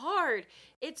is hard.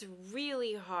 It's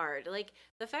really hard. Like,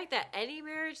 the fact that any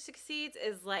marriage succeeds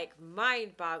is, like,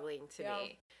 mind-boggling to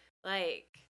me. Like,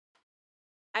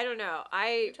 I don't know.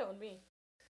 You're telling me.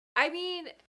 I mean,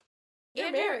 You're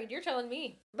Andrew, married. You're telling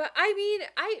me. but I mean,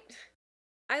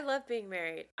 I love being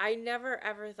married. I never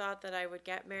ever thought that I would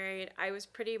get married. I was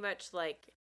pretty much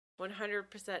like 100%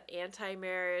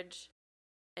 anti-marriage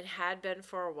and had been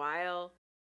for a while.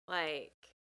 Like,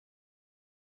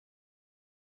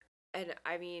 and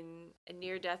I mean, a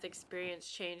near-death experience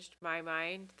changed my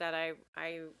mind that I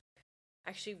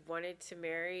actually wanted to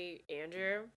marry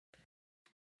Andrew.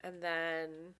 And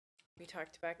then we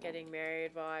talked about getting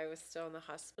married while I was still in the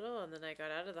hospital, and then I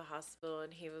got out of the hospital,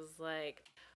 and he was like,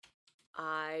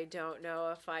 I don't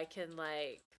know if I can,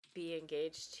 like, be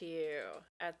engaged to you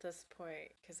at this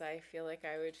point, because I feel like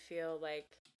I would feel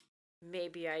like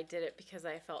maybe I did it because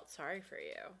I felt sorry for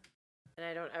you. And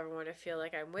I don't ever want to feel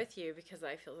like I'm with you because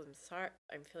I'm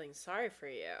feeling sorry for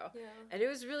you. Yeah. And it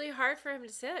was really hard for him to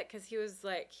say that, because he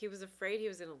was afraid he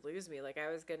was going to lose me. Like,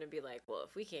 I was going to be like, well,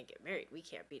 if we can't get married, we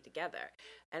can't be together.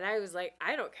 And I was like,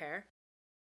 I don't care.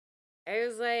 I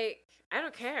was like, I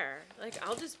don't care. Like,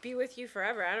 I'll just be with you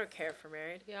forever. I don't care if we're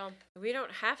married. Yeah. We don't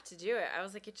have to do it. I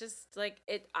was like,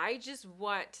 I just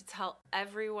want to tell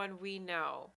everyone we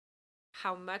know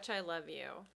how much I love you.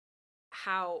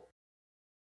 How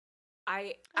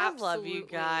I love you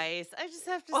guys. I just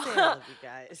have to say I love you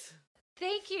guys.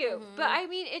 Thank you. But I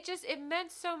mean, it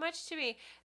meant so much to me.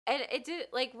 And it did,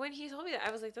 like, when he told me that,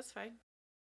 I was like, that's fine.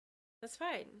 That's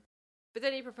fine. But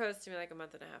then he proposed to me like a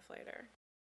month and a half later.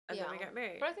 And then we got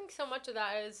married. But I think so much of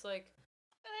that is like,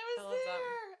 And I was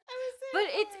there.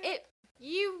 But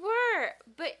you were.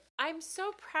 But I'm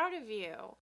so proud of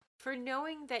you for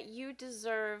knowing that you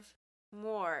deserve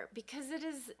more, because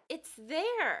it's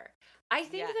there. I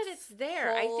think that it's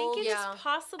there. I think it is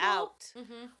possible.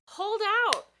 Hold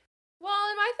out. Well,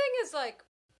 and my thing is, like,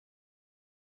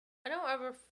 I don't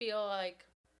ever feel like,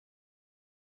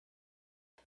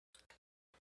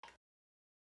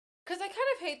 because I kind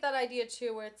of hate that idea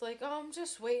too, where it's like, oh, I'm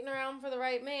just waiting around for the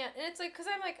right man. And it's like, because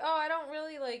I'm like, oh, I don't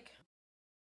really, like,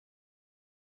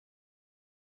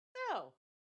 No.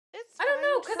 It's I don't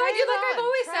know, because I do, like I've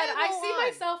always said, I see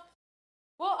myself,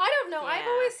 well, I don't know, I've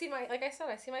always seen like I said,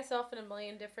 I see myself in a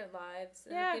million different lives.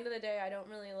 And at the end of the day, I don't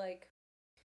really, like,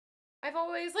 I've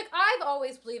always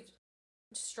believed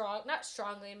not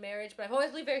strongly in marriage, but I've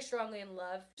always believed very strongly in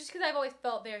love, just because I've always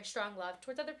felt very strong love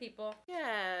towards other people.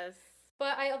 Yes.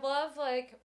 But I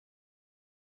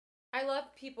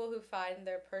love people who find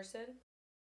their person.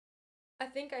 I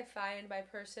think I find my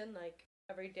person, like,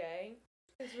 every day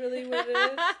is really what it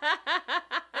is.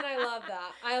 And I love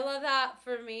that. I love that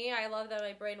for me. I love that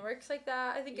my brain works like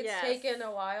that. I think it's taken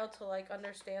a while to, like,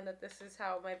 understand that this is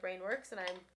how my brain works, and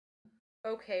I'm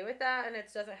okay with that, and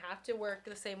it doesn't have to work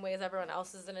the same way as everyone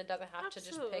else's, and it doesn't have to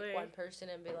just pick one person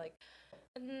and be like,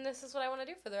 and this is what I want to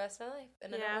do for the rest of my life,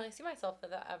 and I don't really see myself for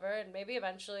that ever. And maybe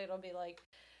eventually it'll be like,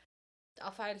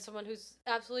 I'll find someone who's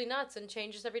absolutely nuts and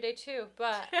changes every day too,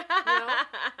 but, you know,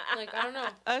 like, I don't know.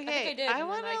 Okay, I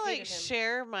want to, like,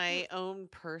 share my own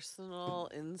personal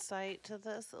insight to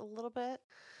this a little bit,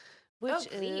 which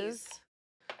is,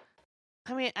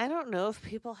 I mean, I don't know if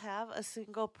people have a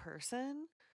single person,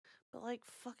 but, like,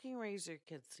 fucking raise your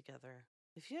kids together.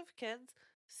 If you have kids,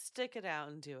 stick it out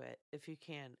and do it if you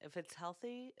can. If it's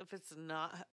healthy, if it's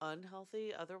not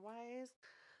unhealthy otherwise,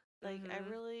 like,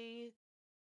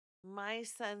 my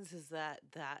sense is that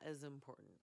is important.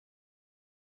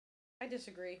 I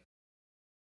disagree.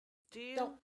 Do you?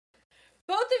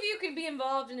 Both of you can be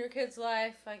involved in your kid's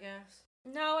life, I guess.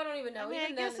 No, I don't even know. I mean,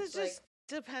 even I guess then, it just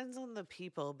depends on the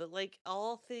people, but, like,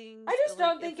 all things. I just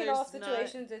don't think in all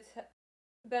situations it's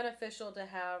beneficial to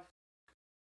have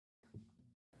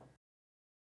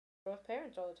both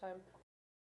parents all the time.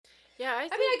 Yeah, I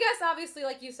mean, I guess obviously,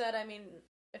 like you said, I mean,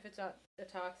 if it's not a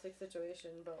toxic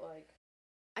situation, but, like,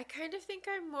 I kind of think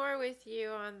I'm more with you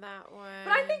on that one.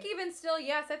 But I think even still,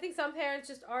 yes, I think some parents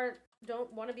just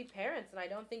don't want to be parents, and I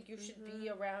don't think you should be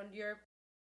around your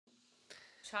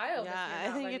child. Yeah,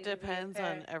 I think it depends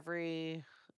on every.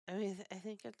 I mean, I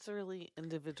think it's really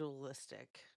individualistic.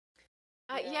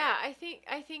 Yeah, I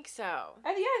think so.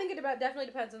 I think it definitely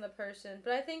depends on the person,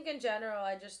 but I think in general,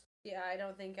 I just Yeah, I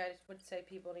don't think I would say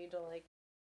people need to like.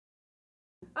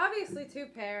 Obviously, 2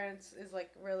 parents is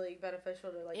like really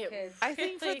beneficial to like It kids. I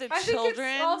think for the I think it's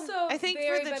children, also I think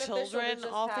very for the beneficial to children, just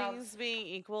all have- things being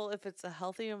equal, if it's a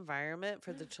healthy environment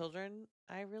for the children,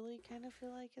 I really kind of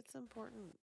feel like it's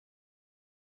important.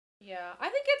 Yeah, I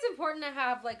think it's important to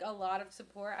have like a lot of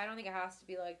support. I don't think it has to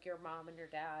be like your mom and your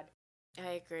dad.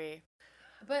 I agree.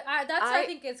 But I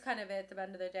think it's kind of it at the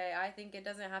end of the day. I think it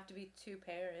doesn't have to be 2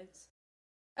 parents.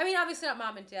 I mean, obviously not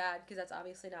mom and dad, because that's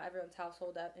obviously not everyone's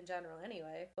household in general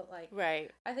anyway. But like,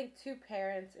 Right. I think 2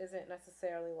 parents isn't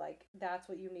necessarily like that's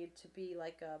what you need to be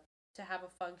like to have a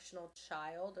functional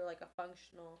child or like a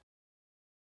functional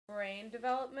brain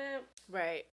development.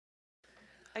 Right.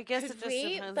 I guess Could it just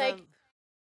we, depends like, on.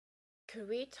 Could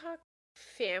we talk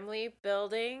family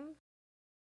building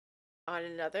on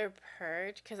another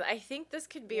purge? Because I think this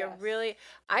could be Yes. a really. Yeah,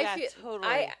 I feel totally.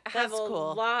 I have That's a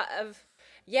cool. lot of.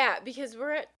 Yeah, because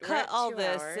we're at Cut all 2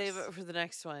 this, hours. save it for the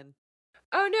next one.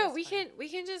 Oh no, That's we fine.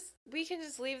 can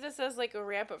just leave this as like a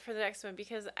ramp up for the next one,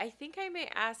 because I think I may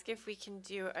ask if we can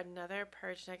do another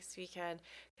purge next weekend,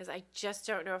 because I just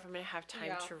don't know if I'm gonna have time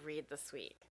Yeah. to read this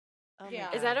week. Oh my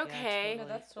Yeah. Is that God, okay? No,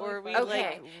 that's totally Or we fine.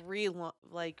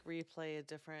 Okay. replay a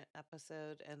different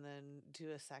episode and then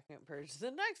do a second purge the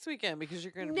next weekend because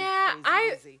you're gonna Nah, be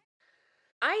crazy busy.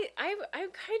 I'm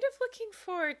kind of looking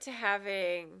forward to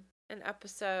having an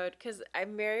episode, because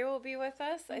Mary will be with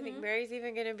us. I think Mhm. Mary's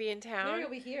even gonna be in town. Mary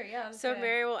will be here, yeah. that's So right.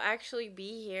 Mary will actually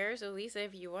be here. So Lisa,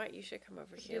 if you want, you should come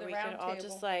over do here. the We can round all table.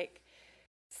 just like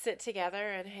sit together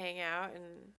and hang out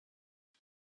and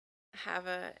have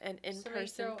an Somebody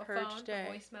in-person throw a purge phone, day.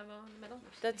 a voice memo in the middle.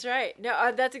 That's right.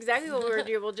 No, that's exactly what we're gonna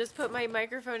do. We'll just put my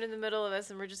microphone in the middle of us,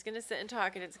 and we're just gonna sit and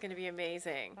talk, and it's gonna be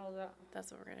amazing. How's that?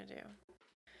 That's what we're gonna do.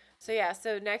 So yeah,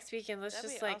 so next weekend, let's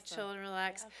That'd just be like awesome. chill and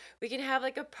relax. Yeah. We can have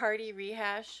like a party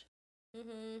rehash.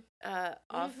 Mm-hmm.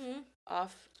 Off Mhm.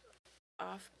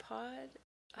 off pod.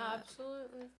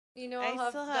 Absolutely. You know, I I'll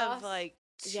still have have Goss. like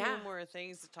 2 Yeah. more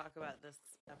things to talk about this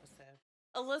episode.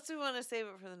 Unless we want to save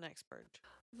it for the next purge.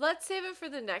 Let's save it for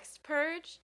the next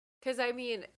purge, because I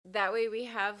mean that way we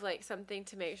have like something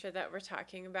to make sure that we're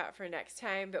talking about for next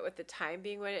time. But with the time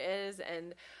being what it is,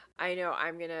 and I know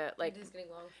I'm gonna like It is getting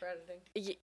long for editing.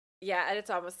 yeah, and it's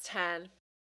almost 10.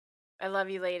 I love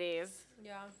you, ladies,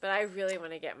 Yeah. but I really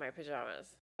want to get my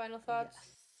pajamas. Final thoughts?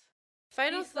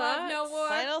 Final Peace, love, thoughts. no war.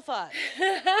 Final thought.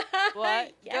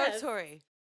 What? Yes. Go, Tori.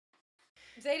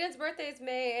 Zayden's birthday is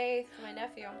May 8th, my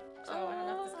nephew. So I don't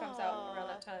know if this comes out around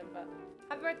that time, but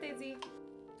happy birthday, Z.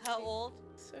 How old?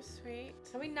 So sweet.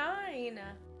 He'll be 9.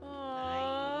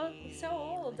 Aww. He's so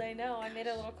old, I know. I made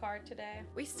a little card today.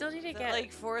 We still need to Is that get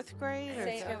like 4th grade or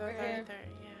Say it something? over here.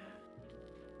 Yeah.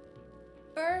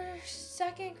 First,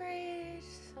 2nd grade,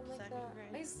 something like Second that.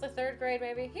 grade. He's the 3rd grade,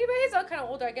 maybe. He's kind of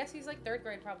older. I guess he's like 3rd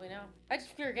grade probably now. I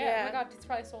just forget. Oh Yeah. my god, he's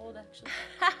probably so old actually.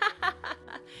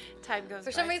 Time goes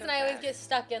For some by reason, so I always fast. get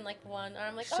stuck in like one. Or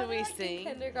I'm like, Should oh, we I like in sing?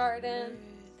 kindergarten.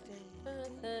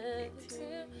 Birthday to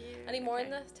you. Any more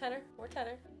in Okay. the tenor? More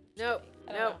tenor. Nope.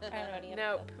 I don't Nope. know. I don't know any of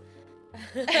Nope.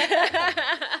 them.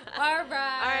 All right.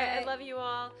 All right. I love you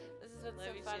all. This has been Love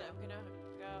so you fun. too. I'm gonna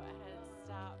go ahead and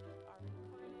stop.